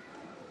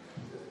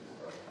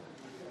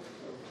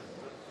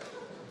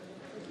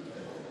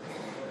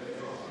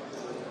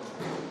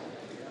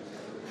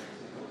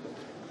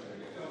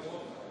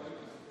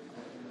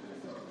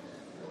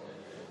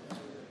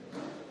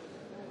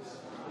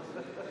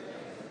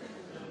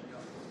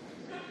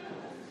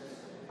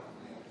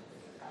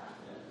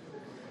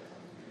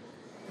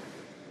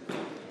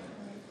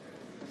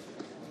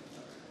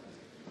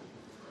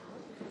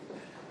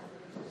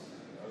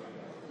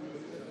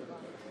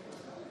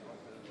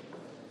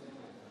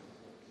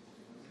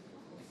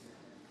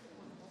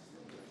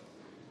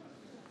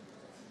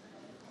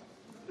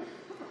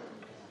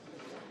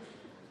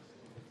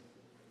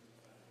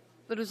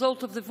 The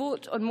result of the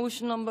vote on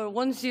motion number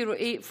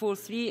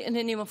 10843 in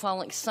the name of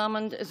Alex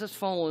Salmond is as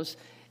follows.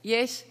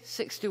 Yes,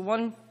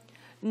 61.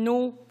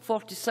 No,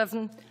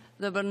 47.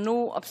 There were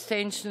no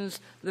abstentions.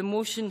 The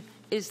motion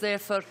is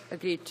therefore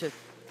agreed to.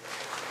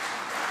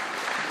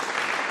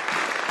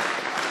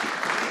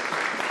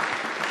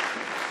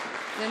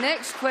 The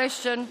next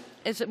question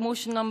is that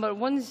motion number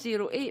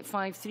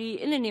 10853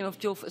 in the name of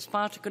Joe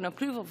Fitzpatrick on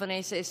approval of an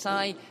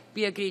SSI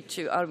be agreed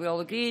to. Are we all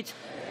agreed?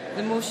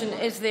 The motion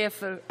is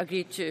therefore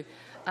agreed to.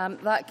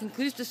 That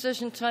concludes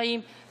decision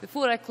time.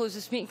 Before I close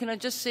this meeting, can I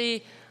just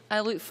say I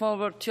look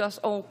forward to us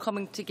all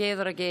coming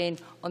together again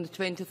on the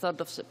 23rd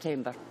of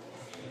September.